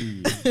wear as a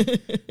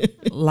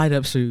kid. Light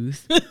up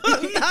shoes. Not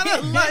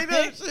a light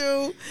up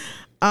shoe.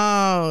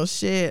 Oh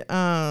shit.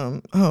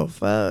 Oh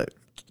fuck.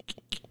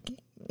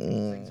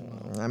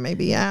 I may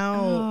be out.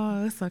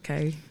 Oh, it's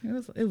okay.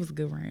 It was a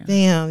good round.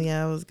 Damn.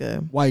 Yeah, it was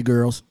good. White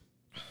girls.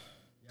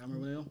 Y'all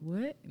remember them?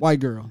 What? White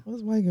girl.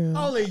 What's white girl?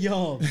 Only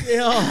young.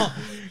 Yeah.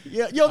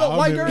 Yeah. Yo, the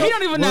white girl. He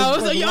don't even know.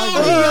 So what's yo,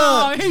 the he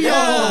young. He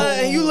young.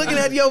 And you looking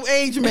at your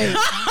age mate.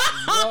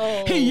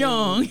 He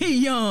young. He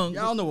young.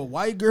 Y'all know what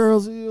white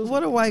girls is?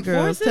 What are white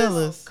girls? Forces? Tell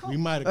us. We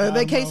might Are have.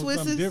 they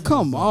K-Swisses?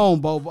 Come on,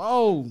 Bobo.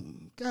 Oh,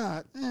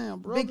 God damn,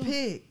 brother. Big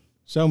pig.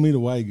 Show me the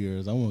white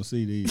girls. I want to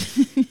see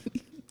these.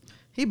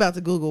 He about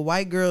to Google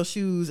white girl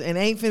shoes and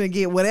ain't finna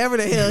get whatever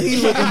the hell he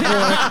looking for.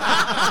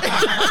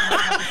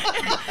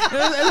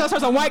 Those are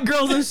some white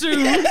girls in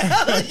shoes.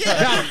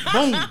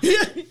 Boom.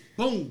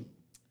 Boom.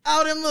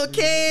 All them little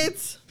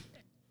kids.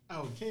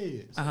 Oh,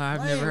 kids.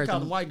 I've never heard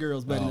them them. white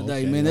girls back in the Oh,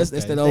 day, okay, man. That's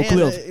okay. that old Damn,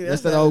 clip. that's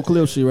That's that old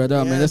clip shit right there,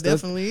 Yeah, man. it That's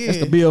definitely that's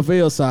the is.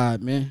 BFL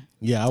side, man.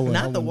 Yeah, I went.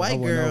 Not the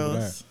white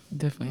girls.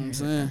 Definitely. I'm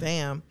saying.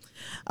 Damn.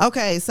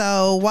 Okay,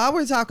 so while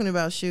we're talking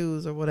about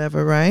shoes or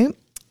whatever, right?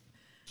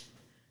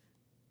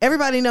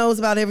 Everybody knows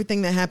about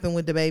everything that happened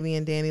with DaBaby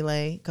and Danny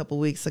Lay a couple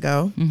weeks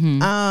ago.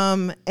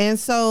 And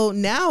so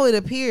now it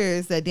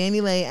appears that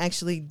Danny Lay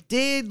actually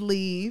did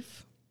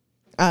leave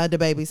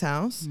DaBaby's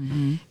house.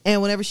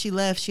 And whenever she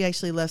left, she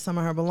actually left some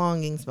of her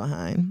belongings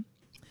behind.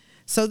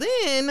 So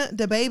then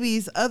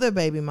DaBaby's other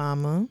baby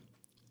mama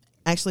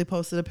actually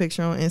posted a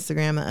picture on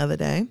Instagram the other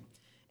day.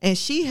 And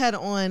she had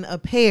on a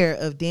pair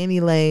of Danny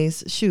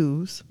Lay's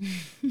shoes.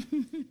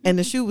 And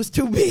the shoe was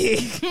too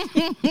big.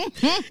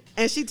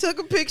 And she took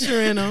a picture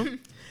in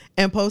them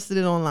and posted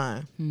it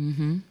online.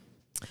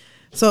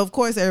 So, of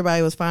course,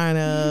 everybody was firing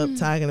up,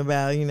 talking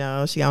about, you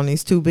know, she on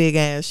these 2 big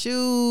ass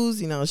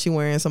shoes. You know, she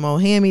wearing some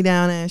old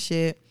hand-me-down ass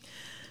shit.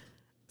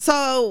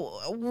 So,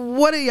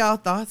 what are y'all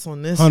thoughts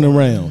on this 100 one?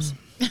 rounds.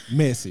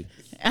 Messy.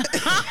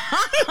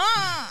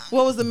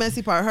 What was the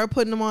messy part? Her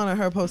putting them on or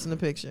her posting the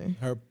picture?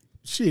 Her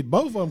shit,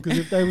 both of them. Because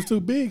if they was too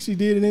big, she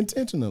did it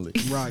intentionally.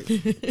 Right.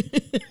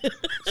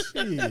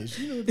 Shit,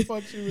 she knew what the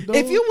fuck she was doing.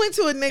 If you went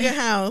to a nigga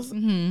house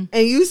and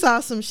you saw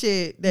some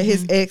shit that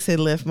his ex had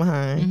left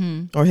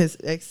behind or his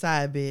ex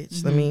side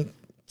bitch, let me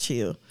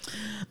chill.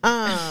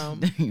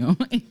 And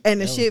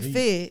the shit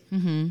fit,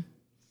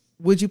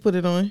 would you put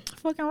it on?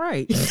 Fucking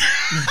right.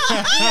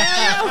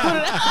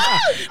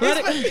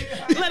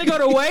 Let it go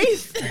to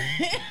waste.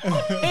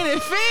 And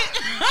it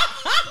fit.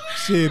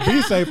 shit,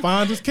 B say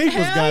find us keepers,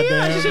 Hell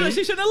yeah, goddamn.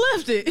 she should have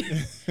left it.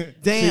 She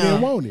Damn.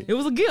 didn't want it. It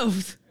was a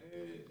gift.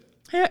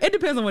 Hell, it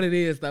depends on what it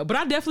is though. But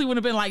I definitely would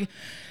have been like,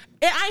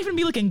 I ain't even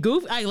be looking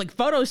goofy. I like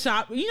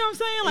Photoshop. You know what I'm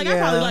saying? Like I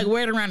probably Yeah. like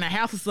wear it around the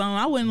house or something.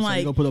 I wouldn't So you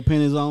like. gonna put her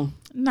pennies on?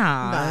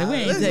 Nah, we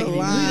ain't there's a taking it.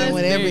 line That's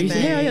with very,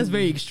 everything. Hell, that's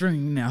very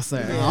extreme now,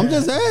 sir. I'm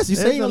just asking.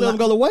 You say you gonna let them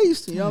go to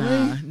waste. You know what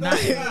I mean? Nah.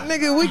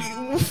 Nigga, we.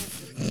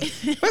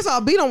 First of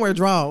all, B don't wear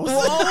drawers.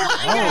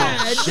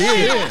 Oh,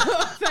 shit.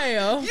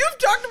 Fail. You've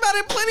talked about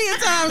it plenty of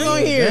times on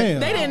here. Damn.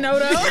 They didn't know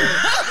though.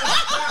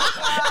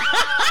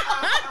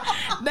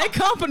 They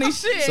company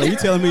shit. So you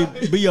telling me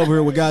be over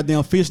here with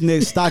goddamn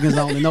fishnet stockings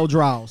on and no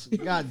drawers?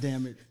 God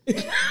damn it!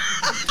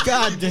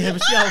 God damn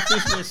it! She all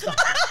fishnet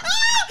stockings.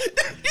 You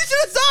should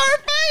have saw her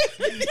face.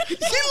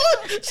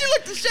 She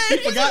looked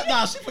ashamed. She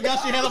forgot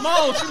she had them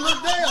on. She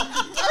looked down.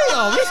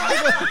 Damn, this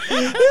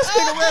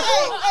nigga went.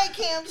 Hey,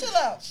 Cam, chill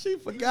out.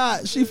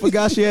 She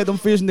forgot she had them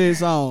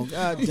fishnets on.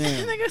 God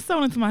damn. Nigga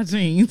sewn into my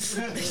jeans.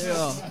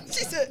 Yeah.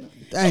 She said,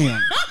 Damn.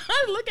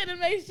 Look at it,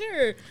 make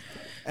sure.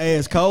 Hey,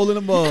 it's cold in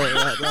the mud.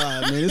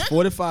 Man, it's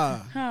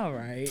 45. All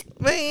right.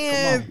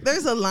 man,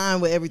 there's a line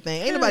with everything.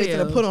 Ain't nobody Hell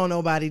gonna yeah. put on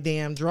nobody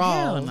damn Hell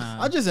drawers.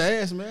 nah. I just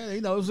asked, man. You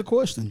know, it was a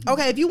question.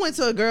 Okay, if you went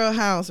to a girl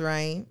house,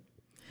 right,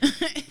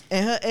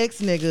 and her ex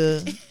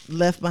nigga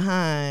left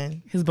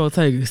behind His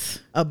Bottegas.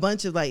 a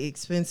bunch of like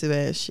expensive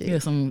ass shit. Yeah,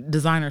 some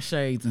designer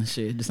shades and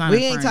shit. Designer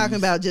We ain't frames. talking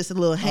about just a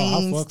little Oh, I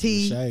Hanes fuck with the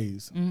tee.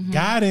 shades.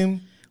 Got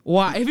him.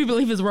 Why? If you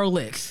believe it's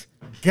Rolex.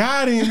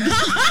 Got him.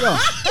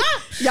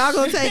 Y'all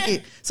gonna take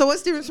it. So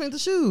what's the difference between the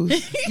shoes?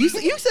 You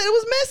said it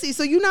was messy,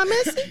 so you not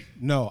messy?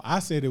 No, I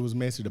said it was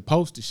messy to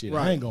post the shit.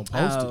 I ain't gonna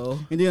post it. Oh.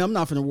 And then I'm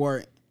not finna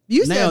wear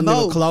You now said nigga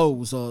both.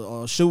 clothes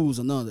or shoes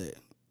or none of that.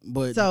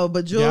 But So,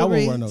 but Yeah, I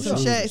wouldn't jewelry, wear no some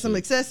shoes and some shit.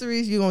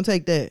 accessories, you gonna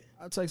take that?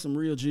 I take some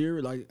real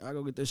jewelry. Like I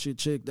go get that shit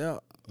checked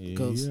out. Yeah,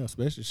 Because yeah,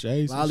 especially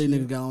shades. a lot of and these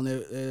shit. niggas got on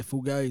that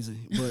Fugazi.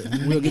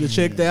 But we'll get it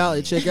checked out.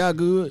 It check out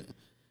good.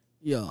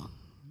 Yeah.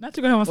 Not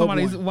you gonna have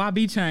somebody's one?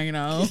 YB chain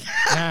on.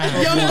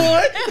 Young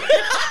boy,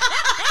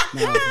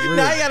 Nah, for real.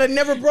 now you got a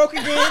never broke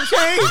again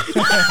chain.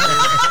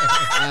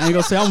 I ain't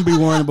gonna say I'm gonna be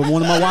wearing it, but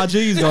one of my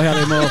YGs gonna have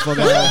that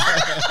motherfucker out.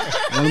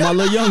 One of my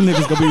little young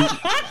niggas gonna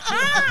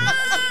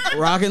be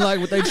rocking like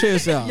with their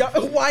chest out.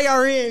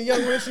 YRN,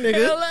 young rich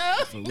nigga.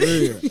 Hello. For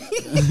real.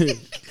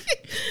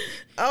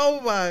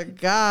 Oh my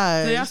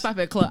god. So y'all stop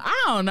at club.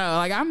 I don't know.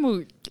 Like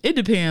it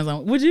depends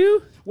on. Would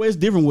you? Well, it's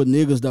different with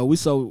niggas though. We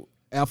so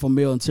alpha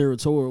male and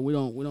territorial. We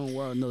don't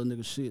wear another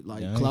nigga shit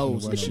like Yeah, I ain't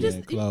clothes finna and wear shit. no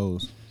damn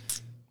clothes.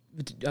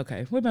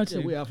 Okay. What about Yeah,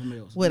 we you? alpha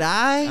males. Would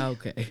I?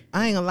 Okay.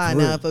 I ain't gonna lie. For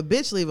Now, real. if a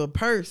bitch leave a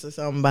purse or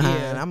something behind,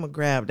 Yeah. I'm gonna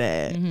grab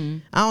that.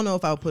 I don't know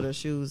if I'll put her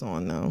shoes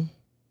on though.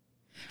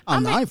 Oh,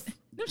 no, I ain't-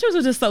 Them shoes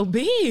are just so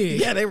big.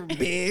 Yeah, they were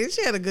big.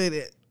 She had a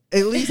good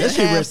at least That a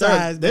shit half right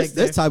size. there. That's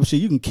That's type of shit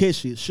you can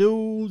catch it.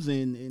 Shoes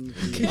and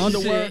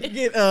underwear. Shit.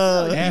 get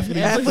Athlete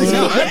athlete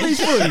No, foot.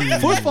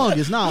 athlete's foot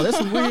fungus. No, that's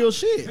some real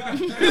shit. Shit. I'm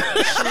not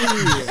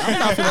finna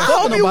I fuck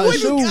hope, you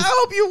nobody's wouldn't, shoes. I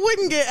hope you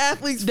wouldn't get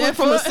athlete's foot That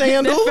from a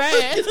sandal.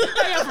 That fast.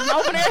 Yeah, from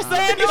open air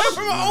sandal.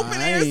 From an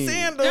open air I ain't-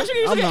 sandal. Don't you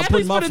need I'm to not get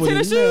putting athlete's my foot in foot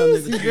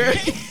in tennis there,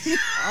 shoes?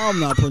 I'm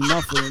not putting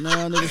my foot in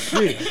there, nigga.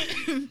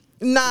 Shit.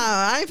 Nah,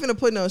 I ain't finna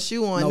put no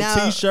shoe on. No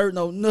now, t-shirt,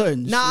 no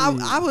nothing. Nah,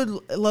 Shit. I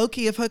would low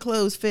key if her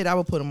clothes fit, I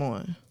would put them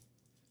on.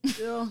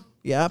 Yeah.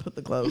 Yeah, I put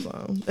the clothes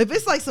on. If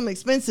it's like some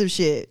expensive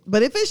shit,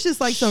 but if it's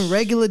just like some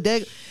regular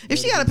deck, if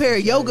she got a pair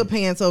of yoga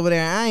pants over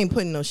there, I ain't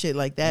putting no shit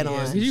like that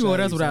on. You wore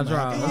us without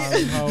Somebody drawers.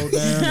 can hold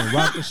down and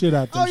rock the shit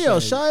out them Oh yeah,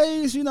 shades.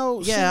 shades. You know.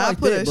 Yeah, shit I like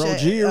put that, a, bro. a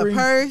Jewelry.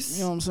 purse,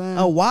 You know what I'm saying?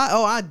 a watch.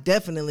 Oh, I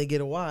definitely get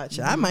a watch.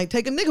 I might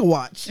take a nigga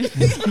watch.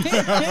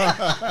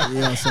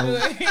 Yeah,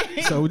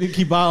 so we didn't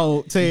keep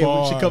on saying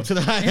when she Boy. come to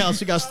the house,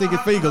 she got sticky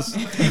fingers.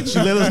 She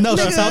let us know.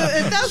 She Nigga, saw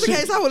if that was the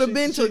case, I would have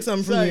been took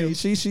something from you.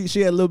 she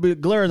had a little bit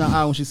of glare in her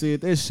eye when she said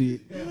that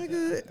shit.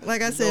 Nigga,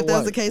 like I said, if that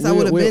was the case, I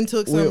would have been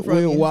took something from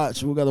We'll you.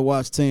 watch. We gotta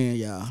watch 10,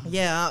 y'all.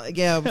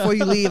 Yeah. Before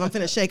you leave, I'm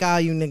finna shake all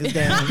you niggas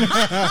down.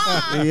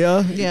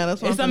 Yeah. Yeah,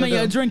 that's what It's I'm something finna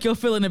your do. drink you'll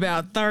feel in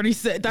about 30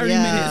 Yeah.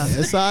 minutes.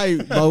 That's all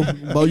right,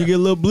 Bo. You get a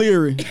little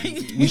bleary.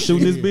 We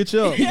shooting this bitch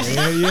up.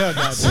 Yeah,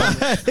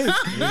 goddamn.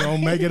 We gonna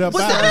make it up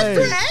Was out. that a Hey.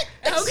 threat?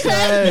 Okay.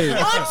 Hey.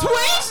 On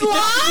Twitch live.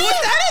 Was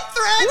that a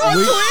threat on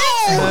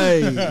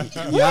Twitch?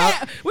 Hey,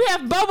 We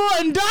have Bubba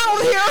and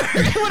Donald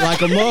here.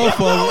 like a Bobo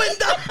motherfucker. and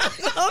Donald.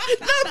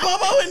 Not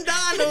Bobo and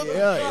Donald.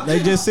 Yeah, they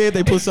just said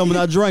they put some in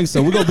our drink,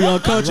 so we're gonna be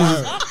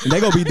unconscious and they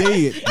gonna be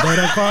dead. They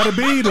done called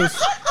the Beatles.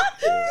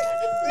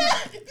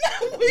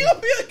 We gonna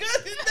be a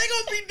good. They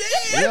gonna be dead.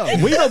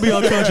 Yeah, we gonna be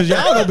unconscious.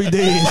 Y'all gonna be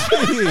dead.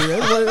 Yeah,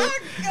 that's what-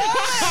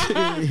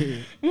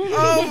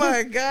 Oh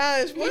my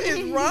gosh, what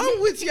is wrong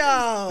with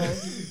y'all?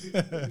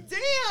 Damn,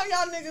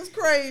 y'all niggas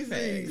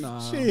crazy.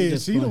 Nah, we Shit,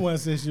 just she the playing. one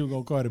said she was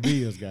gonna call the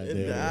Beatles,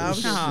 goddamn. Nah,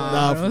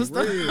 for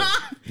stop. real.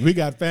 We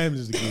got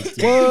families to get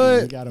to.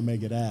 What? We gotta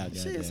make it out,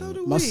 Shit, goddamn. so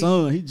do My we.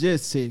 son, he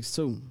just 6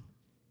 too.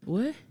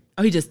 What?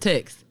 Oh, he just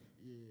text.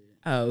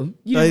 Oh, you Oh,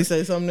 you didn't,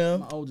 say something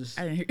else? My oldest.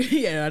 I didn't hear.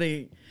 Yeah, I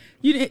didn't.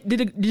 You didn't.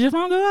 Did your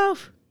phone go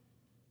off?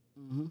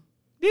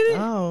 Did it?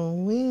 Oh,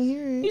 we didn't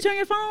hear You it. turn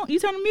your phone? You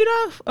turn the mute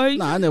off? Or you,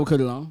 Nah, I never cut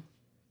it on.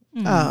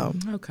 Oh,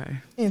 okay.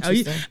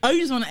 interesting. You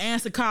just want to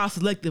answer calls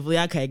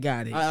selectively? Okay,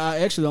 got it. I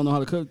actually don't know how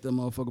to cut that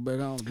motherfucker back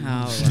on.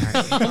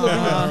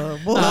 All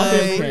right. Boy,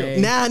 Okay.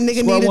 now a nigga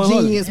Square need a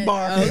 100. genius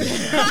bar. Now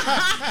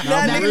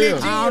a nigga need a real.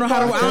 genius I don't know how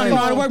to. bar. I don't know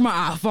how to work my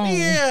iPhone.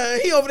 Yeah,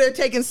 he over there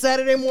taking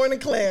Saturday morning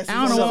classes.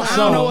 I don't know. I So,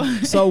 don't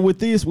know. so with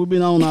this, we've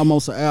been on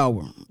almost an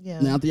hour.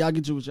 Yeah. Now, after y'all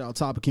get you with y'all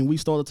topic, can we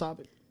start a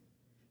topic?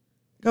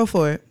 Go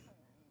for it.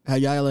 Have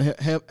y'all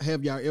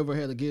have y'all ever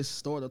had a guest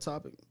start a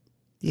topic?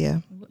 Yeah.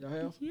 Y'all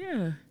have?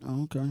 Yeah.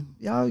 Oh, okay.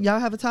 Y'all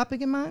have a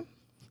topic in mind?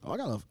 Oh, I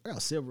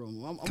got several.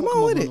 I'm Come gonna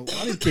on with up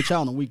I need to catch y'all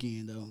on the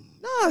weekend though.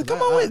 Nah,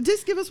 come on with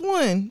just give us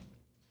one.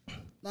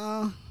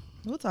 Nah,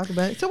 We'll talk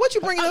about it. So what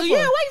you bringing up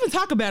Yeah. for? Why even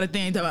talk about it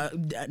then? Talk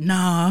about,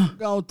 nah. I'm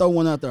gonna throw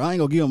one out there. I ain't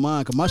gonna give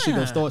mine because my shit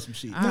gonna start some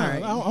shit. All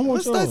right. I want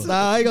Let's start yours.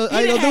 Nah, I ain't gonna do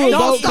it. Don't bro,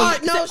 'cause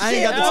start no I ain't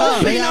shit. got the Oh,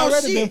 time. They They already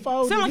already been been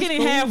folded. Sound like It's they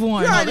didn't cool. have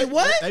one. You already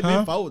what? They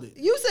been folded.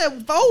 You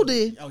said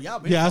folded. Oh, y'all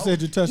been Yeah, I folded.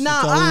 said you touched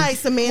Nah, the all toes. right,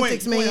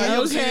 semantics, Quinn, have you man.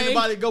 ever seen Okay.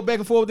 anybody go back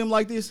and forth with them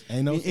like this?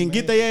 Ain't no and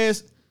get their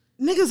ass.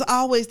 Niggas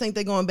always think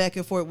they're going back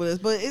and forth with us,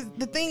 but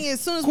the thing is, as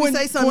soon as Quinn- we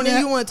say something, Quinn,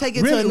 then you want to take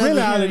it Really, to really,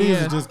 another. all it is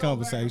Yeah. is just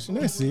conversation.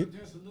 That's it.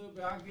 Just a little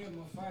bit. I get in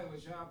a fight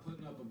with y'all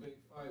putting up a big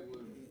fight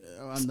with me.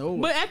 I know.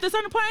 But at the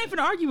certain point, I ain't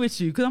finna argue with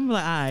you because I'm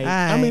like, all right.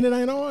 Alright. I mean, it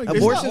ain't on.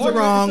 Abortions are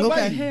wrong.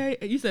 Okay. Hey,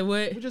 you said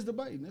what? We're just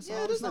debating. That's Yeah, all.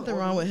 there's It's not nothing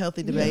wrong arguing. with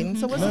healthy debating.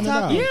 So what's None the at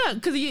topic? all. Yeah,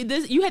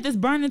 because you had this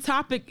burning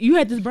topic. You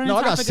had this burning No,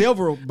 I topic. got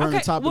several burning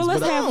Okay, topics. well,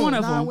 let's but have one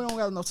of nah, them. we don't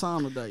got enough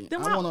time today.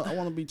 Then I why-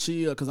 wanna be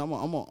chill because I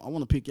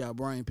wanna pick y'all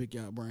brain. On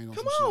Come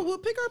some on, shit. we'll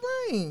pick our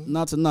brain.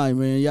 Not tonight,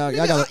 man. Y'all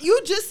Nigga, gotta. you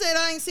just said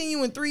I ain't seen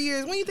you in 3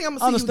 years. When you think I'm I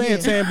gonna see you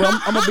understand, again? Tam,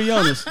 but I'm gonna be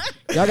honest.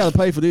 Y'all gotta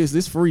pay for this.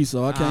 This free,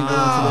 so I can't go into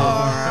that.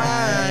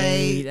 All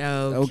right.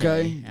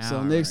 Okay. So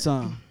All next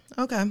time,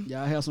 Okay.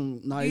 y'all have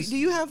some nice Do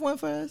you have one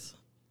for us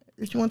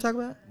that you want to talk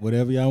about?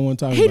 Whatever y'all want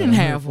to talk He about. didn't I'm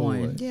here have for one.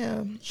 it.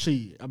 Yeah.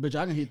 shit. I bet you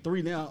I can hit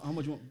 3 now. How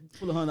much you want?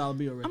 Pull $100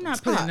 bill right I'm there.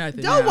 not putting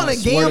nothing. Don't want to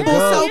swear to gamble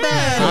God. so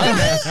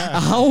bad.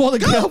 I don't want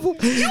to gamble.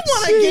 You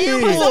want to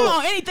gamble? Put some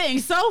on anything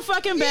so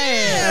fucking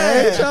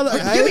bad. I ain't tryna-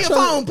 I Give me ain't your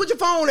tryna- phone. Put your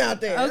phone out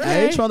there. Okay.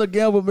 I ain't trying to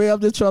gamble, man. I'm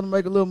just trying to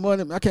make a little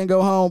money. I can't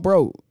go home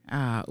broke.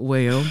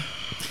 Well,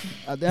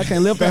 I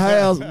can't leave the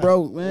house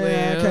broke, man.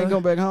 I Well. can't go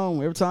back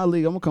home. Every time I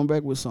leave, I'm gonna come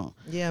back with something.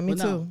 Yeah, me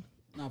But too.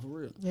 Nah, for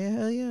real. Yeah,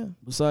 hell yeah.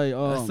 But say,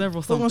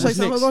 several Who gonna something. shake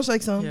some? Who gonna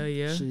shake some? Hell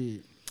yeah.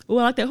 shit. Well,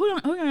 I like that. Who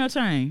on your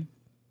chain?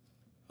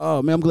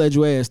 Oh man, I'm glad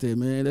you asked that,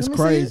 man. That's Let me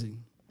see crazy.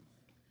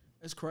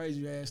 That's crazy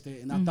you asked that,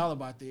 and I thought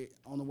about that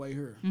on the way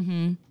here.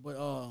 Mm-hmm.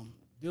 But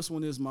this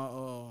one is my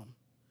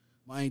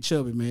Ain't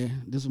Chubby,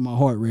 man. This is my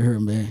heart right here,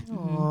 man.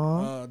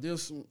 Aw.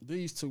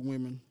 These two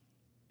women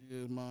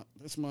is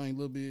this my Ain't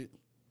Little Bit,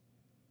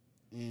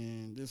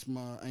 and this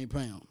my Ain't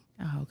Pound.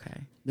 Oh,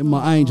 okay. Them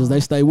my angels. They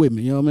stay with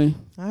me. You know what I mean?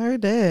 I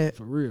heard that.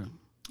 For real.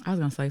 I was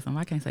gonna say something.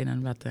 I can't say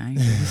nothing about the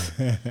angels.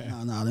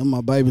 Nah, them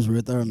my babies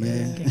right there,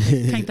 man.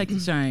 Can't take the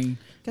shame.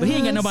 But he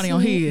ain't got nobody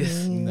on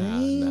his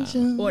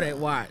Nah. or that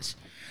watch.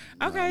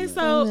 Okay,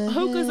 so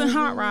hookahs and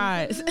hot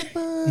rides.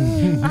 All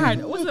right,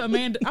 what's it,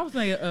 Amanda? I was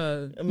saying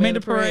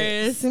Amanda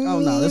Perez. Oh,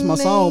 no, that's my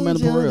song,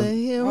 Amanda Perez.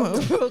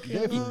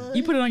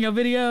 You put it on your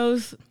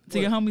videos to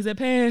your homies that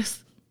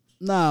pass.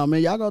 Nah,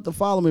 man, y'all got to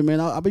follow me, man.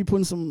 I be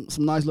putting some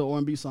nice little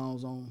R&B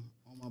songs on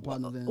my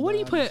partners. What do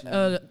you put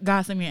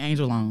God Send Me an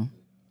Angel on?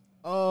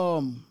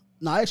 No,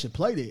 I actually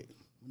played it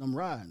when I'm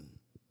riding.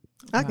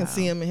 I can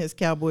see him in his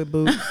cowboy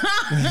boots.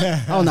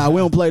 Oh no, we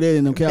don't play that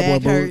in them cowboy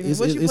Back boots. hurting.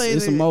 What you play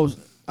It's the there? most.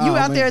 You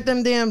out man. there at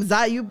them damn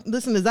you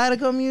listen to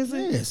Zydeco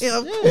music? Yes. Yeah,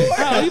 of Yeah.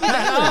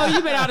 course.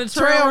 You been out of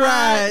Trail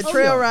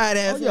ride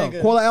ass Yeah,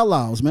 nigga. Quarter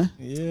Outlaws, man.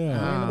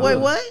 Yeah. Wait,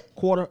 what?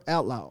 Quarter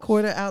Outlaws.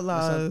 Quarter That's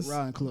Outlaws. a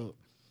riding club.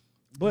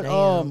 But Damn.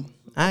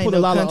 I I ain't put no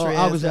a lot of country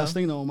August ass, though.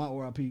 Alsina on my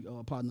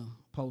RIP partner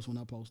post when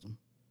I post them.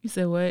 You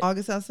said what?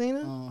 August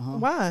Alsina? Uh-huh.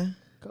 Why?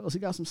 Cause he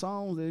got some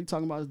songs that he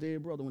talking about his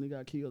dead brother when he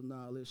got killed and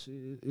all that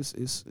shit.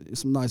 It's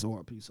some nice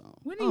RIP songs.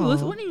 When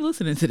are you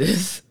listening to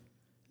this?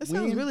 That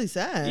sounds When? really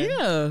sad.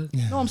 Yeah.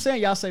 No, I'm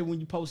saying y'all say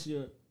when you post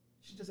your.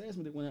 She just asked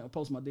me that when I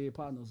post my dead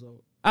partner, so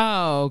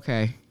Oh,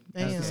 okay.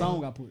 that's the Damn.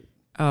 song I put.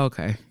 Oh,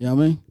 okay. You know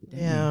what I mean?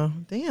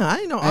 Damn. I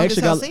didn't know I August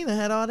actually got- Alsina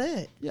had all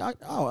that. Yeah,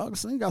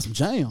 August he got some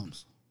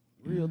jams.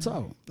 Real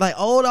talk. Like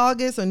old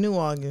August or new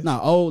August?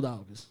 Nah, old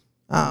August.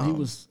 Oh. He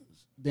was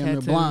damn near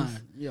Tattoos. blind.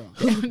 Yeah.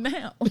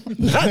 Now.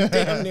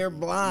 Damn near Yeah,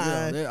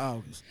 blind. that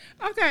August.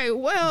 Okay,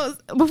 well,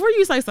 before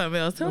you say something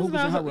else, tell us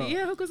Hookahs and about Hot Rod.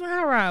 hookahs and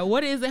hot ride.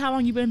 What is it? How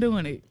long you been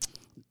doing it?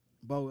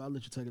 Bo, I'll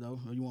let you take it off.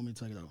 Or you want me to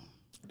take it off?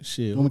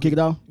 Shit. You want me to kick it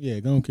off? Yeah,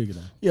 go and kick it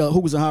off. Yeah,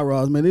 Hookahs and Hot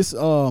Rods, man. This is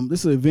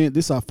an event.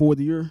 This is our 4th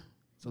year.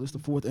 So this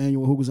is the 4th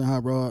annual Hookahs and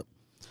Hot Rod.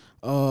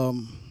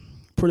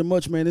 Pretty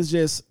much, man, it's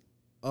just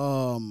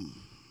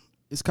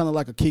it's kind of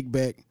like a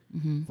kickback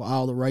for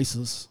all the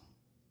racers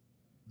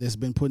that's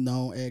been putting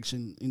on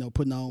action,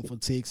 putting on for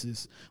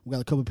Texas. We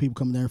got a couple of people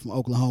coming there from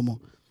Oklahoma.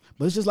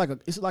 But it's just like a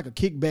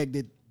kickback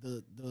that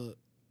the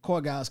car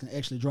guys can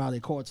actually drive their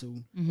car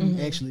to,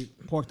 actually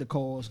park the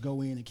cars, go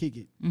in and kick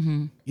it.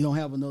 You don't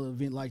have another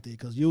event like that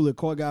because usually a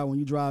car guy, when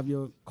you drive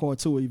your car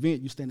to an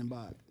event, you standing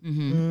by it.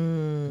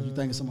 'Cause you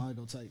thinking somebody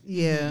go take it.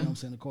 Yeah. You know what I'm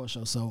saying? The car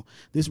show. So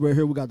this right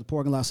here, we got the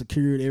parking lot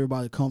secured,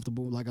 everybody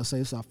comfortable. Like I say,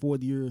 it's our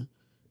 4th year.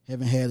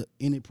 Haven't had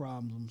any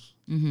problems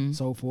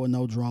so far,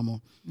 no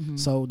drama.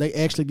 So they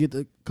actually get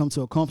to come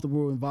to a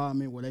comfortable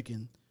environment where they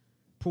can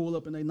pull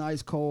up in their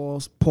nice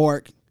cars,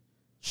 park,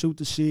 shoot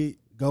the shit,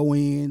 go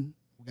in.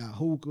 We got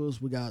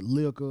hookahs, we got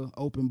liquor,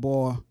 open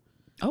bar.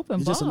 Open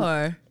It's just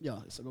bar. Yeah,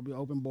 it's gonna be an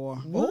open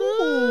bar.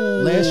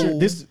 Ooh. Last year,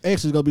 this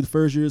actually is gonna be the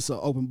first year it's an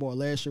open bar.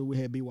 Last year we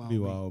had BYOB.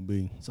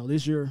 BYOB. So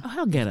this year, Oh,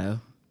 how ghetto.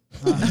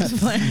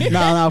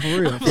 nah, for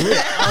real.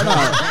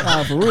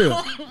 Nah, for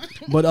real.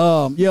 But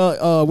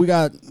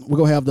we're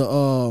gonna have the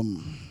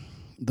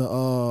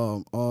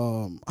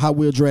Hot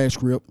Wheel drag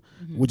strip,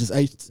 which is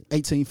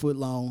 18 foot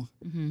long.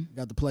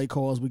 Got the play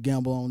cards. We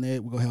gamble on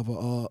that. We're gonna have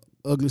a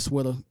ugly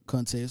sweater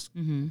contest,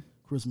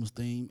 Christmas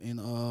theme, and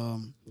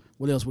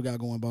what else we got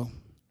going, Bo?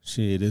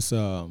 Shit, it's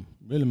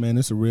really, man,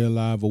 it's a real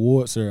live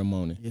award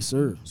ceremony. Yes,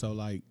 sir. So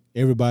like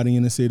everybody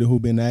in the city who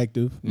been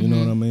active, you know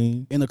what I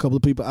mean? And a couple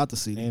of people out the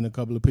city. And a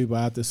couple of people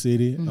out the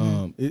city.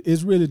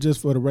 It's really just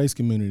for the race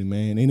community,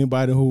 man.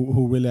 Anybody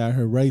who really out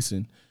here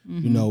racing,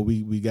 you know,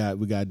 we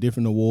got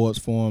different awards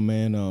for them,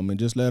 man. And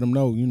just let them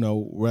know, you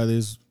know, whether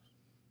it's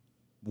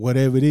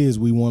whatever it is,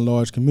 we want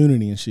large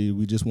community and shit.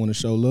 We just want to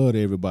show love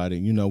to everybody.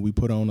 You know, we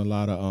put on a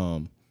lot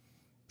of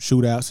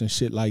shootouts and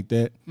shit like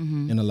that,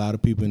 and a lot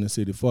of people in the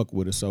city fuck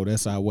with us. So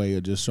that's our way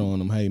of just showing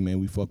them, hey, man,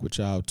 we fuck with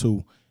y'all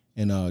too,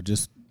 and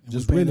just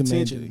paying really,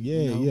 attention, man,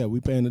 you know? we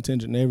paying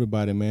attention to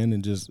everybody, man,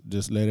 and just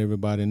let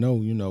everybody know,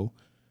 you know,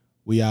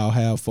 we all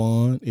have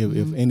fun.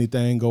 If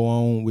anything go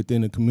on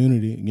within the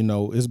community, you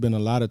know, it's been a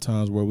lot of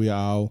times where we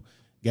all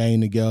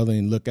gang together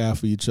and look out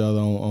for each other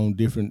on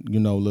different, you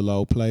know, little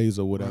old plays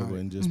or whatever,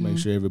 and just make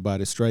sure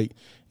everybody's straight.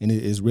 And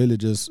it's really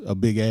just a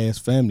big ass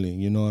family,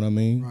 you know what I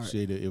mean? Right.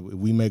 Shit, if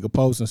we make a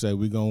post and say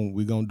we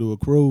gonna do a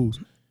cruise,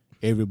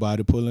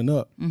 everybody pulling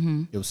up.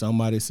 If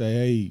somebody say,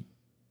 hey,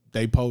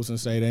 they post and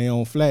say they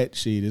on flat,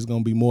 shit, it's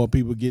gonna be more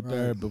people get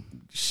there, but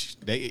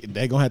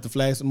they gonna have to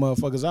flag some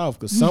motherfuckers off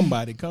because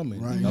somebody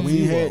coming. Right. A We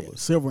few had of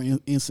us. several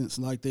instances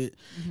like that.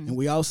 And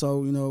we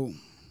also, you know,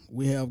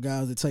 we have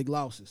guys that take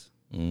losses.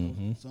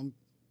 Some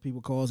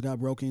people cars got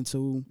broke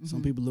into.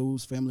 Some people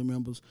lose family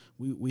members.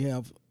 We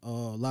have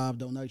live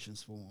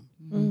donations for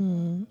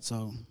them.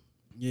 So,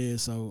 yeah.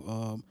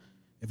 So,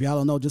 if y'all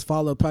don't know, just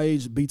follow the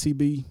page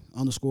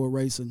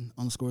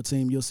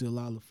BTB_racing_team. You'll see a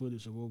lot of the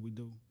footage of what we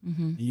do.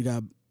 And you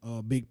got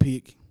Big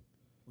Pick.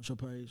 What's your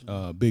page?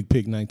 Big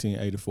Pick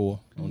 1984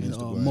 on And,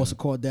 Instagram. Muscle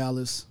Car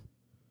Dallas.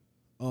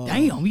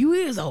 Damn, you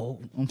is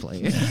old. I'm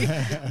playing.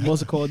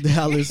 Muscle Car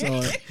Dallas.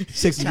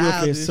 Sexy Real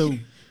Fest too.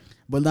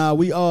 But now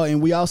we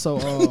also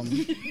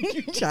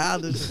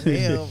Childish as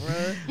hell,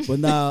 bro. But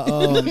now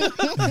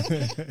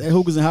that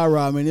hookahs and hot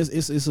rod, man,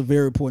 it's a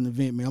very important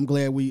event, man. I'm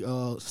glad we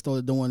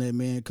started doing that,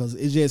 man, because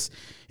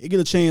it get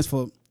a chance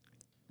for.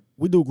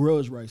 We do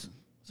grudge racing,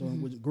 so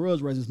with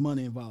grudge racing, is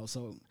money involved.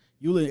 So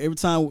every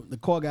time the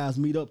car guys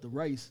meet up to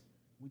race,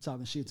 we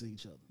talking shit to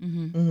each other.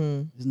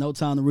 There's no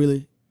time to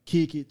really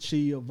kick it,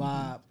 chill,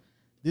 vibe.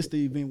 This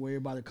the event where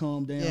everybody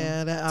calm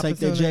down, take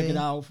their jacket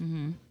off,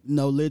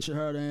 let your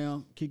hair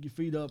down, kick your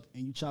feet up,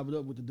 and you chop it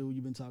up with the dude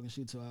you've been talking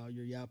shit to all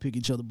year. Y'all pick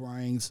each other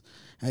brains.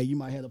 Hey, you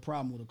might have a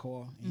problem with a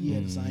car, and he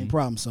had the same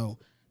problem. So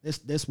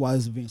that's why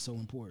this event's so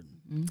important.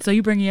 So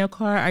you bringing your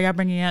car? Are y'all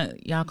bringing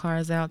y'all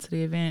cars out to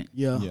the event?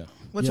 Yeah.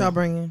 What y'all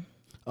bringing?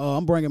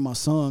 I'm bringing my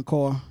son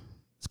car.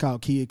 It's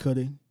called Kid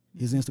Cuddy.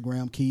 His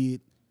Instagram,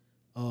 kid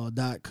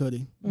dot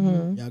Cuddy.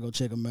 Y'all go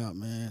check him out,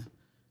 man.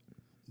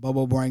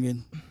 Bobo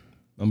bringing.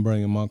 I'm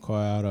bringing my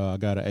car out. I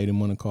got an 80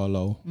 Monte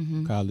Carlo,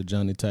 called the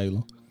Johnny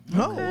Taylor.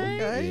 Oh,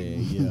 okay.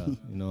 Yeah. You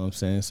know what I'm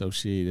saying? So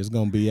shit, it's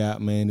gonna be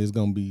out, man. There's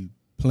gonna be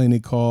plenty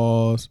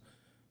cars,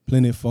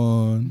 plenty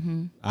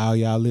fun. All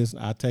y'all listen.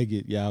 I take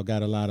it y'all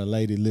got a lot of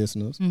lady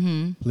listeners.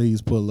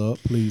 Please pull up.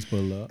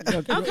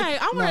 Okay,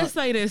 I want to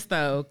say this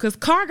though, because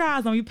car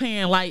guys don't be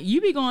paying. Like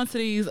you be going to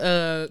these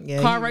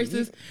car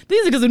races.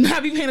 These niggas do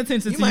not be paying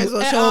attention You to might as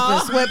well show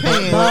up in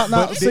sweatpants.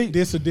 But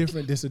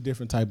this a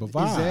different type of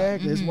vibe.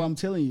 Exactly. That's what I'm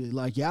telling you.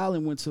 Like y'all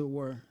went to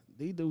where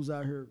these dudes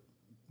out here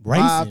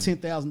Racing.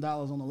 $10,000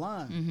 on the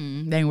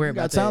line. They ain't worried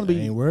about time that. to I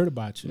be ain't worried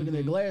about you. looking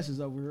at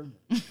glasses over here.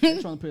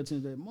 They're trying to pay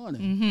attention to that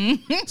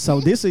money. So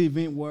this is an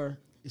event where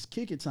it's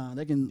kick it time.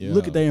 They can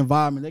look at their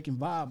environment. They can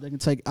vibe. They can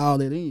take all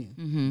that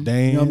in.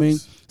 Dance. You know what I mean?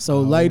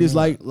 So ladies,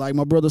 like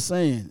my brother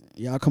saying,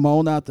 y'all come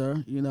on out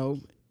there. You know,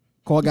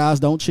 car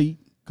guys don't cheat.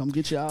 Come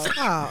get y'all.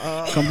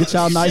 Come get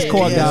y'all nice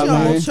car guy,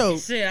 man.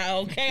 Shit,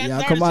 okay.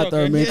 Y'all come out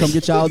there, man. Come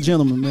get y'all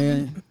gentlemen,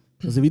 man.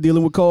 Because if he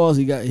dealing with cars,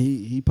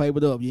 he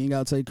papered up. You ain't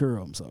got to take care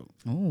of him. So.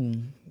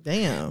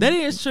 Damn. That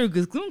is true,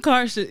 because them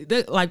cars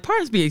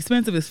parts be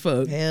expensive as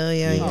fuck. Hell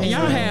yeah. And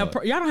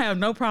y'all don't have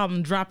no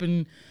problem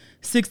dropping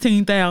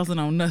 $16,000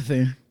 on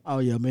nothing. Oh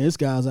yeah, man. This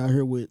guy's out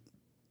here with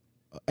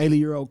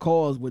 80-year-old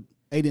cars with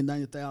 80 and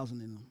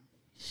 90,000 in them.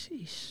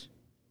 Sheesh.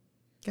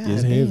 God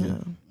It's damn. heavy.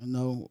 You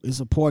know, it's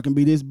a part can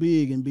be this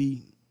big and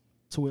be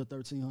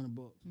 $1,200-$1,300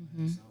 bucks.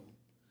 So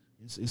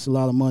it's a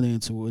lot of money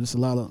into it. It's a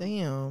lot of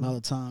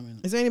time in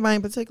it. Is there anybody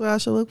in particular I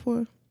should look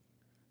for?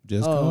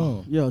 Just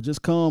come. Yeah,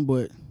 just come,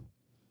 but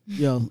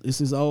it's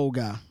this old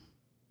guy.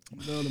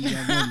 Love them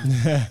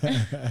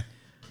guys.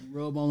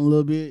 Rub on a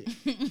little bit.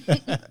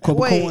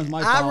 Couple coins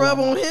might fall rub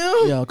out. on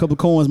him? Yeah, a couple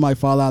coins might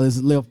fall out of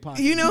his left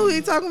pocket. You know who he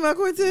talking about,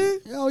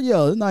 Cortez? Oh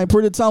yeah, his name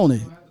Pretty Tony.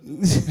 Hold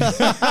You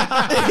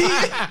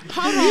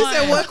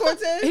said what,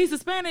 Cortez? He's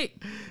Hispanic.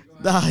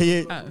 Nah,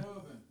 yeah,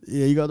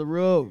 you got to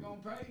rub.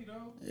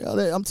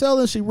 Yeah, I'm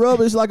telling you, she rub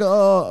it. It's like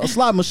a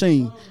slot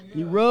machine.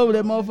 You rub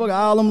that motherfucker,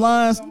 all them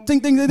lines. Ting,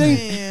 ting, ting, ting.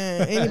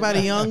 Man, anybody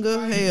younger?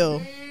 Hell.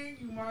 Nah,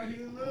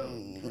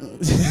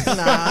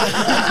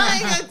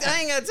 I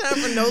ain't got time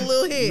for no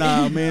little hit.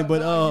 Nah, man,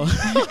 but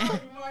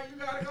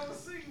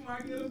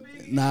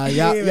nah,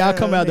 y'all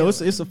come out there.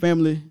 It's a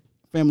family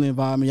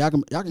environment. Y'all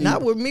can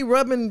Not with me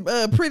rubbing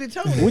Pretty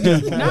Tony. we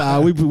just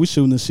we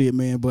shooting the shit,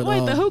 man. But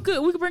Wait, the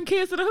hookah? We could bring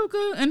kids to the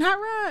hookah and hot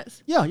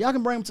rods? yeah, y'all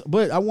can bring them.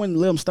 But I wouldn't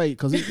let them stay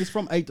because it's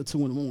from 8 to 2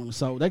 in the morning,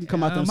 so they can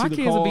come out there and see my the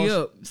kids cars. will be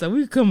up, so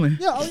we could come in.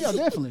 Yeah,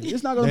 definitely.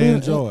 It's not gonna They be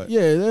enjoy it.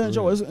 Yeah, they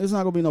enjoy it. It's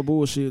not gonna be no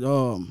bullshit.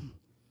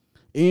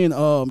 And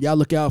y'all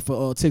look out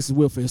for Texas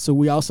Wheel Fest. So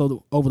we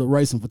also over the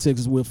racing for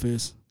Texas Wheel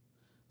Fest.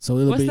 So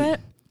it'll What's be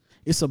that?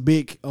 It's a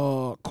big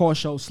car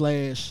show /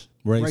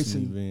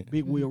 Racing event.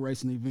 big wheel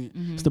racing event.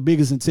 It's the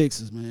biggest in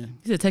Texas, man.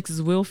 You said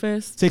Texas Wheel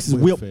Fest? Texas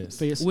Whip Whip Fest.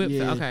 Fest. Whip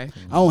yeah. Okay.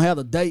 I don't have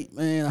the date,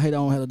 man. I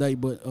don't have the date,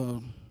 but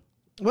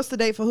What's the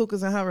date for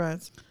hookahs and hot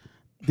rods?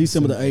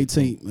 December the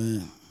 18th,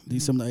 man.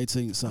 December the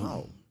 18th.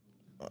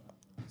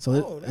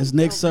 So it's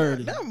next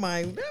Saturday. That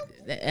might.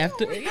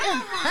 After,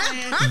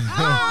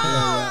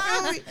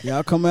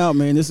 Y'all come out,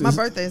 man. This My is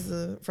birthday's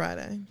a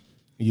Friday.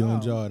 You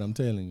enjoy it, I'm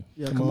telling you.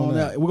 yeah. Come on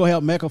out. We're gonna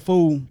have Mecca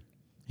Fool.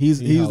 He's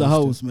the hosting.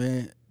 host,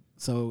 man.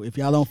 So if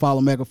y'all don't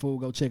follow Mecca Fool,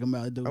 go check him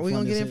out. Are we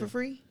gonna get in for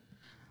free?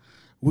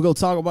 We're gonna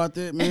talk about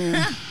that,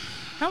 man.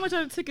 how much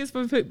are the tickets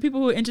for people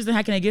who are interested?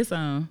 How can they get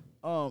some?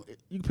 You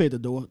can pay at the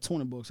door.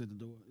 $20 at the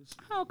door.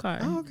 Okay.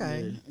 Oh,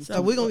 okay. Yeah.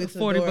 So we're gonna get to the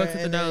 $40 door at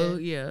the and door.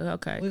 then Yeah.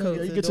 Okay. we Cool.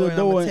 gonna You get to the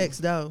door. And I'ma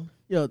text though.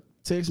 Yeah,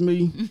 text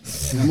me.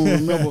 I'm gonna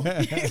remember.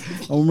 I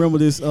remember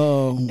this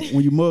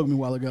when you mugged me a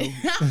while ago,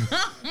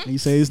 and you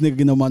say this nigga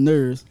getting on my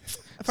nerves.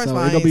 First So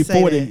of all, it's I gonna be ain't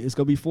say 40. that. It's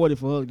gonna be 40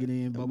 for her to get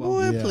in. Blah, blah,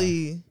 Boy, blah. Yeah.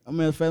 please. I'm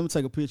gonna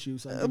take a picture.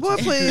 So Boy,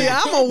 please.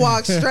 I'm gonna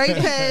walk straight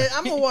past.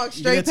 I'm gonna walk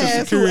straight to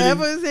past security.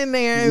 whoever's in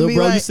there and Little be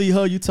bro, you like, see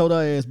her, you told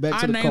her ass back Our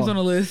to the names car. on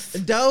the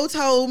list. Doe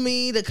told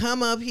me to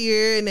come up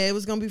here and that it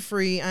was gonna be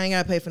free. I ain't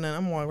gotta pay for nothing.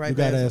 I'm walking right You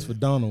past. gotta ask for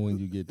Donald when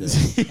you get there.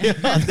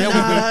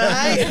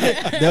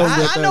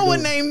 I know what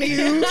name to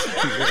use.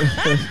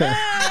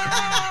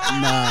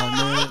 Nah,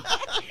 man.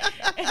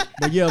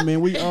 But yeah, man,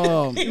 we You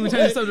want to turn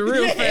this something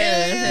real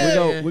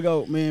fast. we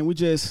go, man. We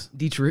just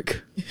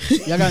Dietrich.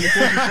 y'all got any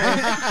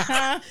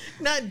questions?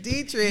 Not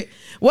Dietrich.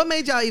 What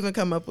made y'all even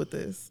come up with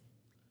this?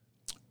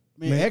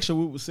 Man,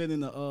 actually, we were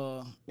sitting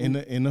in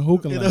in the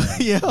hookah lounge.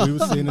 yeah. We were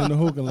sitting in the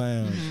hookah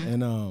lounge,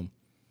 and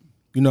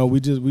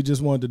we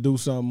just wanted to do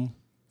something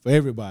for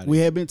everybody. we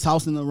had been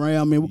tossing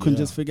around, man. We couldn't Yeah.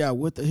 just figure out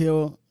what the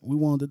hell we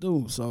wanted to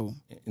do. So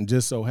and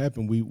just so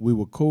happened we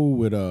were cool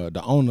with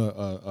the owner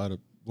of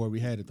where we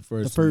had it the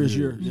first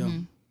year, yeah,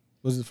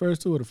 Was it the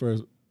first two or the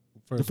first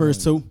the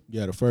first one? two.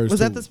 Yeah, the first Was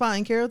two. that the spot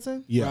in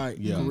Carrollton? Yeah, Right,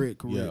 yeah,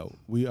 correct. Yeah,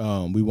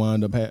 we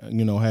wound up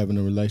having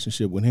a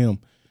relationship with him,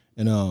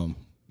 and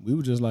we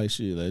were just like,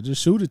 shit, let's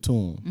just shoot it to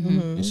him,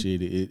 and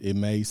shit, it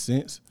made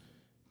sense,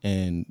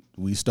 and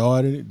we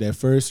started it that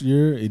first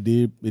year. It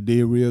did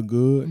real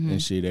good,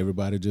 and shit,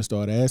 everybody just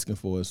started asking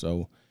for it.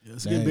 So Yeah,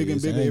 it's getting bigger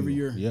and bigger every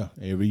year. Yeah,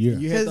 every year.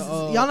 You had Because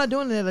the, y'all not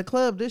doing it at a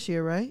club this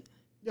year, right?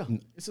 yeah,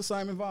 it's the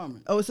same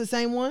environment. Oh, it's the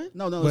same one?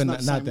 No, But it's not not,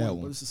 the same that one,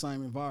 one. but it's the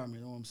same environment.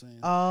 You know what I'm saying?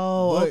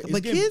 Oh, But okay. it's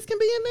But getting- kids can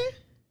be in there?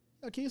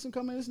 Yeah, kids can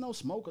come in. There's no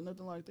smoke or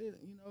nothing like that.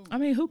 You know, I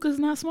mean, hookah's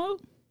not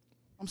smoke.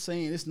 I'm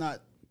saying it's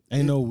not.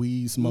 Ain't no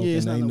weed smoking, Yeah,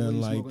 it's not ain't no nothing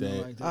weed like smoking, that.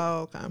 nothing like that.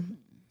 Oh,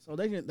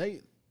 okay.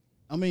 So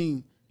I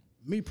mean,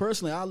 me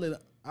personally,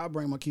 I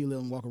bring my kid, let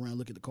them walk around,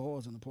 look at the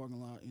cars in the parking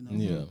lot. You know.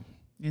 Yeah.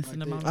 And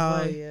send them Like on the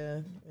Oh, way.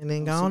 yeah. And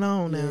then gone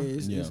on Yeah,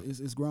 now.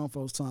 it's grown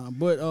folks' time.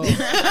 But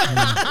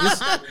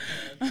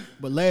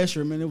but last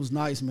year, man, it was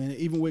nice, man.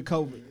 Even with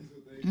COVID,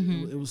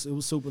 it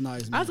was super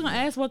nice. Man. I was gonna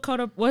ask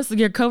what's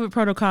your COVID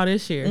protocol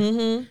this year?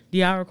 Do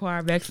y'all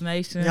require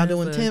vaccinations? Y'all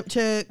doing temp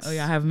checks? Oh,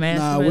 y'all have masks.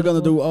 Nah, we're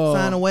gonna do.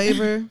 Sign a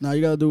waiver. Nah,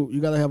 you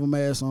gotta have a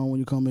mask on when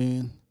you come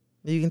in.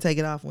 You can take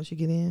it off once you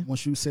get in.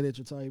 Once you sit at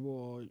your table,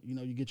 or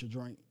you get your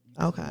drink.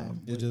 Okay.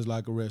 It's just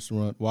like a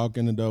restaurant. Walk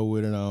in the door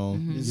with it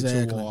on. Get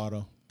Exactly. your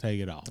water. Take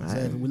it off.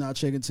 Exactly. We're not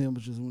checking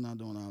temperatures. We're not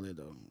doing all that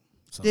though.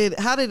 So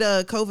How did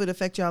COVID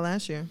affect y'all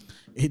last year?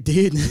 it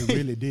didn't. It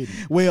really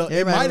didn't. Well,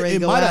 Everybody ready to it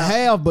go might out.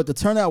 have, but the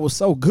turnout was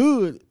so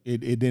good.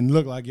 It didn't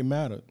look like it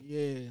mattered.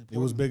 Yeah, It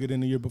was bigger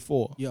than the year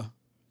before. Yeah,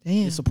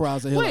 Damn. it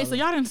surprised the hell. Wait, out so of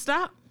y'all didn't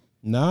stop?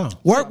 No.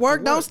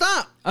 Work, don't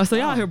stop. Oh, so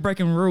y'all here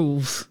breaking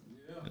rules.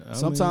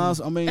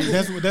 Sometimes, I mean,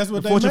 That's what the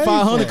they Fortune made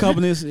 500 for.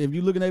 companies, if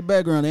you look in their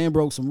background, they ain't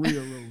broke some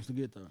real rules to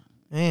get there.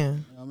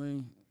 Man. You know what I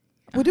mean,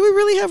 Well, did we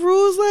really have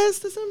rules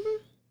last December?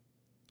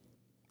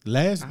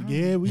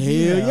 Yeah, we hell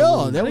did have yeah,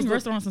 rules. that I was think the,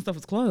 restaurants and stuff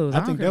was closed. I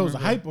don't think that was the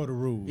remember. hype of the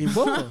rules. it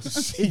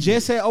was. It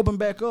just had opened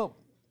back up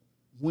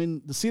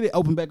when the city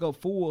opened back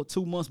up 2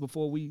 months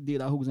before we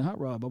did our Hookers and Hot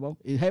Rod, Bobo.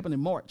 It happened in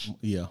March.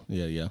 Yeah.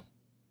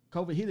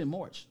 COVID hit in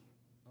March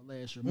of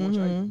last year, March,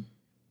 April.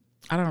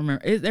 I don't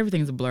remember.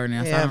 Everything's a blur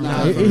now. So Yeah, I don't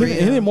nah, know. It for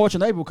hit real. in March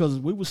and April because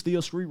we was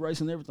still street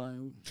racing and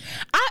everything.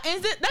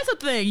 That's the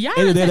thing. Y'all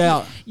Edit didn't that take-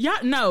 out.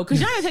 Y'all no, because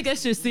y'all didn't take that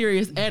shit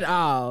serious at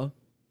all.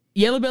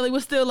 Yellow Belly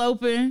was still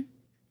open.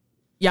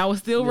 Y'all was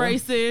still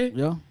racing.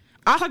 Yeah.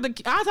 I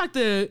talked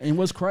to And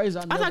what's crazy,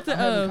 I like to,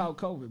 haven't caught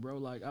COVID, bro.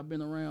 Like, I've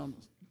been around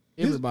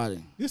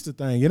everybody. This the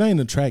thing. It ain't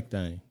a track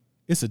thing.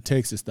 It's a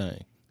Texas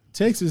thing.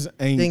 Texas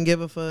Didn't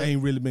give a fuck.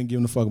 ain't really been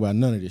giving a fuck about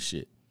none of this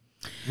shit.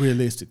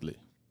 Realistically.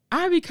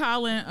 I be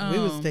calling We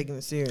was taking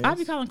it serious. I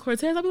be calling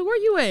Cortez. I be like, where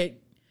you at?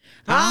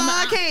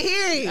 I can't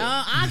hear you.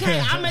 I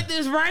can't. I'm at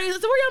this race. I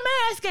said, where your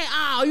mask at?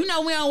 Oh, you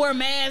know we don't wear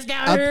masks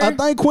out here. I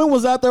think Quinn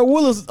was out there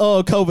with us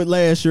COVID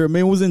last year.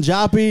 Man, was in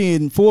Joppy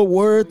and Fort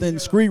Worth and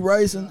street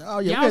racing. Oh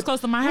yeah, Y'all we was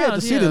close to my we had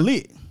house, the city yeah.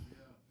 lit.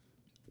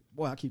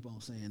 Boy, I keep on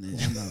saying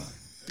this. I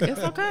know. It's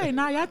okay.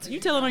 Nah, you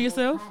telling on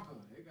yourself.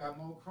 They got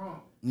more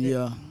crump.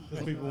 Yeah,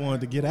 People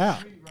wanted to get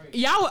out.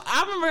 Y'all,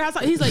 I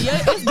remember he's like,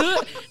 yeah, it's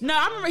good. No,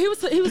 I remember he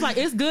was like,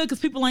 it's good because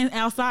people ain't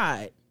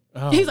outside.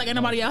 He's like, ain't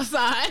nobody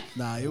outside.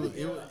 nah, it was.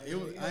 I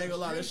ain't gonna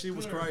lie, that shit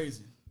was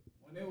crazy.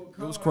 When they were It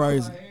was coming, I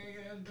crazy. like, hey,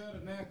 that's better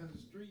now because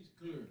the street's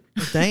clear.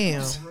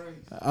 Damn.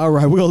 All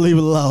right, we're gonna leave it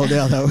alone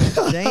now, though.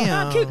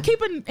 Damn.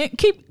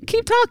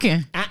 Keep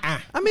talking.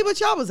 I mean, but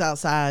y'all was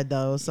outside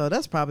though, so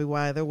that's probably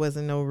why there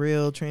wasn't no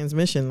real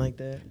transmission like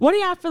that. What do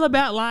y'all feel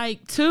about like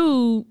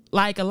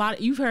a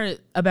lot? You've heard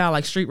about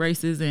like street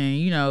races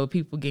and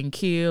people getting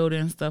killed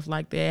and stuff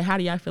like that. How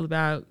do y'all feel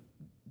about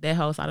that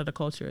whole side of the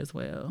culture as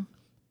well?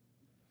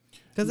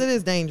 Because it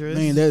is dangerous.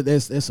 Man,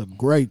 that's a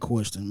great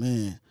question,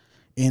 man.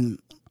 And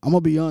I'm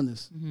gonna be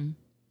honest.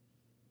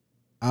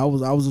 I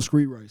was a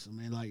street racer,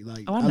 man. Like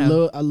Oh, I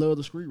know. I love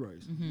the street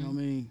race. You know what I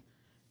mean?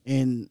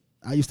 And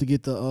I used to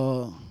get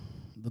the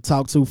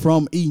talk to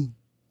from E,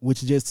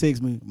 which just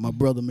texted me, my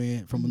brother,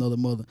 man, from another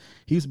mother.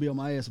 He used to be on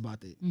my ass about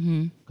that.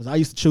 Because I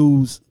used to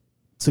choose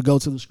to go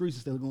to the streets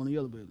instead of going to the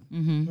other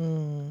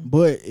building.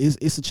 But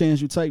it's a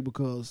chance you take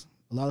because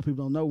a lot of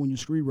people don't know when you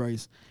street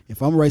race.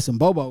 If I'm racing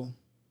Bobo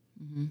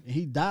and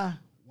he die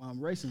while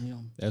I'm racing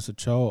him, That's a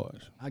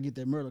charge. I get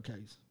that murder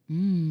case.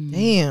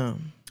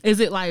 Damn. Is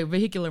it like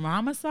vehicular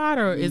homicide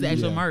or is it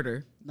actual Yeah.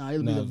 murder? Nah,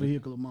 it'll be Nah, a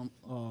vehicular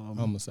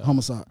homicide.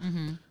 homicide.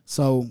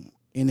 So,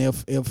 and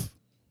if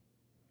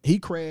he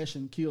crash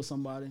and kill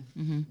somebody,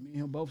 me and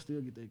him both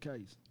still get that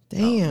case.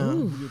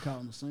 Damn. You get caught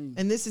on the scene.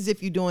 And this is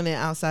if you're doing it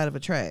outside of a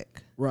track.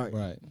 Right.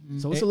 Right.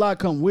 So it's a lot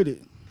come with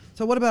it.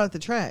 So what about at the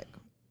track?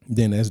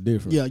 Then that's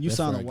different. Yeah, you That's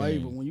sign a fair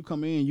waiver. game. When you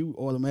come in, you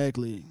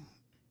automatically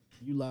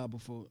liable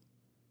for it.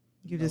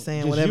 You're just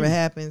saying just whatever you.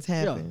 happens,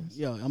 happens.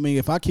 Yeah. I mean,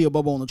 if I kill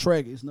Bubba on the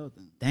track, it's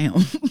nothing. Damn.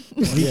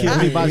 He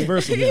killed me, vice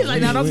versa. He's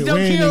like, no, don't We kill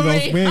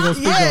ain't me. we ain't gonna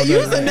speak Yeah, on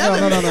use that.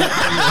 another No.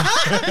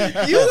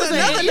 Use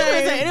another You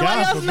can say name. anybody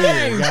God else's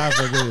forbid. name. God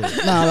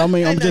forbid. Nah, I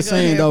mean, I'm Ain't just that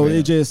gonna saying though, happen?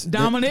 it just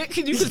Dominic,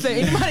 you can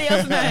say anybody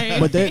else's name.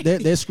 But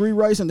that street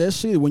racing, that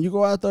shit. When you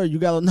go out there, you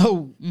gotta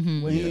know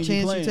when Chance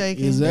you playing.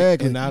 taking.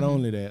 Exactly. And not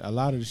only that, a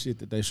lot of the shit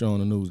that they show on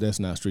the news, that's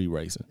not street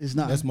racing. It's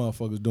not. That's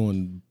motherfuckers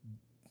doing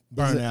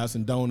burnouts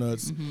and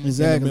donuts in the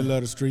Exactly. middle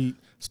of the street,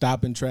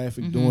 stopping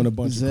traffic, doing a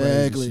bunch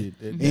Exactly. of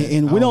crazy shit.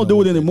 And we don't do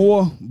it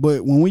anymore.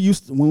 But when we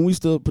used to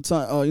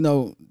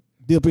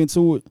dip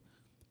into it,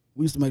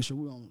 we used to make sure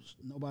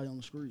nobody on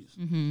the streets.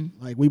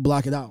 Like we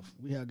block it off.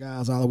 We had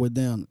guys all the way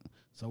down.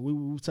 So we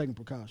were taking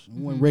precautions.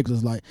 We weren't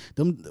regulars like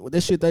them.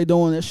 That shit they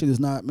doing. That shit is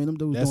not. Man, them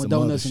dudes That's doing some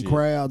other donuts and shit.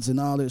 crowds and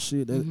all that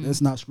shit.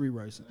 That's not street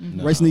racing.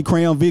 No. Racing these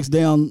Crown Vics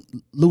down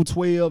Loop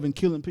 12 and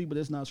killing people.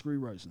 That's not street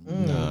racing.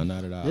 Nah,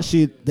 not at all. That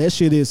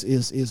shit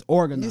is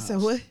organized. You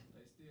said what?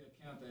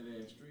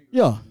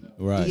 Yeah,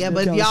 Right. Yeah,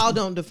 but y'all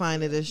don't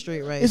define it as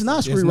street race. it's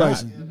not street not.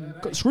 racing.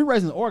 Street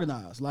racing is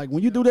organized. Like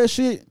when you do that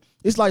shit,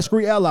 it's like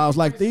street outlaws.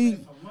 Like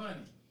and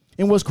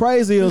what's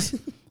crazy is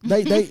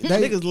they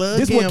Niggas love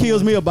this what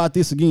kills gambling. me about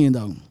this again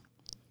though.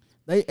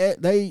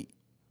 They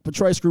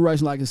portray street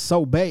racing like it's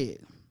so bad,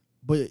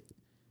 but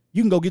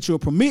you can go get you a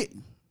permit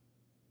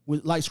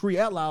with like street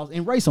outlaws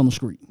and race on the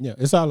street. Yeah,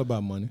 it's all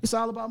about money. It's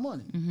all about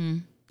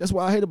money. That's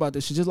what I hate about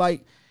this shit. Just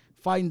like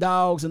fighting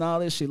dogs and all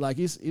that shit. Like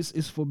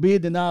it's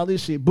forbidden and all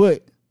this shit,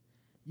 but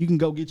you can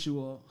go get you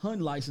a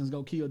hunting license,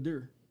 go kill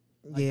deer.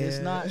 Like Yeah. it's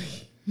not.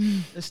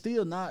 It's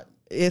still not.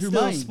 It's still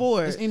humane.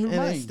 sport. It's and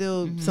inhumane. it's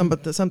still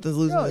something's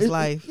losing its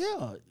life.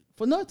 Yeah,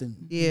 for nothing.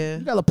 Yeah.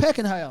 You got a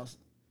packing house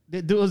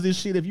that does this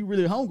shit. If you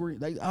really hungry,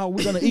 like,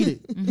 we're gonna eat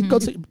it. Go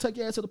take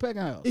your ass to the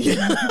packing house.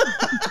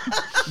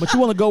 But you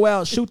want to go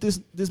out shoot this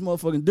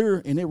motherfucking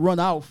deer and it run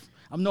off.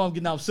 I know I'm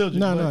getting off subject.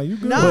 No, you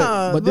good.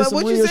 Nah, but but, this some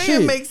what you real saying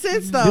shit. makes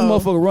sense This though.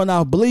 motherfucker run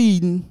off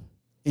bleeding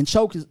and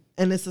choke his.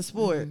 And it's a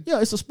sport. Yeah,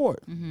 it's a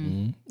sport.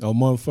 Or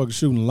motherfuckers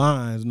shooting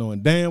lines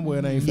knowing damn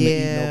well they ain't finna eat no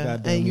Yeah,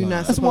 goddamn and you're not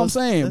lion. That's what I'm supposed-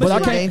 saying. that's But I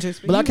super can't. dangerous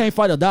for But I you. can't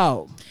fight a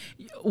dog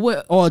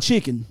Well, or a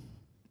chicken.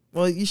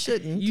 Well, you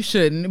shouldn't. you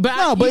shouldn't. But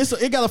No, but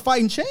it got a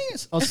fighting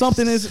chance or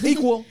something that's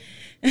equal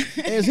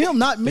as him,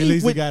 not me. At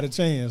least he with, got a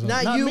chance.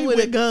 Not not you me with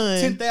a gun.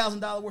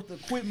 $10,000 worth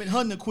of equipment,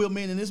 hunting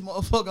equipment, and this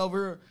motherfucker over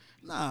here.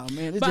 Nah,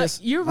 man, it's But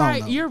just. you're I don't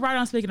right. know. You're right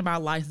on speaking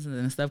about licensing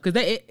and stuff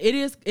because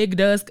it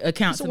does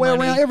account It's to a way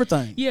money. around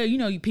everything. Yeah, you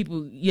know,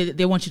 people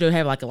they want you to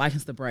have like a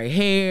license to braid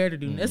hair to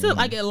do. It's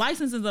like a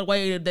license is a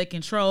way that they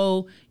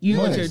control you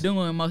what Yes. you're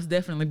doing most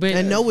definitely. But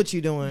And know what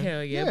you're doing.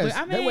 hell yeah, Yes,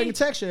 but I that way you mean,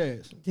 tax your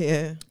ass.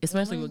 Yeah.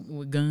 especially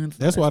with guns.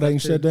 That's and why they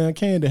stuff can shut too. down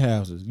candy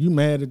houses. You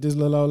mad at this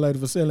little old lady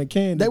for selling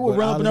candy? They will but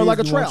run all up in it there is, like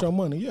a you want trap. your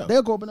money, yeah.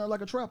 They'll go up in there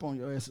like a trap on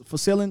your ass for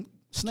selling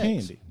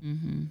snacks. Candy.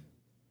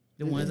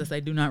 The ones that say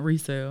do not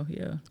resell.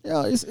 Yeah.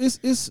 Yeah,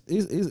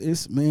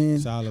 it's man.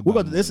 It's all We're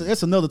about gonna,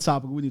 that's another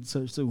topic we need to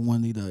touch too.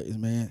 One need is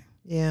man.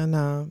 Yeah,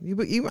 no.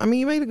 I mean,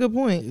 you made a good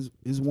point.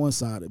 It's one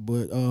sided,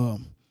 but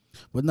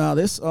nah,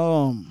 that's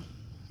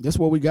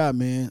what we got,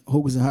 man.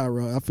 Hookers and High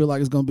Rod. I feel like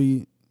it's gonna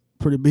be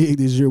pretty big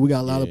this year. We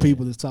got a lot of Yeah.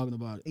 people that's talking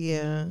about it.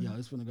 Yeah. Yeah,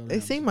 it's gonna go. It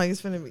down. seemed like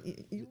it's finna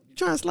be. You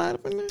trying to slide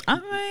up in there? I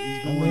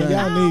going mean, down. I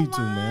Y'all don't need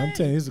to, man. I'm mind.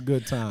 telling you, it's a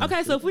good time.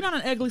 Okay, so if we're not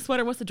an ugly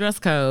sweater, what's the dress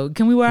code?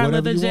 Can we wear our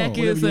Whatever leather you want. jackets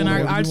Whatever you and want.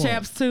 our Whatever you want.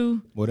 chaps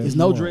too? Whatever There's you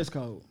no want. dress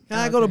code. Can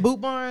I go to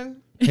Boot Barn?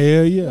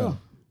 Hell yeah.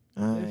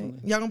 All right.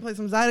 Y'all gonna play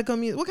some Zydeco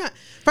music? What kind?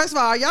 First of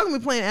all, are y'all gonna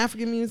be playing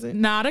African music?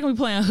 Nah, they're gonna be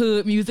playing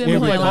hood music. They're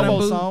We gonna play play a lot of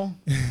Bobo boo. song.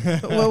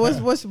 Well, what's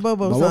Bobo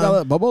Bobo,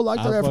 song? Bobo like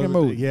I the African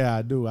fuck with mood. it. Yeah,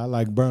 I do. I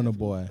like Burner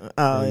Boy.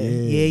 Oh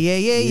yeah,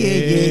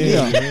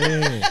 yeah.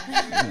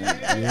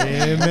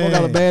 Yeah, Bobo man.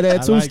 got a bad I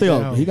ass like two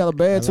step. that He got a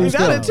bad two You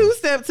got a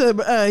step. 2-step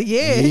to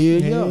yeah.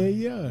 Yeah, one.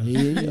 yeah.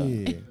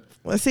 Yeah.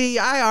 Well, see,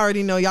 I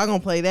already know y'all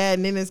gonna play that,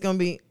 and then it's gonna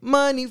be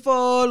money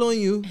fall on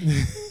you,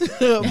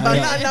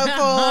 banana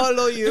fall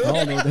on you, I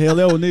don't know what the hell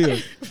that one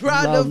is.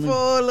 brother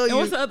fall on And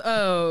what's you.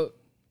 the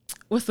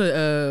what's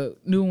the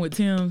new one with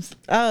Tim's?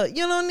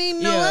 You don't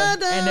need no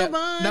other and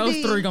body.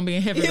 those three gonna be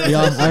in heavy.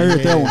 Yeah, I heard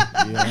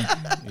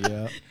that one.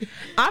 Yeah.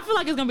 I feel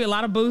like it's gonna be a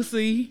lot of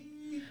Boosie.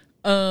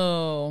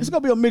 It's gonna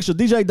be a mixture.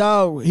 DJ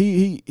Dog,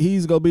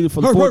 he's gonna be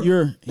for the fourth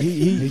year.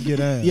 He get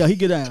down. Yeah, he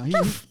get down.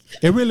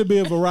 It really be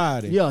a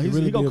variety. Yeah, It he's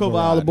really he gonna be a cover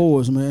all the variety.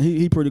 boards, man.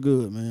 He pretty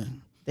good,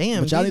 man.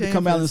 Damn, But y'all need to DJ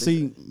come out and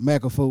Fancy. see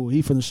Macafool.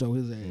 He finna show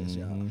his ass,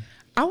 y'all.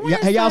 I Yeah,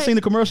 have y'all seen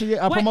the commercial yet?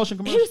 Our Wait, promotion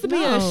commercial? He used to be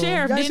No. a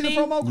sheriff, Y'all ain't didn't seen he?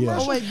 the promo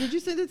commercial? Oh wait, did you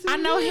send it to me? I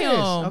know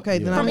him. Okay,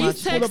 then Yeah. I From watched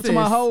East it. Pull up to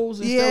my Texas. hoes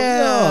and Yeah.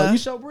 stuff. Yeah, you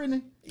show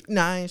Brittany?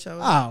 Nah, I ain't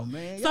showing. Oh,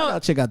 man. Y'all So, gotta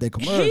check out that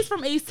commercial. He's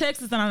from East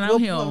Texas, and I know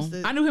We'll post him.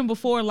 it. I knew him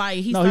before. Like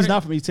he No, started, he's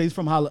not from East Texas.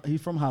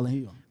 He's from Holland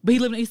Hill. But he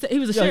lived in East. He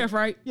was a Yeah. sheriff,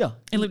 right? Yeah.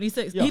 And lived in East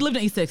Texas. Yeah. He lived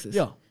in East Texas.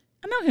 Yeah.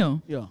 I know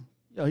him. Yeah.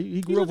 Yeah, he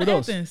He grew was up with in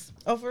us. Athens.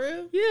 Oh, for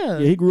real? Yeah.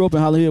 Yeah, he grew up in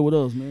Holly Hill with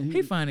us, man.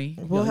 He funny.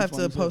 We'll he have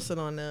funny to as hell. post it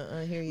on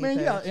the Here You Man,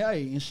 page. yeah,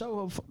 hey, and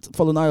show up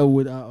for the night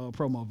with our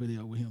promo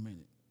video with him in it.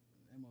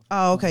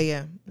 Oh, okay,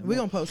 yeah. We're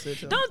going to post it,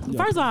 too. Don't.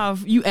 First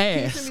off, you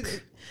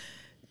ask.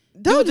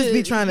 Don't Do just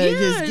be the- trying to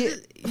yeah,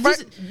 just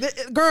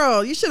get.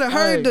 Girl, you should have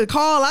heard Hey. the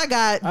call I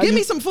got. I Give me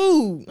used- some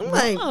food. I'm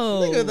like,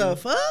 No. nigga, the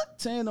fuck?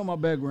 Tan on my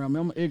background,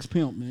 man. I'm an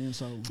ex-pimp, man,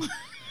 so.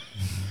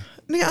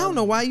 Nigga, I don't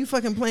know why you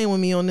fucking playing with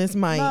me on this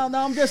mic. no,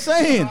 I'm just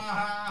saying.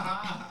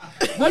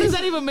 What does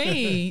that even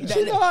mean?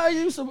 You know, I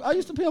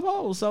used to pimp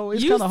hoes, so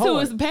it's kind Used of to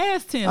hard. is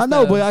past tense. I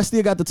know, though. but I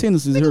still got the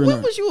tendencies here Nigga, and when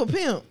there. was you a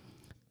pimp?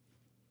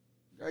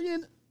 Girl,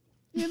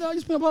 you know, I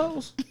used to pimp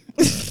hoes.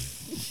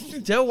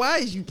 Joe, why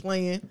is you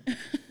playing?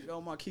 Get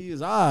on my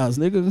kids' eyes,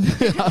 nigga.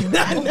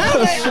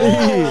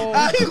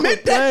 He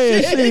meant that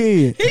Hey,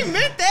 shit. shit. He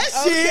meant that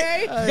Okay.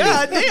 shit.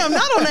 God damn,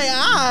 not on their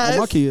eyes. On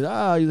my kids' eyes,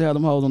 I used to have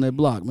them hoes on that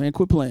block, man.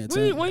 Quit playing,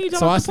 Tan. When you talking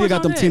So about I the still push got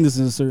on them that?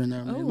 tendencies here and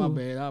there, man. My Oh.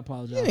 bad. I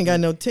apologize. You ain't got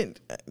no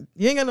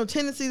you ain't got no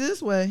tendency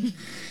this way.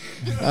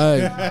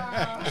 Hey,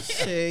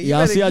 Shit,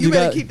 Y'all see how you you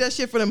better got- keep that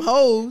shit for them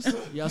hoes.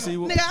 y'all see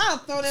what? Nigga, I'll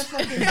throw that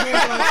fucking drink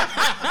on.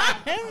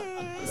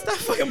 Stop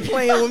fucking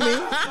playing with me.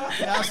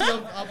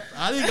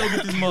 I didn't go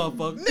get this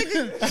motherfucker.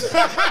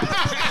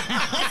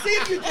 See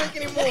if you drink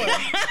anymore.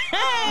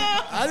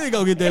 I didn't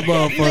go get that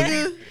motherfucker.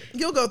 Nigga,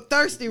 you'll go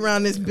thirsty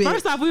around this bitch.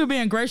 First off, we were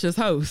being gracious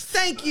hosts.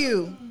 Thank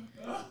you.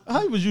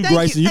 How was you, Thank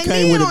Grayson? you. You And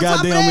came then with a on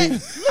top of goddamn.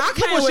 that, I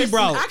came what she with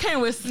brought. I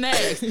came with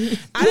snacks. I This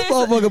didn't.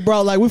 motherfucker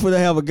brought like we finna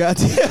have a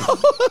goddamn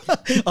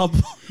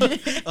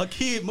a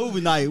kid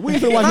movie night. We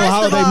finna watch no First of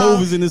holiday all-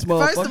 movies in this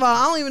motherfucker. First of all,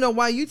 I don't even know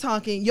why you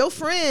talking. Your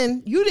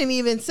friend, you didn't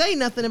even say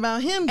nothing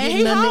about him getting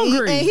he's nothing to eat,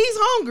 hungry. and he's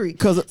hungry.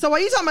 'Cause- So while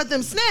you talking about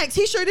them snacks,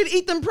 he sure did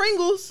eat them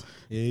Pringles.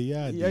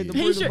 Yeah, I He ate did. the He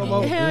Pringles, sure-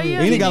 Momo. hell yeah,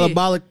 And he he got a did.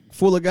 bollock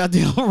full of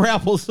goddamn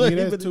raffles. Yeah,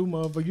 that's two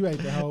motherfuckers. You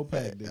ate the whole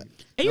pack, dude.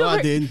 And you No, I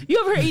ever, didn't. You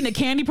ever eating the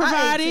candy I ate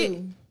provided?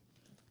 too.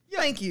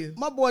 Thank you.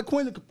 My boy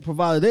Quinn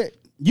provided that.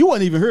 You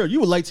wasn't even here. You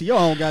were late to your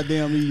own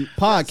goddamn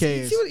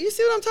podcast. You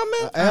see what I'm talking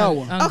about?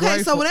 Hour.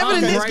 Okay, so whenever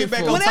the let's get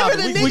back nigga, on whenever topic.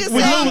 the We nigga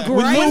moving. say, We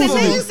when the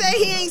moving. nigga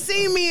say he ain't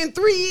seen me in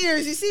 3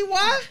 years, you see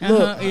why?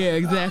 Yeah,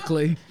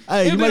 exactly.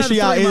 Hey, It'll you be make sure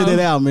y'all another edit it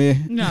three out,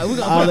 man. No, we're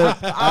gonna I'll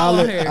put let, all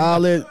on here. I'll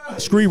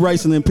let street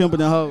racing and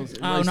pimping and hoes.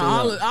 Oh erase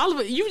no, that out. all of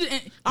it. You,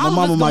 all My of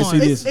mama us might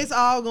going. see this. It's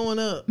all going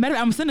up. Matter of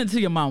fact, I'm sending it to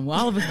your mama.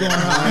 All of us going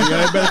on.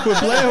 Y'all better quit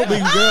playing with me,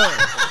 girl.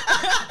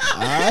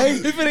 All right.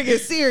 We finna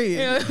get serious.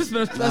 Yeah, it's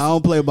been a I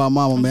don't play about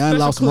mama, man. I Special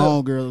lost some clip.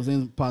 homegirls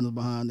and partners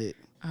behind it.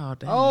 Oh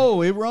damn.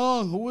 Oh, it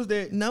wrong. Who was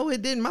that? No,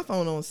 it didn't. My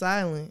phone on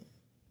silent.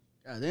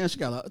 God damn, she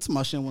got a. It's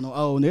my shit went on.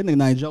 Oh, and that nigga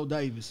named Joe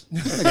Davis.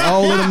 That nigga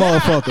old little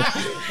motherfucker.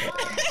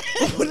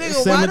 Nigga,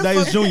 7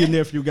 Days Junior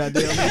nephew,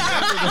 goddamn.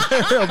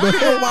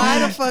 Why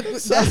the fuck?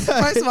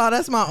 First of all,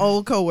 that's my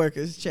old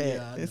coworkers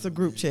chat. It's a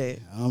group chat.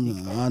 I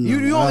know.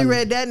 You only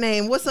read that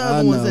name. What's the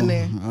other ones in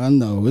there? I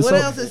know. It's What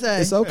else it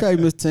say? It's okay,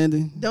 Miss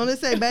Tandy. Don't it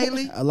say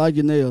Bailey? I like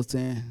your nails,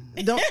 Tan.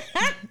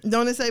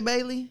 Don't it say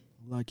Bailey?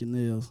 I like your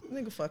nails.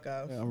 Nigga, fuck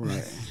off. All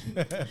right.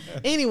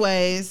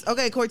 Anyways,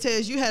 okay,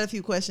 Cortez, you had a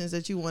few questions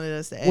that you wanted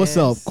us to ask. What's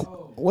up?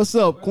 What's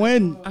up,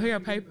 Quinn? I hear a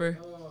paper.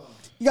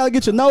 You gotta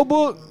get your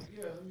notebook.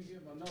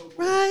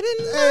 Right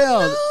in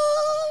Hell.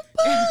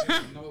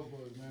 the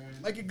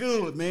Make it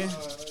good, man.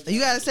 You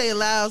gotta say it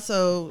loud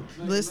so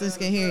listeners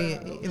can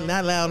hear you.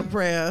 Not loud and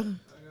proud.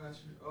 I got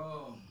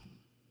you.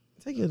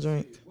 Take your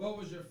drink. What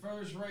was your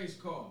first race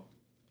car?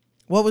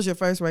 What was your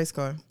first race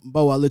car?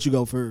 Bo, I'll let you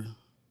go first.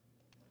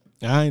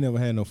 I ain't never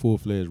had no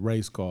full-fledged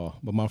race car,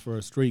 but my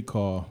first street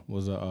car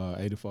was a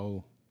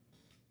 84.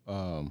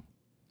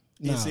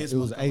 SS It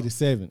was Monte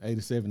 87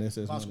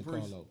 SS Box Monte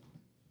Caprice. Carlo.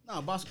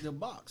 Nah, the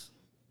box.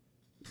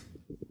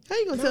 How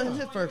you gonna tell him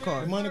his first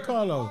car? Monte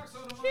Carlo.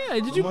 Yeah,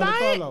 did you Monte buy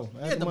Carlo. it? I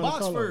had Yeah, the Monte box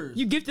Carlo. first.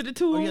 You gifted it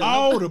to him?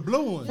 Oh, the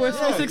blue one. For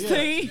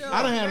 2016?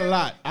 I done had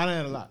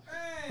a lot.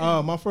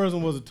 My first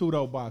one was a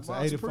two-door box,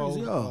 an 84 Caprice,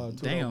 yeah. two-door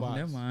Damn, box.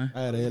 never mind.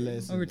 I had a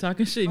LS. We were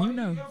talking shit, you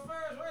know. Your first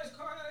race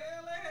car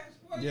at LS?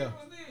 What Yeah. year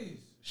was this?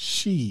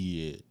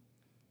 Shit.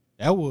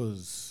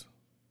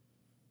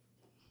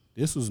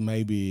 This was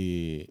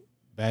maybe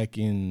back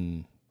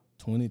in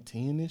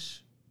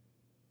 2010-ish.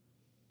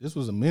 This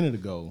was a minute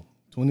ago.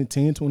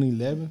 2010,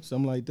 2011,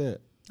 something like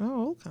that.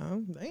 Oh,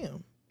 okay.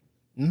 Damn.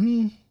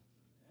 Mm-hmm.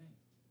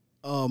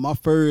 My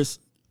first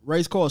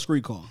race car, or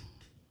street car.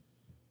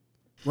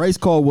 Race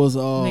car was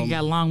Nigga got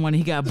a long one,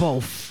 he got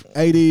both.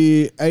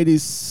 80,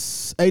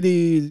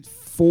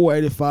 84,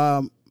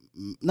 85.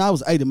 No, it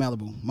was 80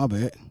 Malibu. My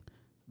bad.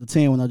 The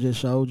 10 one I just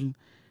showed you.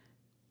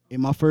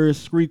 And my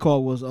first street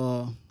car was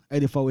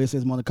 84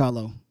 SS Monte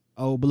Carlo,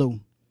 old blue.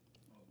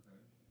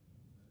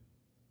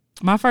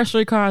 My first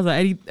street car was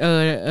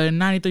a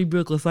 93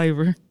 Buick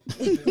LeSabre.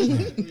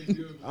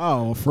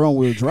 Oh, front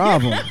wheel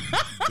driver.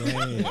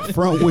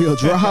 Front wheel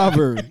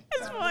driver.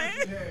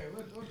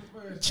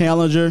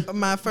 Challenger.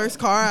 My first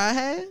car I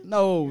had,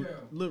 No,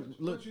 look.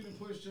 What you done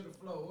pushed to the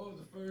floor? What was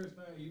the first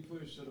thing you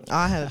pushed to the floor?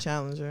 I had a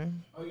Challenger.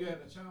 Oh, you had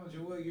a Challenger.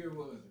 What year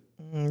was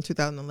it? 2011.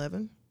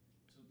 2011.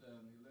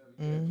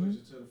 You had pushed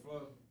it to the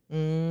floor.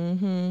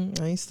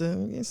 I used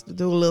to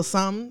do a little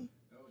something.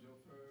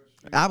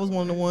 I was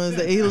one of the ones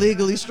that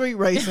illegally street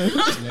racing.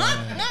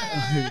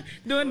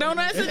 Doing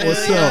donuts and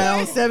What's shit. up?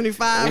 I was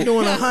 75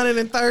 doing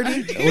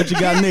 130. What you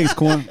got next,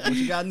 Quan? What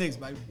you got next,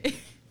 baby?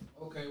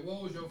 Okay,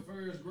 what was your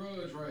first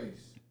grudge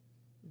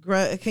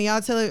race? Can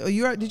y'all tell it?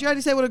 Did you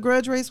already say what a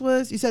grudge race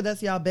was? You said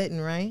that's y'all betting,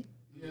 right?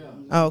 Yeah.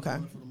 Oh, okay.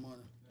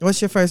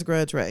 What's your first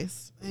grudge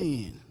race?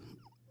 Man,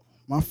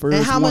 my first.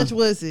 And how one, much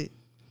was it?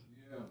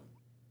 Yeah.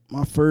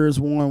 My first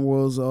one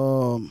was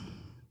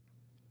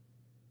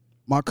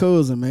my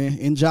cousin, man,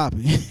 in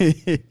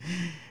Joppy.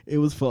 It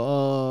was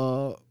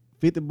for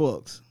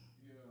 $50.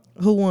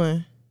 Who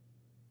won?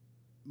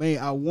 Man,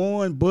 I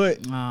won,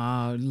 but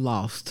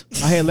Lost.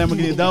 I had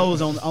Lamborghini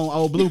doors on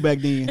Old Blue back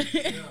then,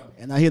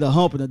 and I hit a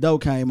hump and the door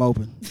came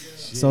open,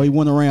 so he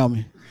went around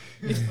me.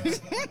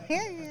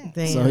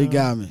 Damn. So he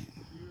got me.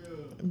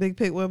 Big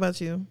Pick, what about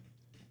you?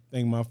 I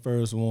think my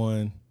first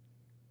one.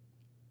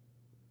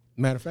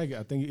 Matter of fact,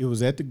 I think it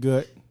was at the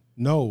Gut.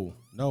 No.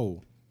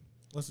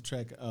 What's the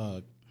track?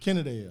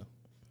 Kennedale.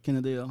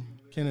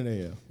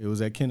 Kennedale. It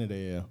was at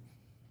Kennedale,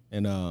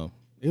 and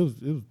it was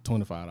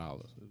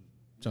 $25.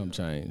 Chump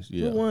change.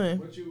 Yeah. Who won?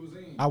 What you was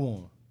in? I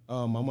won.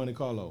 My Monte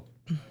Carlo.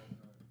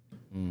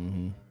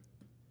 Mm-hmm.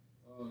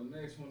 The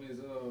next one is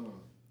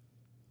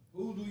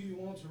who do you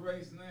want to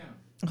race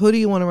now? Who do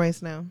you want to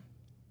race now?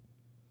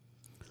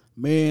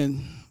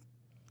 Man,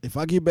 if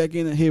I get back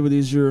in the heavy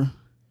this year,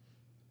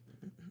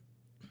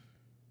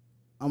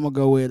 I'm gonna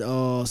go with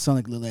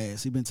Sonic Lil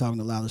Ass. He been talking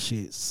a lot of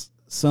shit.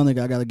 Sonic,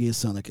 I gotta get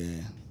Sonic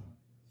in.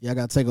 Yeah, I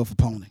gotta take off a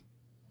pony.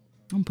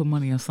 I'm gonna put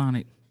money on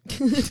Sonic.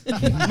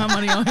 My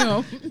money on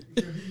him.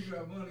 You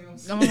got money on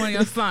Got my money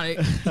on Sonic.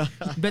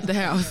 Bet the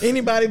house.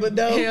 Anybody but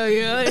Doe? Hell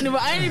yeah.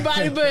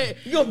 Anybody but.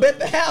 You gonna bet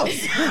the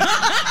house?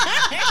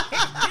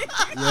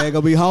 Yeah,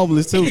 gonna be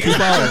homeless too. Keep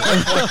on.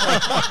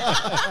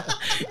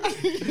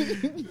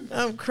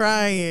 I'm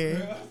crying.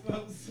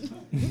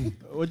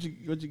 What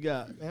you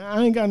got?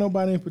 I ain't got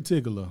nobody in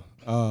particular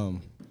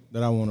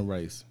that I want to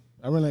race.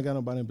 I really ain't got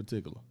nobody in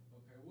particular.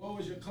 Okay, what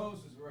was your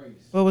closest race?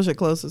 What was your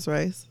closest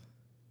race?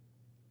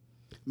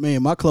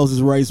 Man, my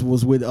closest race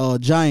was with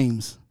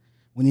James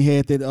when he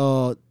had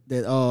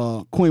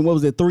that Queen. What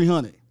was that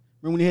 300?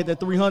 Remember when he had that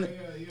 300?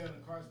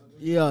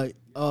 Yeah, the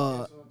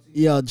Chrysler.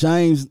 Yeah,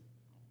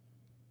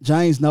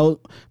 James knows.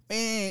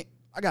 Man,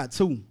 I got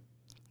two.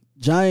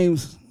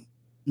 James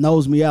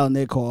knows me out in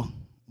that car,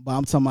 but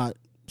I'm talking about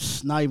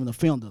not even a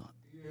fender,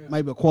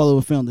 maybe a quarter of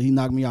a fender. He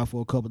knocked me out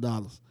for a couple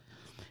dollars.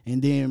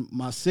 And then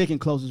my second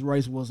closest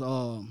race was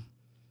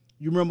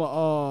you remember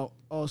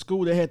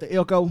school that had the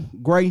Elko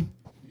Gray?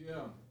 Yeah.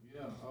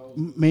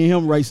 Me and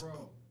him raced.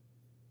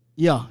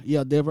 Yeah,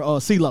 Deborah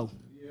CeeLo.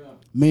 Yeah.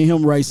 Me and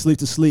him raced slick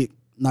to slick,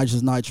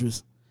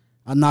 nitrous.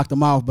 I knocked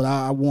him off, but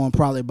I won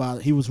probably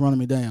about. He was running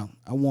me down.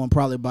 I won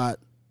probably about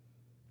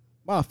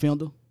a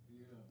fender.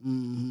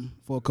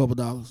 For a couple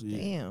dollars. Yeah.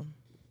 Damn.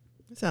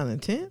 That sounds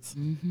intense.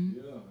 Yeah.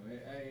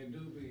 It do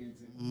be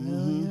intense.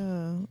 Hell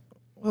yeah.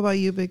 What about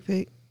you, Big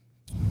Pig?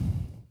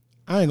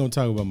 I ain't gonna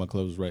talk about my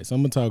closest race.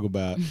 I'm gonna talk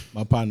about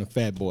my partner,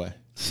 Fat Boy.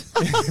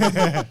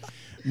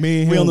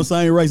 Me and him, We on the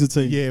same racing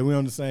team. Yeah, we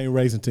on the same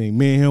racing team.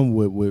 Me and him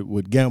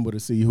would gamble to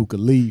see who could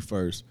lead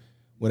first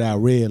without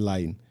red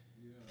lighting.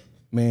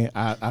 Man,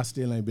 I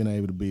still ain't been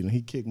able to beat him.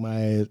 He kicked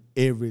my ass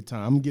every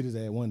time. I'm gonna get his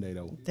ass one day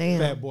though. Damn.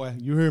 Fat Boy,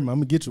 you heard me. I'm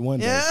gonna get you one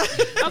day.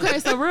 Yeah. Okay,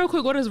 so real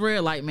quick, what does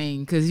red light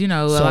mean? Because, you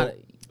know,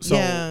 So,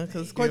 yeah,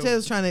 because Cortez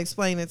was trying to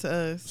explain it to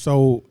us.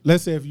 So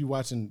let's say if you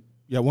watching,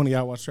 one of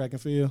y'all watch track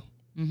and field.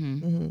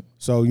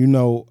 So you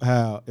know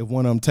how if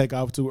one of them take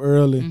off too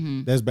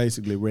early, that's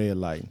basically red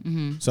light.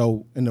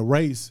 So in the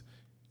race,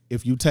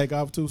 if you take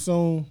off too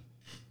soon,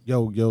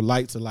 your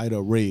lights will light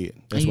up red.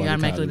 That's and you why got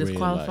they to call make it it red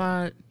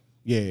disqualified? light.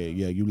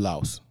 Yeah, you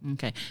lost.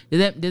 Okay.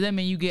 Did that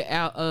mean you get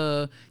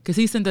out? Because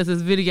he sent us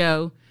this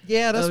video.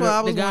 Yeah, that's what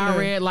I was The guy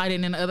wondering. red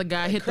lighted and the other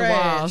guy hit Crashed.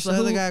 the wall. So the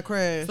other who, guy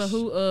crashed. So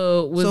who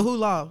So who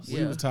lost?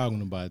 We was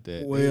talking about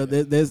that. Well, ball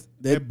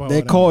that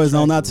down car the is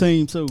on track our was-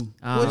 team too. Which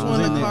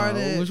one the car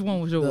that? Which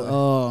one was yours?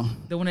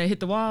 The one that hit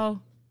the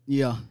wall?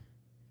 Yeah,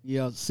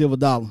 Silver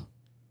Dollar.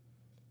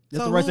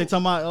 That's So the race who- they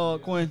talking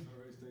about, Quinn.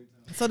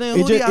 So then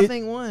It who do just- y'all it-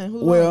 think won?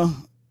 Who Well, lost?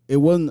 it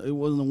wasn't a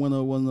winner,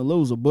 it wasn't a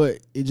loser, but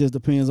it just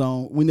depends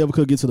on. We never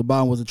could get to the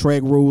bottom. Was it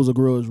track rules or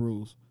grudge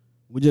rules?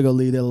 We just gonna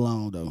leave that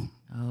alone though.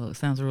 Oh, it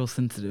sounds real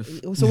sensitive.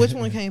 So which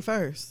one came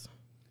first?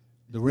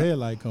 The red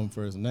light come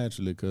first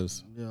naturally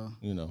because Yeah,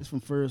 you know. it's from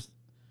first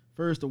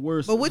to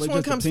worst. But which it one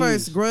just comes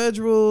depends. first? Grudge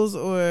rules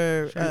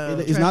or It's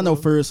track not no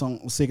rules? first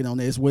on second on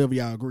that. It's whatever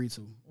y'all agree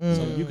to.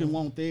 So you can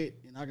want that,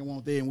 and I can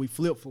want that, and we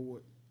flip for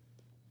it.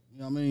 You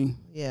know what I mean?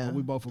 Yeah. Or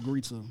we both agree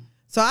to.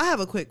 So I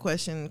have a quick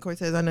question,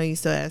 Cortez. I know you're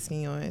still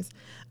asking yours.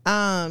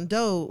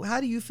 Doe,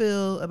 how do you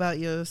feel about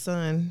your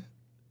son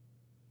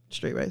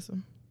street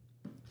racing?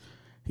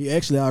 He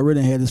actually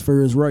already had his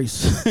first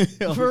race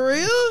For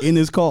real? in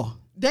his car.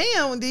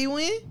 Damn, did he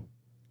win?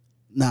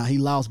 Nah, he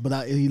lost,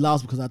 but he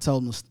lost because I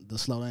told him to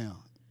slow down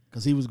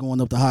because he was going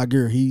up to high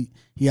gear. He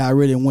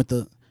already went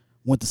to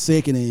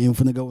second and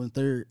finna go in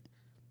third,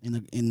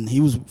 and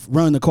he was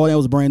running the car. That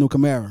was a brand new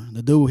Camaro.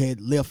 The dude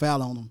had left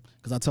out on him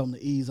because I told him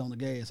to ease on the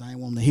gas. I didn't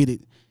want him to hit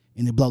it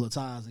and it blow the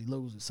tires. He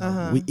loses.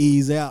 So we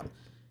ease out.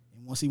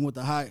 And once he went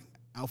to high,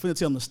 I was finna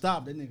tell him to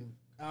stop. That nigga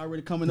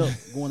already coming up,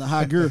 going to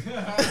high gear.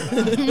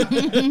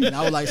 And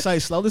I was like, say,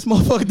 slow this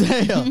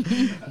motherfucker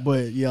down.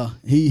 But yeah,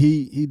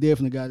 he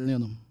definitely got it in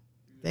him.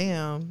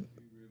 Damn.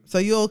 So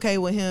you okay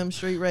with him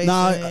street racing?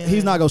 Nah,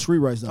 he's not gonna street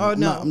race though. Oh,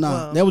 no. I'm not.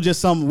 Well. That was just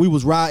something we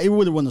was riding. It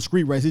really wasn't a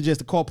street race. It's just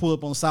the car pulled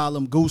up on the side of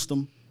him, goosed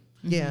him.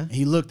 Yeah. And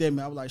he looked at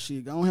me. I was like,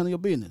 shit, go on, handle your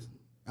business.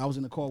 I was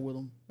in the car with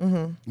him.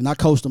 And I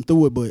coached him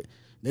through it, but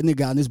that nigga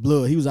got in his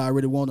blood. He was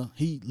already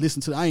he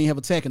listened to, I ain't have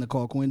a tack in the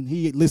car, Quinn.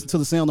 He listened to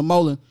the sound of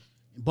Molin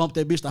and bumped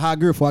that bitch to high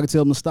gear before I could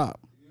tell him to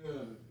stop.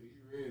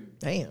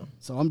 Damn.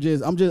 So I'm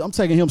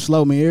taking him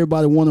slow, man.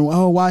 Everybody wondering,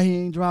 oh, why he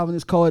ain't driving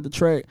his car at the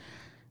track.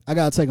 I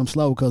gotta take him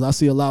slow because I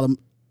see a lot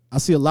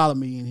of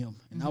me in him,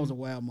 and I was a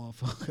wild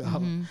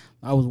motherfucker.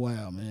 I was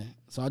wild, man.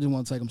 So I just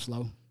want to take him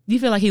slow. Do you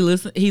feel like he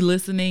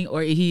listening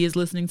or he is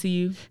listening to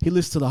you? He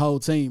listened to the whole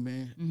team,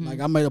 man. Like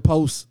I made a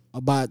post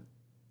about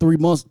 3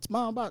 months,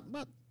 about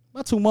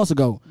 2 months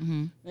ago.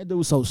 That dude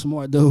was so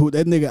smart, dude.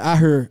 That nigga,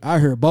 I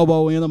heard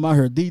Bobo in him. I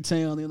heard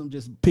D-Town in him,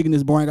 just picking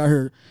his brain. I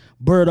heard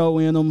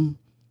Birdo in him.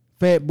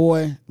 Fat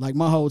Boy, like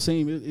my whole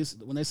team. It's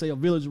when they say a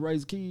village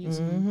raise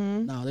kids.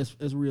 Nah,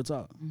 that's real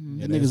talk.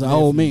 Yeah, that nigga's an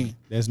old man.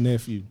 That's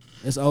nephew.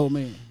 That's an old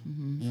man.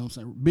 You know what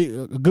I'm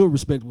saying? A good,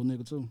 respectable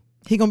nigga too.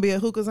 He gonna be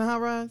at Hookahs and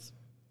Hot Rods?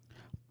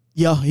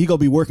 Yeah, he gonna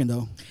be working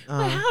though.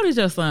 Wait, how old is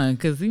your son?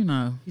 Because you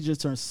know. He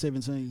just turned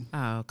 17.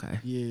 Oh, okay.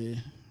 Yeah,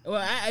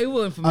 Well, it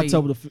wasn't for me.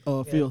 October the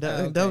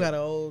 5th. Doe got an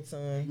old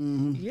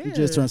son. Yeah. He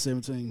just turned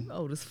 17.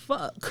 Old as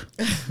fuck.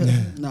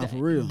 Nah, for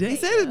real. He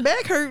said his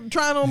back hurt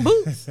trying on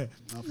boots.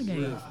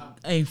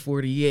 Ain't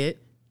 40 yet.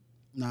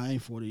 Nah, I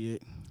ain't 40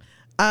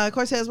 yet.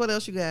 Cortez, what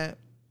else you got?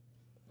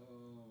 It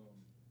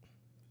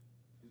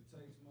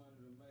takes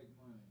money to make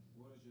money.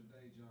 What is your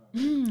day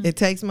job? It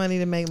takes money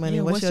to make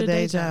money. What's your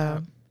day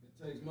job?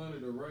 It takes money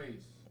to race.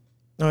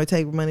 Oh, it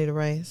takes money to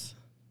race.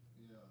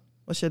 Yeah.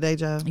 What's your day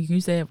job? You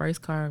say a race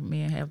car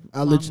man have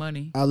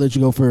money. I'll let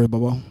you go first,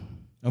 Bobo.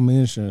 I'm an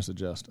insurance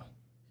adjuster.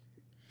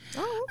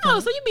 Oh,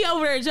 so you be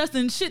over there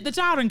adjusting shit that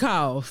y'all done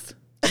caused.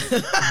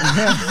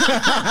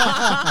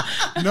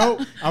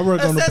 Nope, I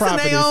work on the Assessing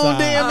property their own side.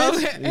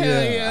 damage.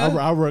 Hell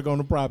I work on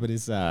the property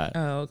side.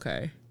 Oh,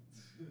 okay.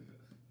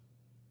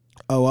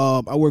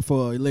 Oh, I work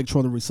for an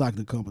electronic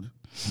recycling company.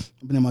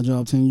 I've been in my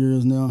job 10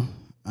 years now.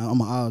 I'm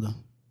an auditor.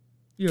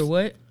 You're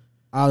what?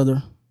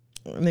 Auditor.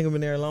 Nigga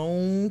been there a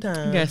long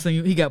time.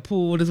 He got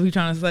pulled, is what you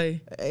trying to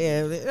say?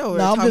 Yeah, they were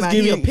Nah, I'm talking just about he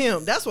a giving-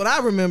 pimp. That's what I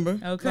remember.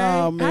 Okay.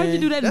 Nah, How did man. you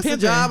do that That's in the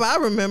pimping? job I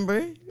remember.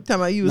 Talking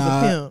about you was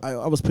a pimp.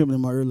 I was pimping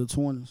in my early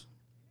 20s.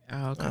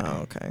 Oh, okay. Oh,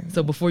 okay.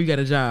 So before you got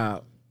a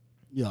job,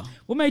 Yeah.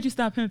 what made you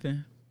stop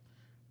pimping?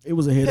 It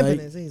was a Pimping headache.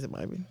 is easy,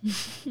 baby.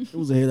 It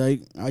was a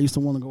headache. I used to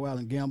want to go out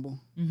and gamble.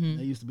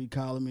 They used to be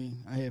calling me.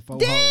 I had 4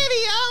 Daddy,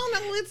 hoes. I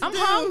don't know what to I'm do.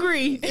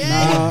 hungry.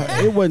 Nah,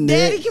 it wasn't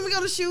Daddy, that. can we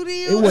go to shoot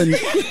It wasn't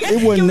that.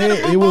 It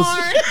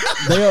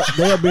was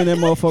they'll be in that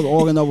motherfucker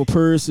arguing over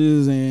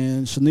purses,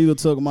 and Shanita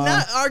took my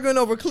Not arguing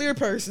over clear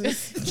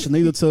persons.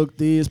 Shanita took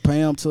this,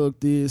 Pam took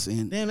this,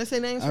 and Damn, they say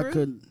names I for real?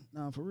 couldn't.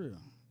 Nah, for real.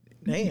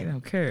 I Damn.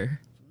 don't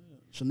care.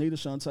 Shanita,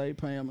 Shantae,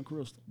 Pam, and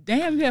Crystal.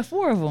 Damn, you had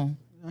 4 of them.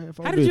 I had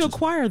 4 How did you bitches.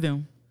 acquire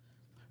them?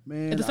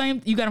 Man, At the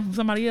same, you got them from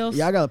somebody else?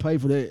 yeah, I gotta pay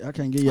for that. I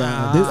can't get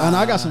y'all. And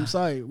I got some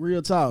site.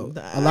 Real talk.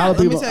 A lot of Let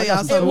me people. tell I y'all got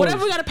some something. And whatever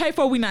stories. we got to pay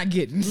for, we not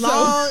getting. So.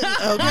 Long,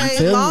 okay,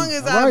 telling long you.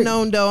 as All I've right.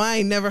 known though, I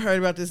ain't never heard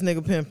about this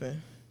nigga pimping.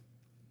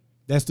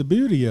 That's the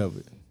beauty of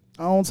it.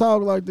 I don't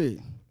talk like that.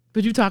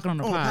 But you talking on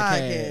the On the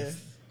podcast.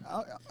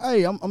 podcast.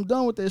 Hey, I'm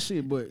done with that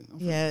shit. But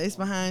Yeah, it's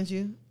behind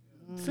you.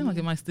 Seems like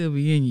it might still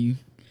be in you.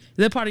 Is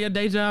that part of your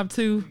day job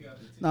too?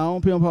 nah, I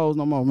don't pimp hoes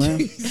no more, man.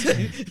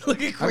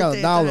 Look at I got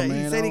a dollar, He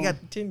man. said he I got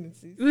don't- the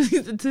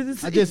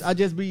tendencies. I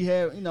just be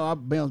having, I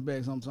bounce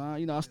back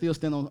sometimes. I still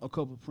stand on a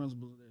couple of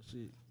principles of that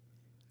shit.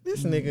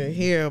 This nigga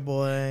here,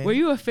 boy. Were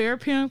you a fair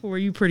pimp or were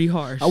you pretty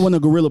harsh? I wasn't a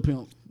gorilla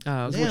pimp.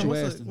 Oh, okay. Damn, you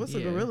what's asked a, him. what's a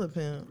Yeah. gorilla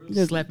pimp?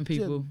 Just slapping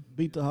people. Just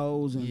beat the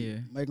hoes and Yeah.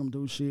 make them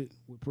do shit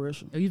with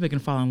pressure. Oh, you making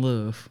them fall in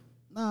love.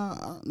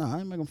 Nah, I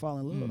ain't make them fall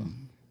in love.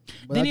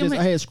 But Then you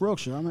I had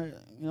structure. You know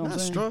what I'm Not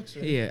saying?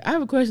 structure. Yeah, I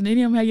have a question. Did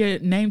any of them have your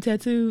name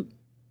tattooed?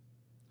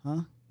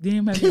 Huh? Did any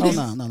of them have your Oh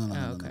name? no,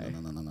 okay.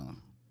 no.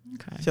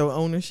 Okay. Show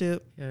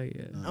ownership. Hell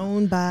yeah.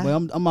 Owned by.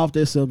 Well, I'm off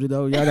that subject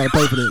though. Y'all gotta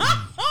pay for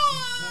that.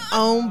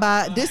 Owned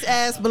by. This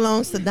ass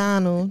belongs to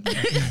Donald.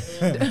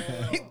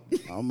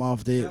 I'm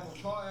off that.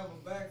 Car ever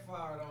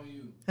backfired on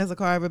you? Has a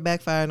car ever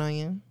backfired on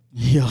you?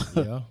 Yeah.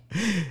 Yeah.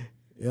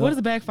 What does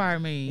a backfire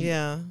mean?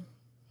 Yeah.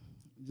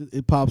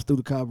 It pops through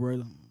the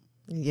carburetor.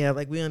 Yeah,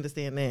 like we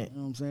understand that. You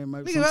know what I'm saying?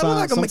 Maybe Nigga, I look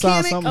like a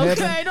mechanic. something Okay,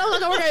 happen. don't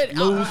look over at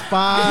Lose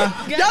fire.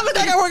 Y'all look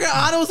like I work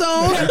at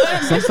AutoZone.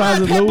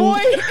 Sometimes it Pet lose.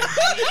 boy.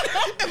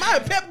 Am I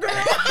a pep girl?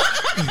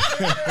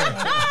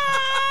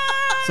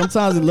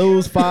 Sometimes it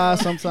lose fire.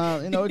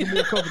 Sometimes it can be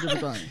a couple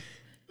different things.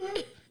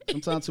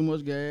 Sometimes too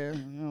much gas.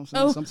 You know what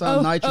I'm saying?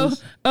 Sometimes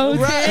nitrous. Oh,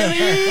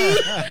 Terry.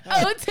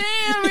 Oh,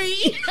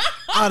 Terry.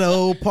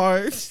 Auto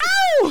parts.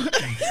 Oh.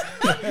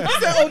 I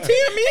said, oh,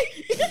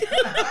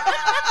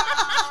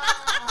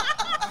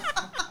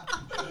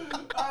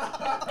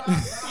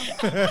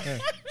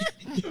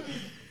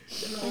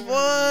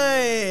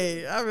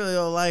 Boy, I really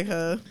don't like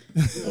her.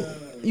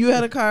 You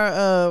had a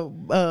car,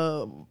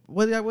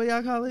 what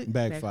y'all call it?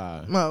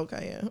 Backfire. Oh,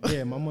 okay, yeah.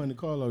 Yeah, my money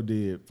Carlo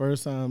did.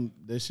 First time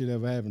that shit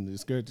ever happened, it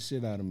scared the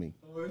shit out of me.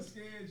 Oh, it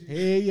scared you.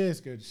 Hell yeah, it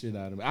scared the shit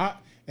out of me.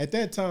 At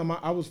that time,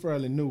 I was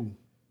fairly new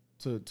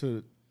to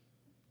the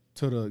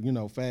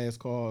fast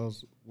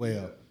cars.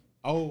 Well,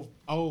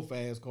 old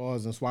fast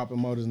cars and swapping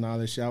motors and all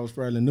that shit. I was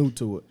fairly new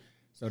to it,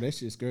 so that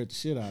shit scared the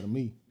shit out of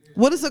me.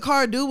 What does a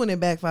car do when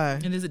it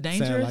backfires? And is it Sound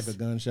dangerous? like a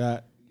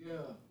gunshot. Yeah.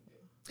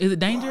 Is it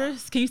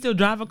dangerous? Can you still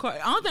drive a car? I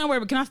don't think I'm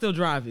worried, but can I still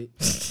drive it?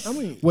 I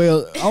mean,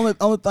 Well,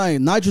 only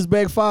thing, nitrous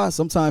backfire,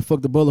 sometimes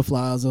fuck the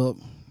butterflies up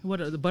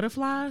What are the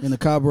butterflies? in the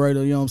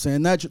carburetor, you know what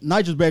I'm saying?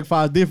 Nitrous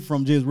backfire is different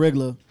from just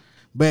regular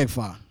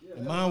backfire.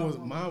 mine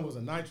was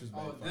a nitrous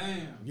Oh, backfire.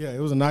 damn. Yeah, it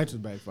was a nitrous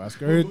backfire.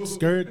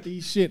 Scared the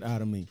shit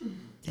out of me.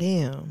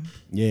 Damn.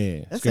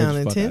 Yeah, That scared sound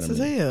the fuck intense out of as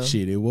me. hell.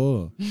 Shit, it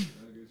was.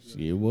 Shit,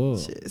 it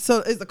was. So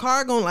is the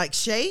car gonna like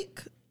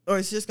shake, or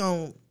it's just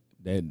gonna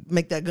That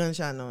make that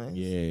gunshot noise?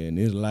 yeah, and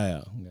it's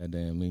loud.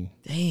 Goddamn me.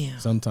 Damn.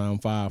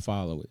 Sometimes fire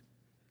follow it.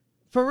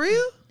 For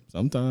real?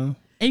 Sometimes.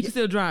 And you can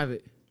still drive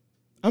it.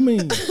 I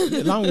mean,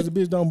 as long as the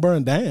bitch don't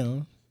burn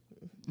down.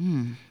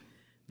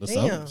 But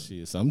Damn.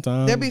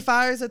 sometimes. There be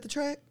fires at the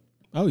track?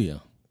 Oh yeah.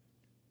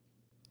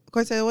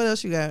 Cortez, what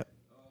else you got?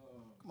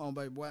 Come on,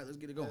 baby boy, let's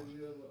get it going.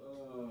 You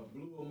ever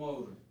blew a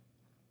motor?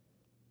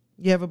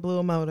 You ever blew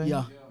a motor?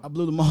 Yeah, I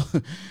blew the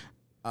motor.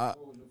 What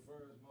was your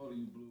first motor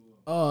you blew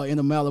up? In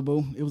the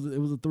Malibu. It was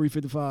a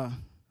 355.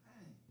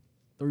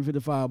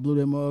 355, blew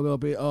that mug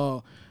up. It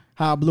how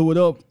I blew it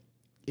up,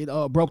 it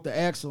broke the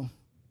axle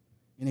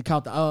and it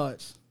caught the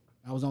odds.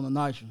 I was on the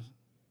nitrous.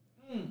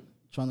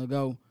 Trying to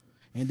go.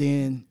 And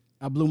then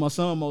I blew my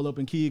son motor up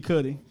in Kid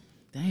Cudi.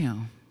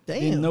 Damn.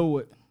 Didn't Damn. know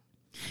it.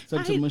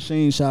 Took it to the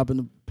machine shop and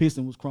the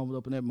piston was crumbled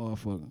up in that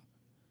motherfucker.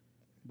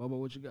 Bubba,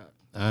 what you got?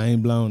 I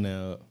ain't blown that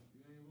up.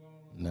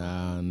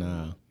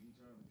 Nah.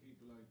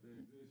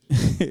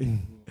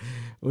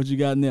 What you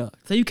got now?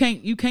 So you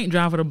can't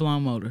drive with a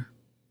blown motor.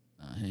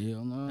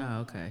 Hell no. Oh,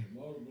 okay.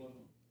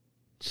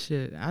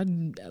 Shit,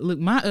 look,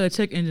 my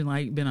check engine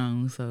light been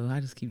on, so I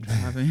just keep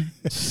driving.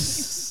 I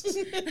just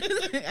keep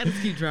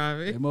That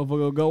driving. motherfucker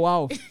will go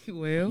off.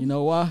 Well, You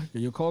know why?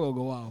 'Cause your car will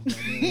go off.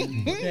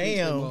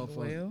 Damn.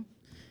 well,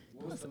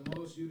 What's the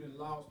most you done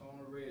lost on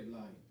a red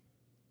light?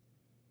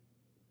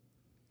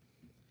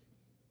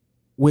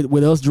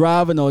 With us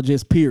driving or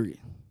just period?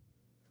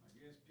 I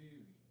guess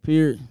period.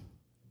 Period.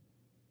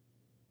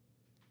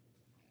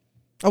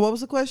 Oh, what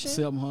was the question?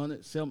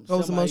 700. What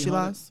was the most you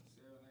lost?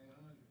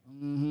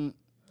 Mm-hmm.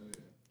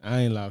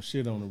 I ain't lost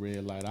shit on the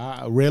red light.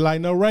 Red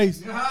light, no race.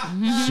 Shit.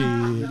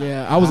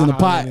 Yeah, I was in the I'll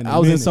pot. holler in a I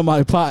was in minute.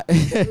 somebody's pot.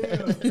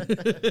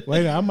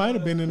 Wait, I might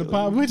have been in the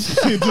pot with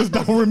you. Shit, just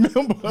don't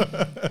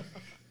remember.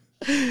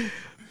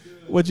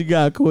 What you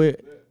got,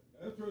 Quit?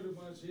 That's pretty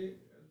much it.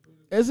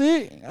 That's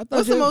it. I thought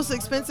What's the you- most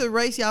expensive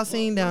race y'all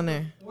seen down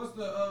there? What's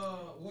the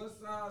what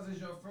size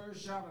is your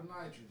first shot of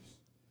nitrous?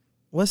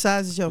 What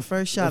size is your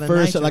first shot the of first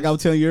nitrous? shot, like I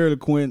was telling you earlier,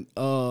 Quinn,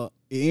 it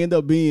ended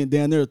up being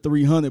down there at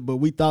 300, but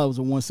we thought it was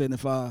a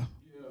 175.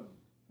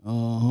 Yeah.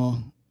 Uh-huh.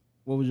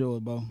 What was yours,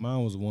 Bo?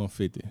 Mine was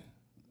 150.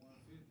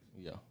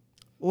 Yeah.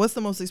 What's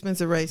the most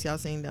expensive race y'all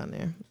seen down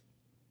there?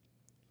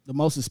 The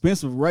most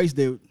expensive race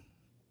that,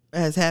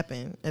 Has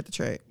happened at the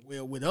track.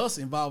 well, with us,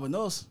 involving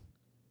us,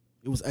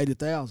 it was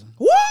 80,000.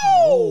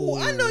 Whoa!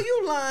 I know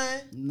you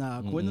lying.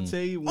 Nah, Quinn will tell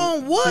you.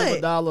 On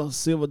what?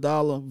 Silver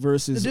dollar The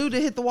versus, dude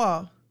that hit the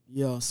wall.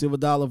 yeah, Silver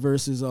Dollar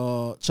versus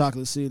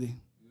Chocolate City.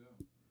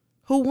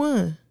 Who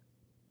won?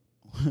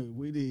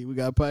 We did. We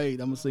got paid.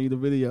 I'm going to send you the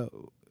video.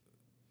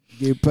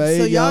 Get paid.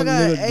 So y'all young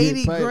got nigga, get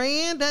 80 paid.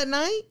 grand that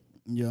night?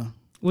 Yeah.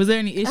 was there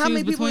any issues How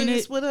many people between did you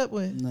it? split up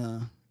with? Nah.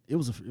 It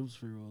was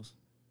free rolls.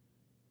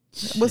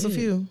 What's a Shit.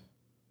 few?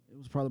 It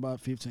was probably about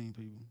 15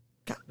 people.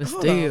 God, But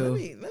hold still.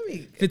 on, let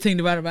me. 15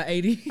 divided by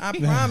 80. I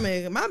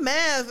promise. My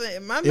math.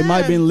 It might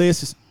have been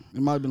less.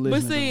 It might have been less.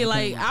 But than that. see,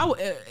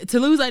 like to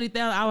lose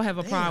 80,000, I would have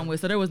a problem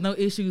with. So there was no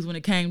issues when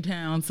it came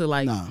down to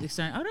like Nah.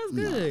 exchange. Oh, that's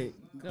good.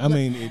 I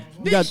mean,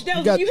 Bitch,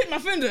 you hit my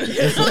fender.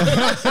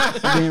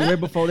 Then right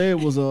before that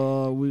was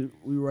we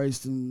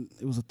raced and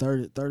it was a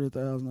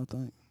 30,000 I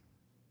think.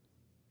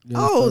 Yeah,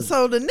 Oh, 30.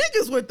 so the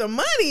niggas with the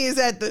money is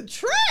at the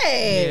track.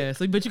 Yeah,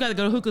 so but you got to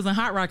go to hookahs and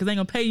hot rock because they ain't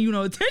gonna pay you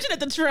no attention at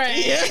the track.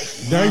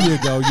 there you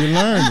go. You're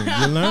learning.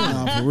 You're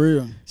learning. Nah, for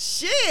real.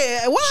 Shit.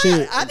 Why?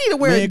 Shit. I need to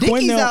wear Man, a Dickies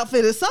Quinn,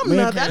 outfit or something.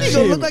 man, Else. I need to shit.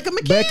 go look like a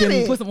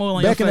mechanic. Put some oil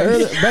on Back in your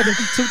the face. back in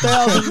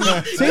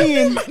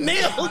 2010.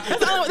 Nails. That's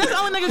the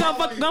only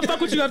nigga gonna fuck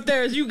with you up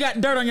there is you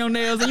got dirt on your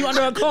nails and you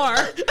under a car.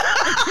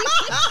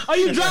 Or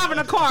you driving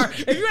a car.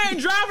 If you ain't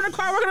driving a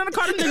car, working on a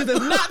car, them niggas is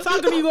not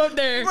talking to you up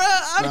there. Bro,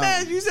 I'm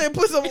mad you said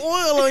put some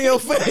oil on your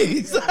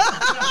face.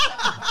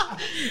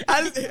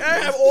 I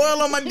have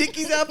oil on my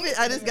Dickies outfit.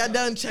 I just got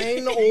done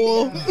changing the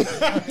oil.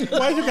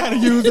 Why you gotta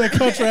use that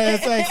country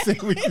ass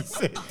accent when you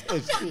say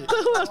that shit?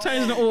 Who else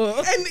changing the oil?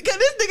 And because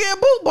this nigga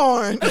at Boot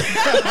Barn.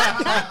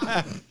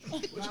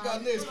 What you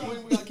got next,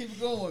 Queen? We gotta keep it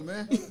going,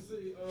 man. Let's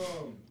see,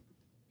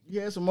 You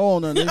had some more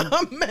on there, nigga.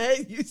 I'm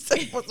mad you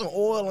say put some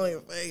oil on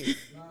your face.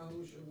 now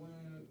who should win?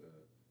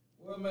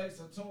 What makes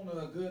a tuna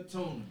a good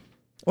tuna?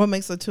 What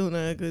makes a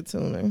tuna a good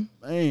tuna?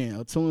 Man,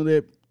 a tuna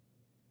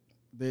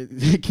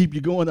that keep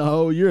you going the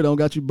whole year. Don't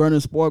got you burning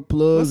spark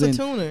plugs What's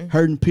a and tuna?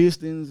 hurting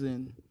pistons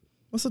and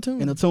What's a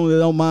tuna? a tuna that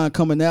don't mind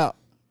coming out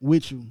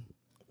with you.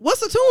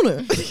 What's a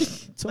tuna?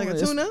 Like a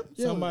Tuna, tuna?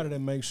 Somebody that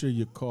makes sure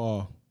your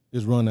car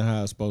is running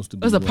how it's supposed to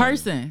be. It's a running.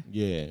 person.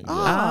 Yeah.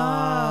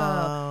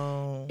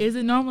 Oh. Is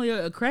it normally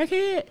a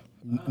crackhead?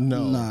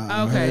 No.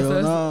 Nah, Okay, hell so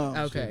it's,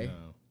 no. okay.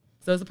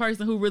 So it's a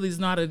person who really does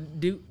not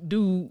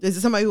do. Is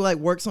it somebody who like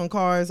works on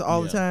cars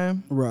all the Yeah.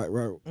 time? Right.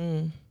 Mm.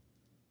 And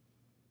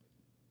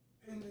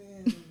then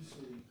let me see.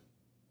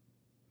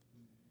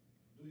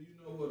 Do you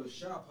know what a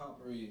shop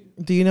hopper is?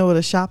 Do you know what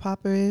a shop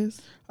hopper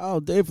is? Oh,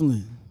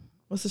 definitely.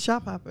 What's a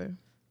shop hopper?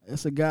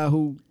 That's a guy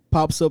who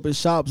pops up at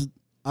shops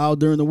all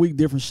during the week,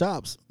 different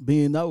shops,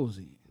 being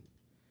nosy,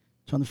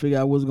 trying to figure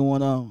out what's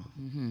going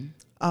on.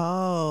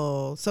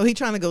 Oh, so he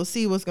trying to go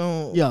see what's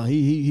going. Yeah,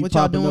 he What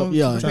y'all popping doing up. to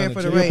Yeah, prepare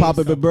for the he'll race? pop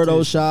up at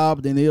Birdo's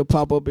shop, then he'll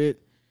pop up at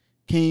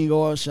King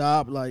or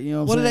shop, like you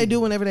know. What do I'm they saying? do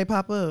whenever they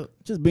pop up?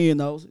 Just being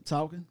nosy,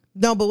 talking.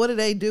 No, but what do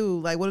they do?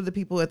 Like, what do the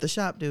people at the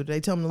shop do? Do they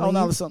tell them to Oh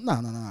leave?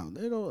 no,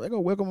 no. They go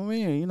welcome him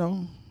in. You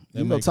know,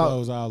 They he go may talk.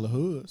 close all the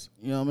hoods.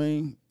 You know what I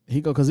mean? He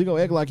go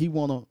act like he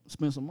wanna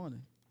spend some money.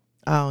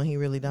 Oh, he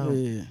really don't.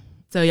 Yeah,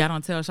 So y'all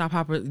don't tell shop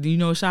hopper. Do you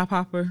know a shop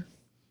hopper?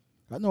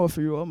 I know a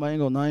few of them. I ain't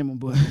gonna name them,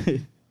 but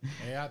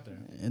They out there.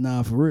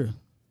 nah, for real.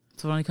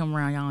 So when they come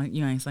around,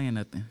 you ain't saying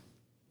nothing.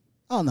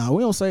 Oh no,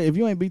 we don't say if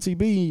you ain't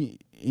BTB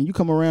and you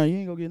come around, you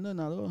ain't gonna get nothing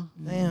out of her.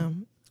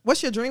 Damn.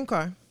 What's your dream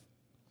car?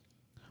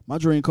 My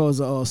dream car is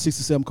a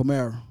 67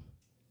 Camaro.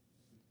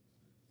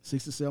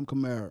 67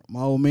 Camaro.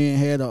 My old man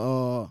had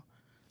a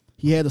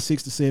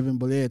 67,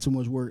 but it had too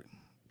much work.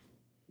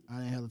 I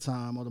didn't have the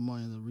time or the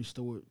money to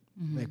restore it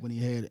back when he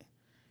had it.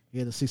 He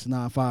had a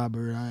 69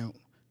 Firebird. I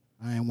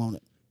ain't want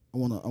it. I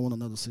want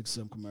another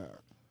 67 Camaro.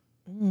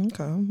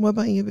 Okay. What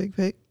about you, Big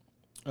Pick?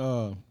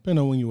 Depending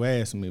on when you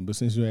ask me, but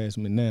since you asked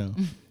me now,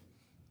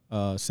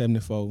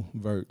 74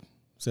 Vert,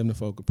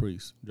 74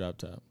 Caprice drop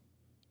top.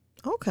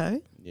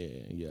 Okay.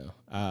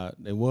 Yeah.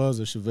 There was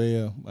a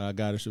Chevelle. I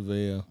got a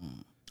Chevelle.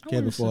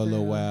 Kept it for a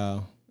little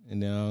while,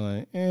 and then I'm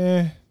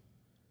like,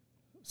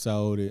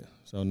 sold it.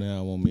 So now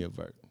I want me a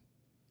Vert.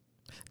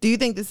 Do you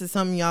think this is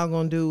something y'all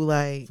gonna do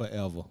like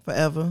Forever.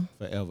 forever?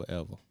 Forever,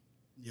 ever.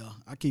 Yeah,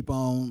 I keep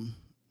on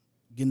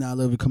getting out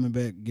of it, coming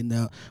back, getting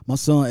out. My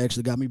son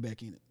actually got me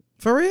back in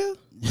For real?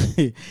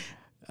 it.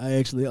 I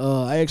actually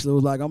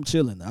was like, I'm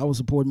chilling. I was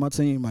supporting my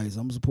teammates.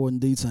 I'm supporting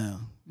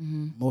D-Town,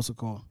 Mosa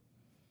Car.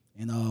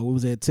 And we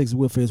was at Texas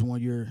Whip Fest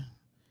one year,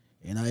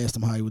 and I asked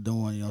him how he was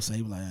doing. You know what I'm saying?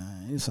 He was like,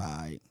 it's all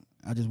right.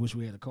 I just wish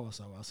we had a car.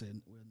 So I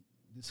said,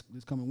 well,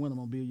 this coming winter, I'm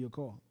going to build you a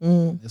car.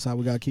 That's how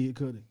we got Kid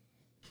Cudi.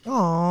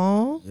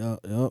 Aw.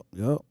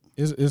 Yep.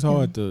 It's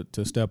hard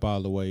to step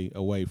all the way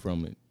away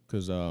from it,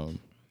 because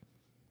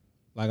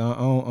like I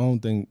don't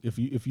think if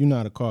you're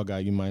not a car guy,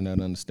 you might not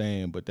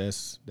understand. But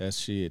that's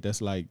shit.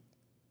 That's like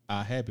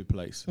our happy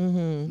place. Nah,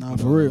 You know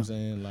for what real. I'm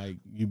saying? Like,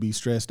 you be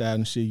stressed out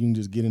and shit, you can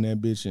just get in that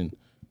bitch and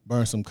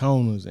burn some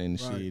corners and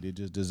Right. shit. It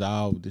just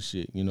dissolve the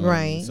shit. You know what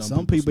I mean? Right.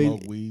 Some people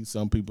smoke weed,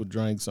 some people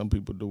drink, some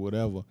people do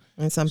whatever.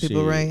 And some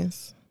people Shit.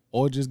 race.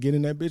 Or just get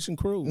in that bitch and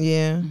cruise.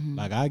 Yeah.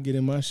 Like, I get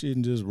in my shit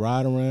and just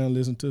ride around,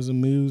 listen to some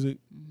music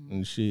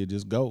and shit,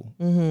 just go.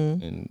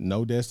 And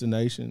no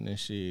destination and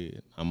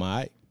shit. I'm all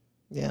right.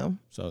 Yeah.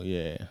 So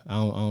yeah, I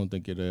don't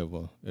think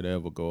it'll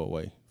ever go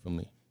away from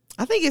me.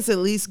 I think it's at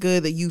least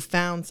good that you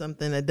found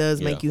something that does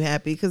make Yeah. you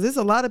happy, because there's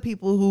a lot of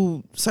people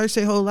who search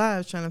their whole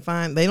lives trying to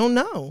find, they don't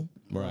know.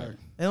 Right.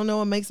 They don't know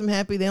what makes them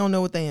happy. They don't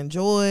know what they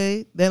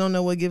enjoy. They don't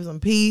know what gives them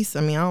peace.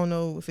 I mean, I don't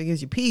know if it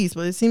gives you peace,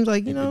 but it seems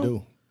like, you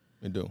know.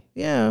 It do.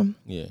 Yeah.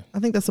 Yeah. I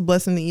think that's a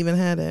blessing to even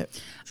have that.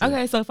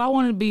 Okay, so if I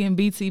wanted to be in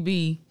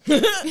BTB,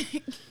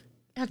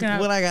 how can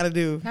What I got to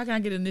do? how can I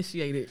get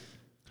initiated?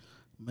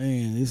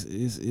 Man, it's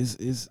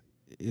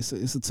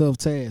a tough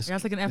task. I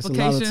gotta take an It's a lot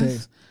of application.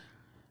 tasks.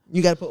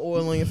 You got to put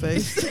oil on your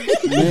face.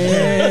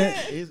 Man,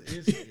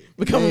 it's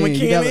Become a man,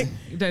 you gotta- mechanic.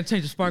 You gotta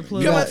change the spark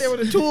plug. Come out there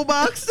with a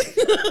toolbox.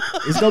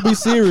 It's gonna be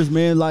serious,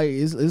 man. Like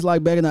it's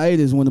like back in the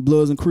 80s when the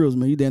Bloods and Crips,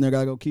 man. You down there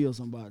gotta go kill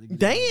somebody.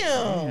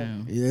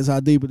 Damn. Yeah, that's how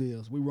deep it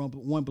is. We run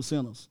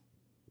 1%ers.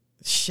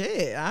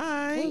 Shit. All What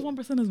right.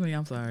 was 1% of me?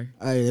 I'm sorry.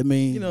 Hey, I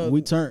mean, You know-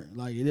 we turn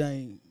like it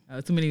ain't.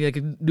 Too many that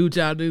can do what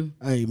y'all do.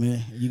 Hey,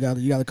 man, you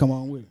gotta come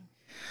on with it.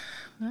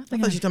 I I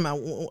think thought you were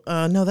talking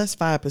about, no, that's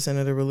 5%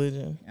 of the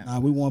religion. Nah,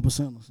 we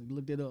 1%ers.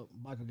 Look that up,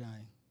 biker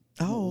gang.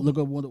 Oh. Look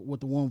up what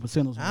the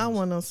 1%ers. I don't was.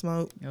 want no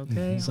smoke.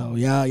 okay. So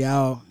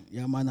y'all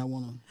might not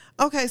want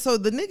to. Okay, so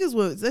the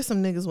niggas there's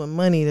some niggas with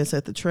money that's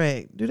at the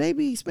track. Do they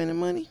be spending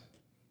money?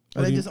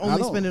 Or What they do you- just I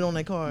only don't- spend it on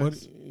their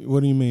cars?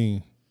 What do you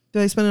mean? Do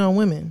they spend it on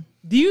women?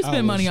 Do you Oh,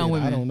 spend money shit, on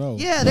women? I don't know.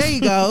 Yeah, there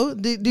you go.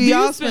 Do you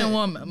y'all spend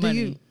woman do money?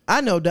 you-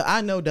 I know Doe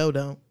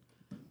don't.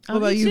 Oh, What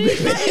about he you?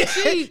 cheap. No, he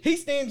cheap.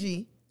 He's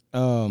stingy.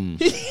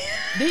 Did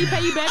he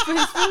pay you back for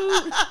his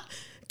food?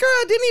 Girl,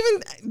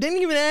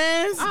 didn't even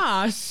ask.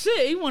 Ah,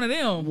 shit. He one of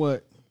them.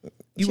 What?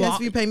 She all-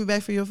 asked if you pay me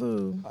back for your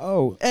food.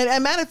 Oh, And as a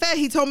matter of fact,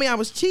 he told me I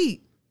was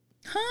cheap.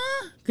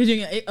 Huh? Because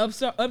you can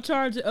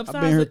upcharge it, I've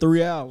upsize been here it?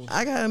 3 hours.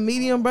 I got a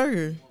medium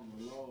burger.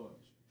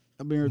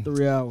 I've been here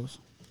 3 hours.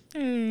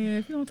 Hey,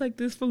 if you don't take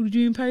this food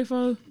you didn't pay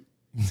for,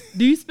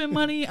 do you spend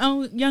money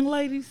on young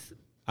ladies?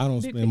 I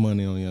don't spend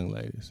money on young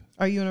ladies.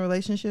 Are you in a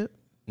relationship?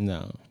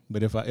 No,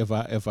 but if I got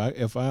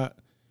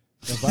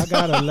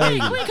a lady,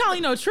 We ain't calling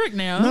you no trick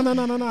now.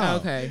 no.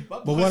 Okay.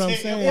 But what I'm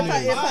saying,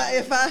 is,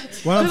 If I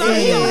what I'm He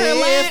saying, over here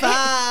is, laughing.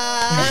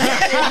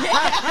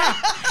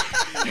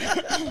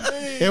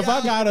 if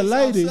I got a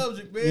lady,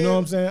 subject, man. you know what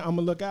I'm saying, I'm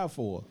gonna look out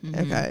for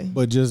her. Okay.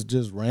 But just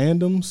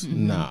randoms,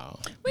 no.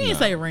 We didn't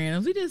say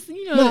randoms. We just,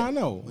 you know. No, I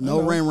know. No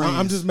I know. ran-rans.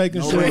 I'm just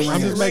making No sure. ran-rans.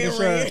 I'm just making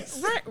sure.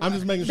 Right. I'm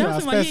just making sure I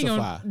Don't seem like he ain't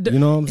specify. gonna- You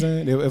know what I'm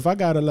saying? If I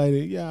got a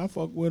lady, yeah, I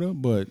fuck with her,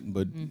 but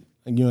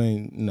you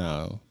ain't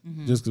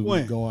just to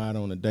When? go out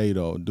on a date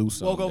or do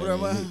something. Walk over there,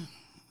 that ain't man.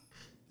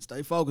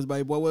 Stay focused,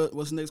 baby boy.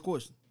 What's the next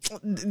question?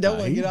 Don't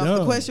want he to get off the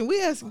done. question.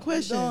 We asking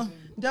questions.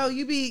 Doe,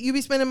 you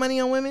be spending money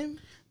on women?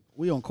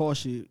 We on car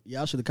shit.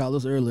 Y'all should have called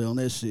us earlier on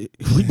that shit.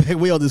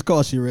 we on this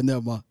car shit right now,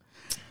 man.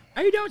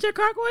 Are you done with your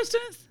car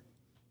questions?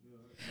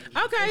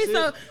 Okay,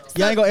 so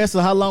Y'all ain't gonna answer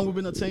how long we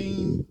been a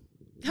team.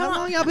 How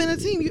long y'all been a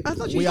team? I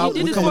thought you We you out-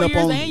 did we this coming 4 up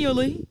years on-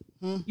 annually.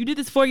 You did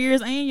this 4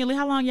 years annually.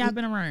 How long y'all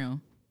been around?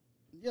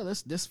 Yeah,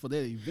 that's for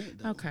that event.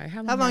 Though. Okay,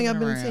 how How long y'all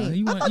been a around?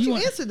 team? I thought you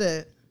want- answered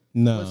that.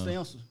 What's the No.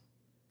 answer?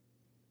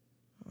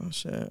 Oh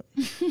shit.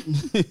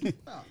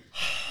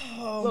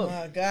 Oh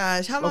my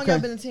gosh. How long Okay.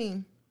 y'all been a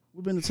team?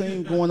 We've been a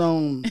team going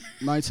on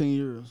 19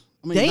 years.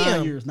 I mean, Damn.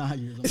 9 years. 9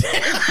 years.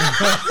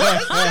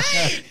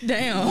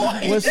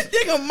 Damn. What's This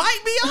nigga might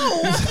be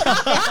old.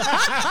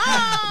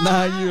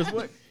 9 years?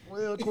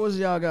 What else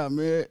question y'all got,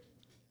 man?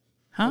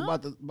 Huh?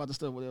 About the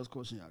stuff. What else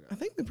question y'all I got?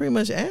 think we pretty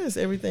much asked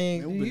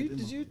everything. Man, we been-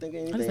 Did you think I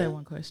anything? just had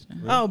one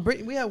question. Oh,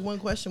 Brittany, we have one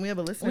question. We have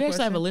a listener We question.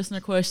 actually have a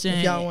listener question.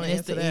 If y'all wanna and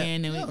it's answer the that.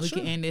 end, and Yeah, we sure.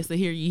 can end this. So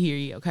hear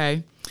you.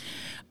 Okay.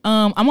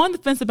 I'm on the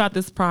fence about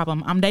this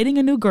problem. I'm dating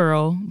a new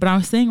girl, but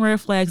I'm seeing red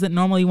flags that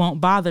normally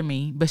won't bother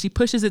me, but she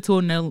pushes it to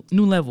a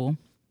new level.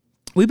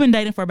 We've been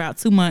dating for about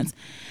 2 months,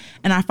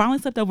 and I finally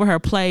slept over her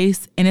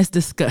place, and it's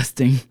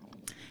disgusting.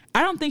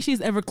 I don't think she's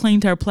ever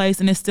cleaned her place,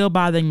 and it's still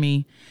bothering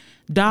me.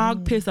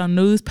 Dog piss on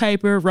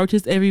newspaper,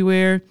 roaches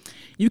everywhere.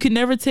 You can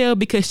never tell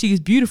because she's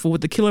beautiful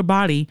with a killer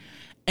body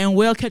and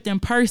well kept in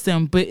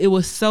person, but it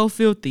was so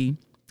filthy.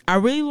 I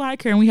really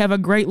like her, and we have a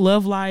great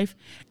love life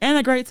and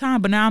a great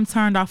time, but now I'm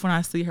turned off when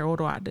I see her. What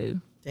do I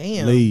do?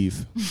 Damn.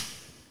 Leave.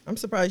 I'm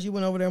surprised you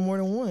went over there more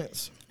than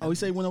once. Oh, he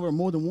said he went over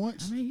more than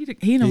once. I mean,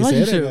 he in a He said they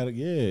relationship. gotta,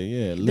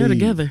 yeah. They're Leave.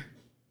 together.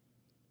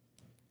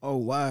 Oh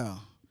wow.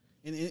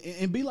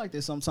 And be like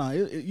that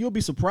sometimes. You'll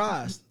be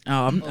surprised. Oh,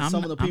 I'm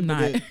some of the I'm people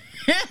not.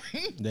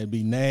 That'd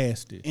be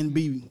nasty. And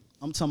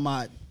I'm talking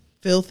about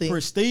Filthy.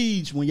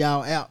 prestige when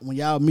y'all out, when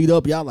y'all meet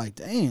up, y'all like,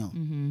 damn.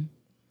 Mm-hmm.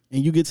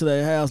 And you get to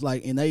their house,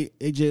 like, and they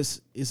just,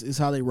 it's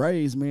how they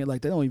raised, man.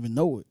 Like, they don't even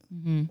know it.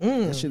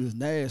 Mm-hmm. That shit is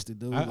nasty,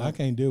 dude. I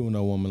can't deal with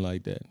no woman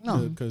like that.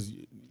 No. Because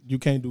you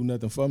can't do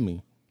nothing for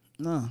me.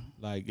 Nah.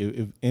 Like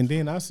if and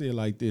then I see it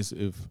like this: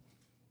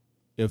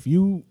 if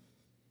you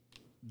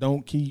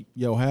don't keep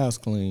your house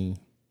clean,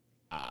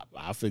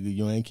 I figure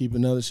you ain't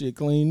keeping other shit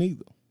clean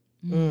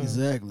either.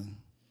 Exactly.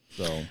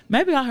 So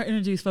Maybe all her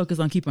energy is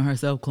focused on keeping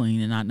herself clean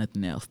and not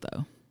nothing else,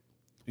 though.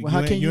 Well, how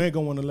you, can ain't, you- you ain't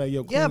gonna want to lay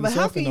your clean Yeah, but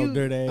how self in can no you-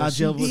 dirt I ass.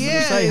 just was Yeah,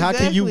 gonna say,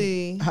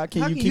 exactly. how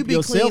can you keep be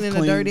yourself clean in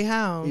clean a dirty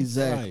house?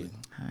 Exactly.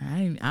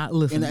 I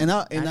listen. And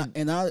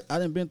I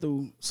done been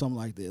through something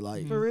like that.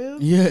 Like, For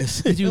real?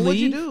 yes. Did you And what'd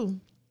you leave? do?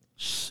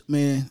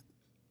 Man,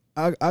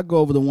 I go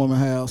over the woman's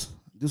house.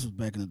 This was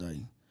back in the day.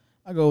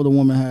 I go over the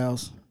woman's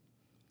house,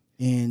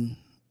 and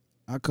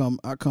I come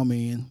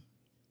in.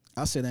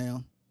 I sit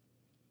down,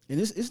 and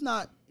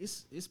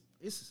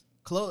it's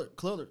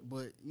cluttered,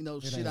 but you know,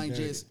 shit ain't dirty.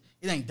 just.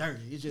 It ain't dirty.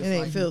 It's just It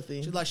ain't like,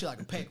 filthy. She's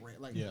like a pack rat.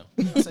 Like, Yeah.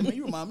 I say, man,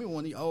 you remind me of one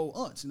of these old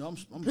aunts. You know, I'm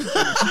shooting the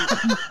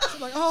shit. She's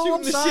like, oh, Shooting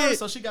I'm the sorry. shit.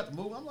 So she got the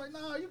move. I'm like,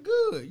 nah, you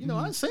good. You know,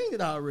 I done seen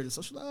it already.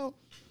 So she's like, oh,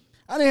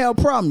 I didn't have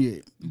a problem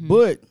yet,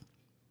 but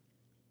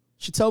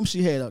she told me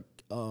she had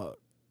a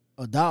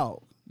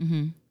dog.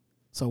 Mm-hmm.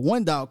 So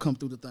one dog come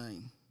through the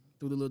thing,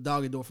 through the little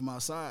doggy door from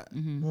outside.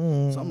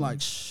 Mm. So I'm like,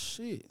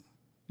 shit.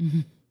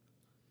 Damn,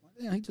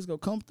 he just gonna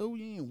come through.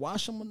 You ain't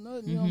wash him or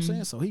nothing. You know what I'm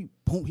saying? So he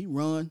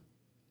run,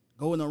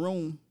 go in the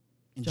room,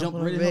 and jump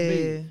on right in the her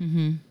bed.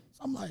 Mm-hmm.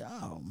 So I'm like,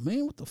 oh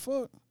man, what the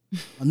fuck?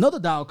 Another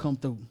dog come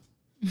through.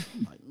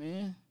 I'm like,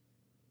 man.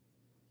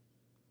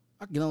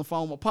 I can get on the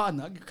phone with my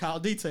partner. I can call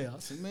details. I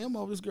said, man, I'm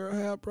over this girl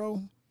house,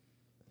 bro.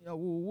 Yo,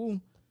 woo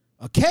woo.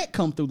 A cat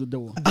come through the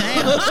door.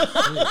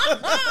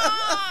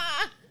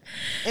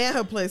 And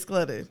her place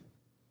cluttered.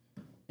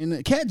 And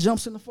the cat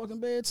jumps in the fucking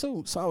bed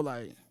too. So I was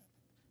like,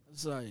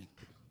 it's like,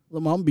 Look,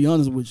 I'm gonna be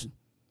honest with you.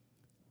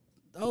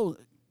 Those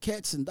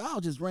cats and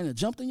dogs just ran and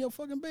jumped in your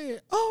fucking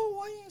bed. Oh,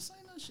 why you ain't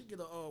saying nothing? She get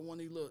a one of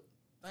these little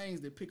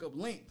things that pick up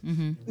lint.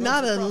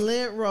 Not a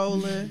lint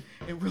roller.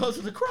 And rolls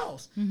it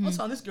across. I'm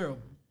telling this girl,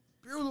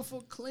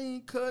 beautiful,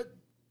 clean cut,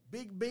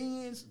 big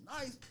beans,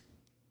 nice,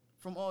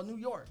 from New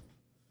York.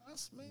 I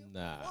said, man,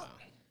 Nah.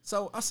 fuck.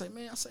 So I say,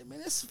 man,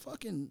 that's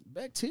fucking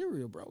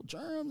bacteria, bro.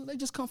 Germs, they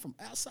just come from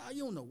outside.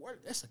 You don't know where.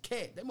 That's a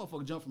cat. That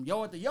motherfucker jump from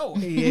yard to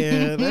yard.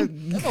 Yeah, That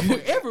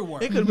motherfucker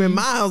everywhere. it could have been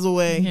miles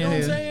away. You know what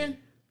I'm saying?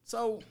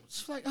 So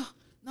she's like, oh,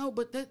 no,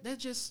 but that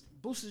just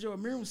boosts your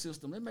immune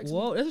system. That makes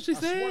Whoa, that's what she I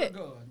swear said? to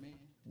God, man.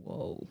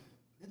 Whoa.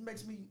 It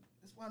makes me,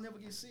 that's why I never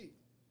get sick.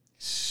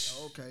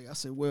 Okay. I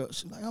said, well,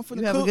 she's like, I'm finna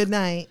You have cook. a good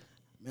night.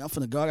 Man, I'm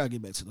finna go. I gotta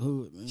get back to the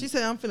hood, man. She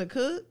said, I'm finna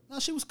cook. No,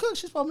 she was cooking.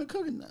 She's probably been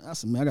cooking. I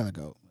said, man, I gotta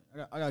go.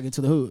 I gotta get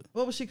to the hood.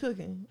 What was she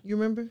cooking? You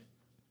remember?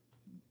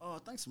 Oh, I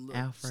think some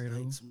little Alfredo.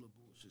 steak, some little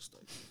bullshit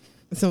steak.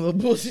 Some little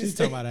bullshit. She's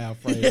talking about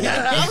Alfredo.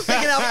 I was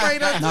thinking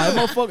Alfredo too. Nah,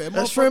 that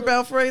motherfucker, A shrimp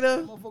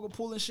Alfredo. motherfucker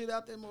pulling shit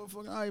out that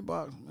motherfucking ice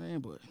box, man.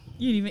 But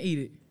You didn't even eat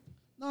it.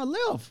 no, I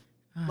left.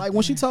 Like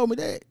when she told me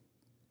that,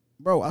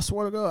 bro, I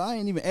swear to God, I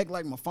ain't even act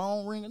like my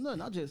phone ring or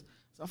nothing. I just,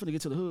 so I'm finna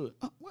get to the hood.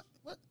 What?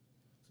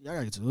 Yeah, I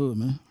gotta get to the hood,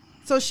 man.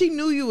 So she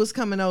knew you was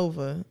coming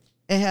over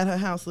and had her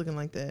house looking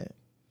like that.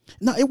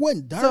 No, it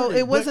wasn't dirty. So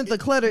it but wasn't the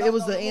clutter, no, it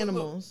was no, the look,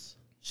 animals.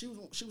 She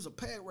was a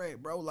pack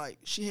rat, bro. Like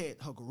she had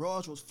her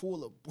garage was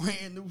full of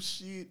brand new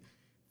shit.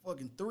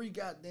 Fucking 3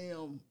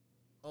 goddamn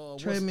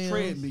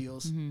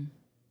treadmills.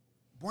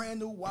 Brand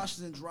new washers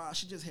and dryers.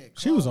 She just had.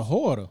 She was a cars.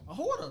 hoarder. A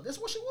hoarder. That's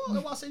what she was.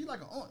 That's why I say you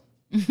like an aunt.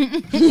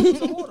 She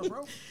was a hoarder,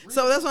 bro.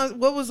 So that's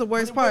what was the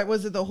worst part?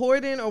 Was it the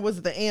hoarding or was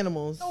it the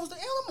animals? That was the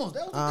animals.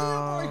 That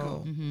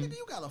was the deal breaker. Nigga,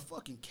 you got a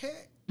fucking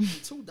cat and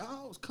 2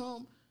 dogs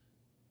come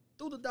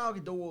through the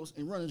doggy doors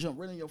and run and jump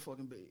right in your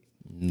fucking bed.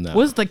 No.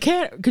 Was the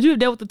cat? Could you have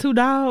dealt with the 2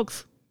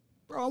 dogs?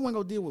 Bro, I wasn't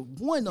gonna deal with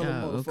one of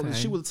them motherfuckers. okay.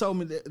 She would have told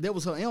me that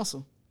was her answer.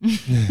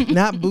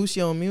 Not boost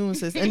your immune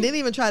system. And didn't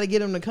even try to get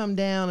them to come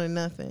down or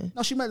nothing.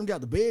 No, she made them get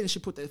out the bed and she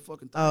put that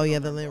fucking thing Oh, yeah,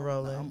 on the there, lint bro.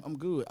 roller. Nah, I'm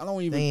good. I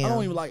don't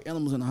even like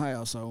animals in the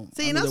house, so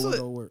See, I and knew that's that what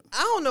wasn't gonna work.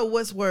 I don't know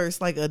what's worse,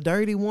 like a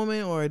dirty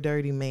woman or a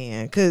dirty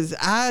man. Cause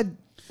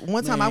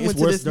one time Man, I it's went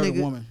to worse this dirty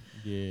nigga. woman.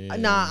 Yeah.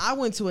 Nah, I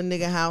went to a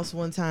nigga house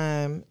one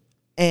time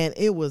and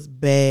it was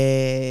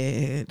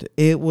bad.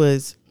 It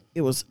was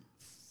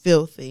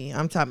filthy.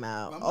 I'm talking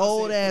about not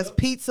old saying ass put up.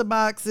 pizza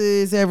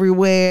boxes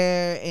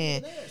everywhere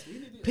and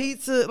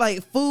pizza,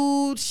 like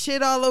food,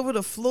 shit all over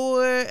the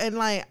floor. And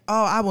like,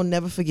 oh, I will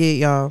never forget,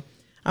 y'all.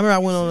 I remember I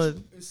went on a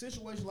In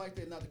situations like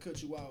that, not to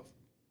cut you off,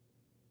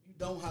 you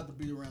don't have to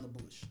beat around the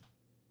bush.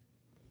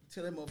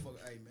 Tell that motherfucker,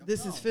 hey man, I'm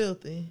this gone. is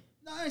filthy.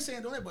 No, I ain't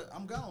saying doing that, but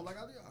I'm gone. Like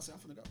I did. I said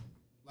I'm finna go.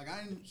 Like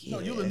I ain't. You know,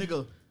 you the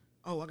nigga.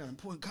 Oh, I got an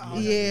important call.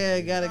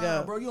 Yeah, gotta Nah,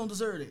 go. bro. You don't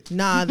deserve it.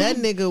 Nah, that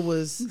nigga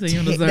was So you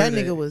don't deserve that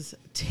it. nigga was I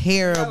would have me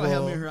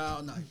terrible. here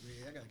all night, man.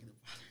 I gotta get up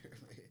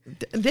out of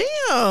here, man.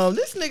 Damn,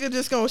 this nigga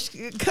just gonna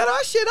cut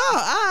our shit out.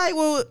 All right,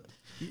 well,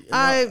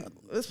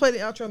 let's play the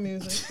outro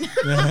music.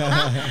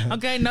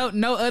 Okay,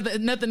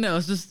 nothing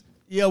else. Just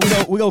Yeah,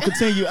 we gonna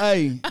continue.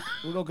 Hey,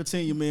 we gonna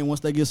continue, man.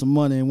 Once they get some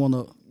money and want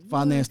to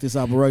finance this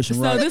operation,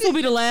 so right? this will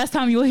be the last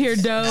time you'll hear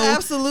Doe.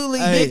 Absolutely,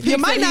 Hey. you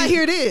might not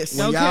hear this.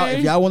 When Okay.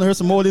 if y'all want to hear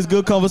some more of this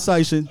good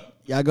conversation,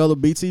 y'all go to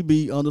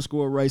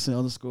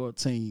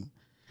BTB_racing_team.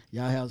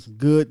 Y'all have some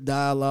good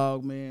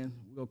dialogue, man.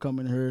 We're gonna come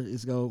in here.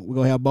 We're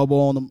gonna have Bobo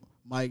on the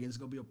mic, and it's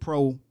gonna be a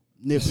pro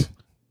nigga.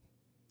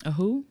 A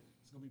who?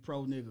 It's gonna be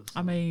pro niggas.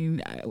 I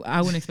mean,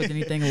 I wouldn't expect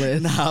anything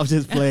less. Nah, I'm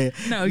just playing.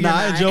 No, you're nah,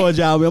 I not. enjoyed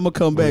y'all, man. I'm gonna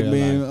come back, Real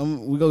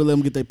man. We're gonna let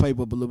them get their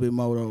paper up a little bit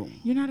more, though.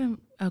 You're not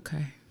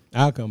okay.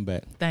 I'll come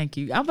back. Thank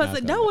you. I was about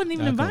to say Doe wasn't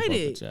even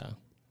invited.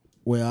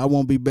 Well, I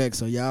won't be back,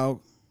 so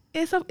y'all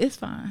It's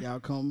fine. y'all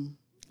come.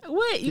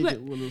 What you kick got?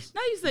 it with us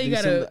Now you say you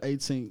December gotta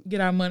 18th. get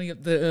our money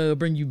up to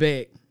bring you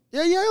back.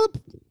 Yeah.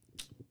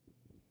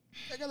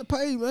 I gotta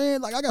pay,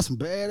 man. Like I got some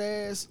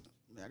badass.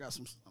 Man, I got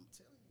some. I'm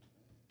telling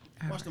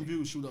you. Watch them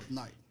views shoot up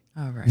tonight.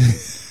 All right.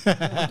 Watch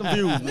them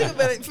views, man. Nigga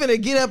better finna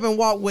get up and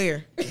walk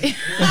where?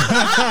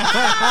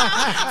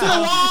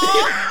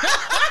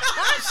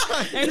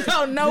 Ain't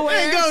go nowhere.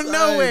 Ain't go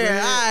nowhere.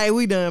 man. All right,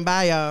 we done.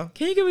 Bye, y'all.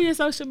 Can you give me your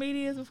social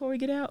medias before we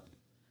get out?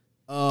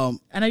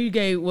 I know you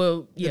gave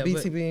The but-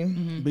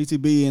 BTB.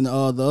 BTB and the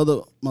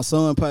other my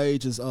son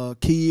page is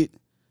Kid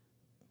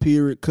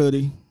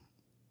Cuddy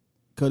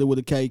with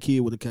a K, Kid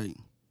with a K.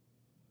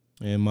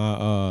 And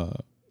my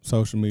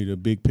social media,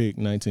 Big Pick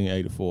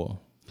 1984.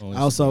 on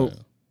Also,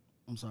 Instagram.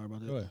 I'm sorry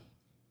about Go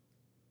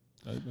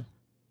that. ahead.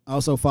 I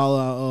also follow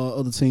our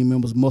other team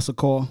members,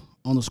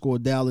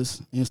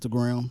 Muscle_Dallas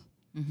Instagram,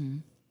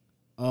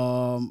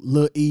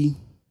 Lil E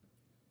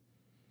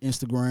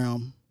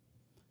Instagram,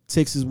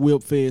 Texas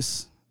Whip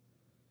Fest,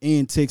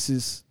 and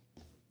Texas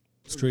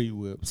Street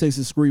Whips.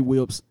 Street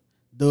Whips,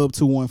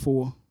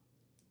 Dub214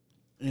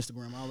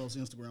 Instagram, all those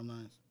Instagram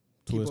names.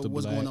 Keep Twister up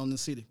what's Black. going on in the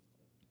city.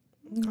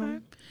 Okay.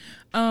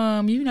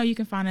 You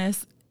can find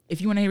us If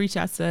you want to reach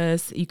out to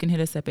us, you can hit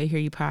us up at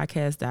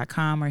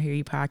hearyoupodcast.com or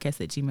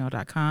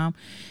hearyoupodcast@gmail.com.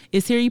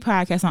 It's Hear You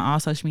Podcast on all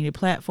social media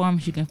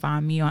platforms. You can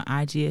find me on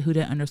IG at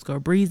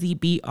 @_breezy,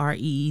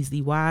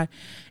 BREEZY.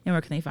 And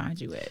where can they find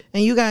you at?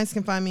 And you guys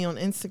can find me on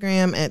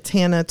Instagram at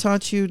Tana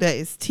Taught You. That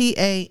is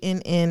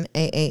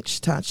TANNAH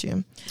Taught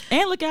You.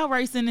 And Look Out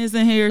Racing is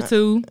in here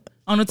too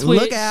on the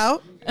Twitch. Look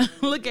out.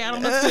 Look out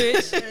on the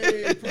Twitch.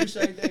 Hey,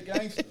 appreciate that,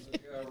 gangster.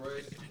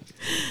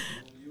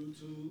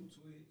 YouTube,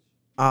 Twitch,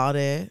 All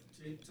that.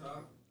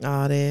 TikTok.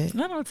 All that.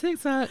 Not on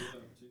TikTok.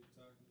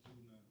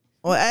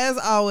 Well, as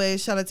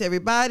always, shout out to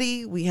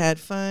everybody. We had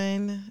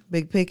fun.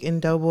 Big Pick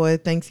and Doughboy.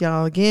 Thanks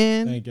y'all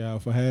again. Thank y'all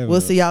for having We'll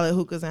us. see y'all at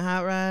Hookahs and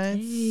Hot Rides.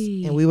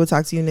 Hey. And we will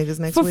talk to you niggas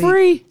next For week.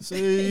 free.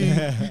 See.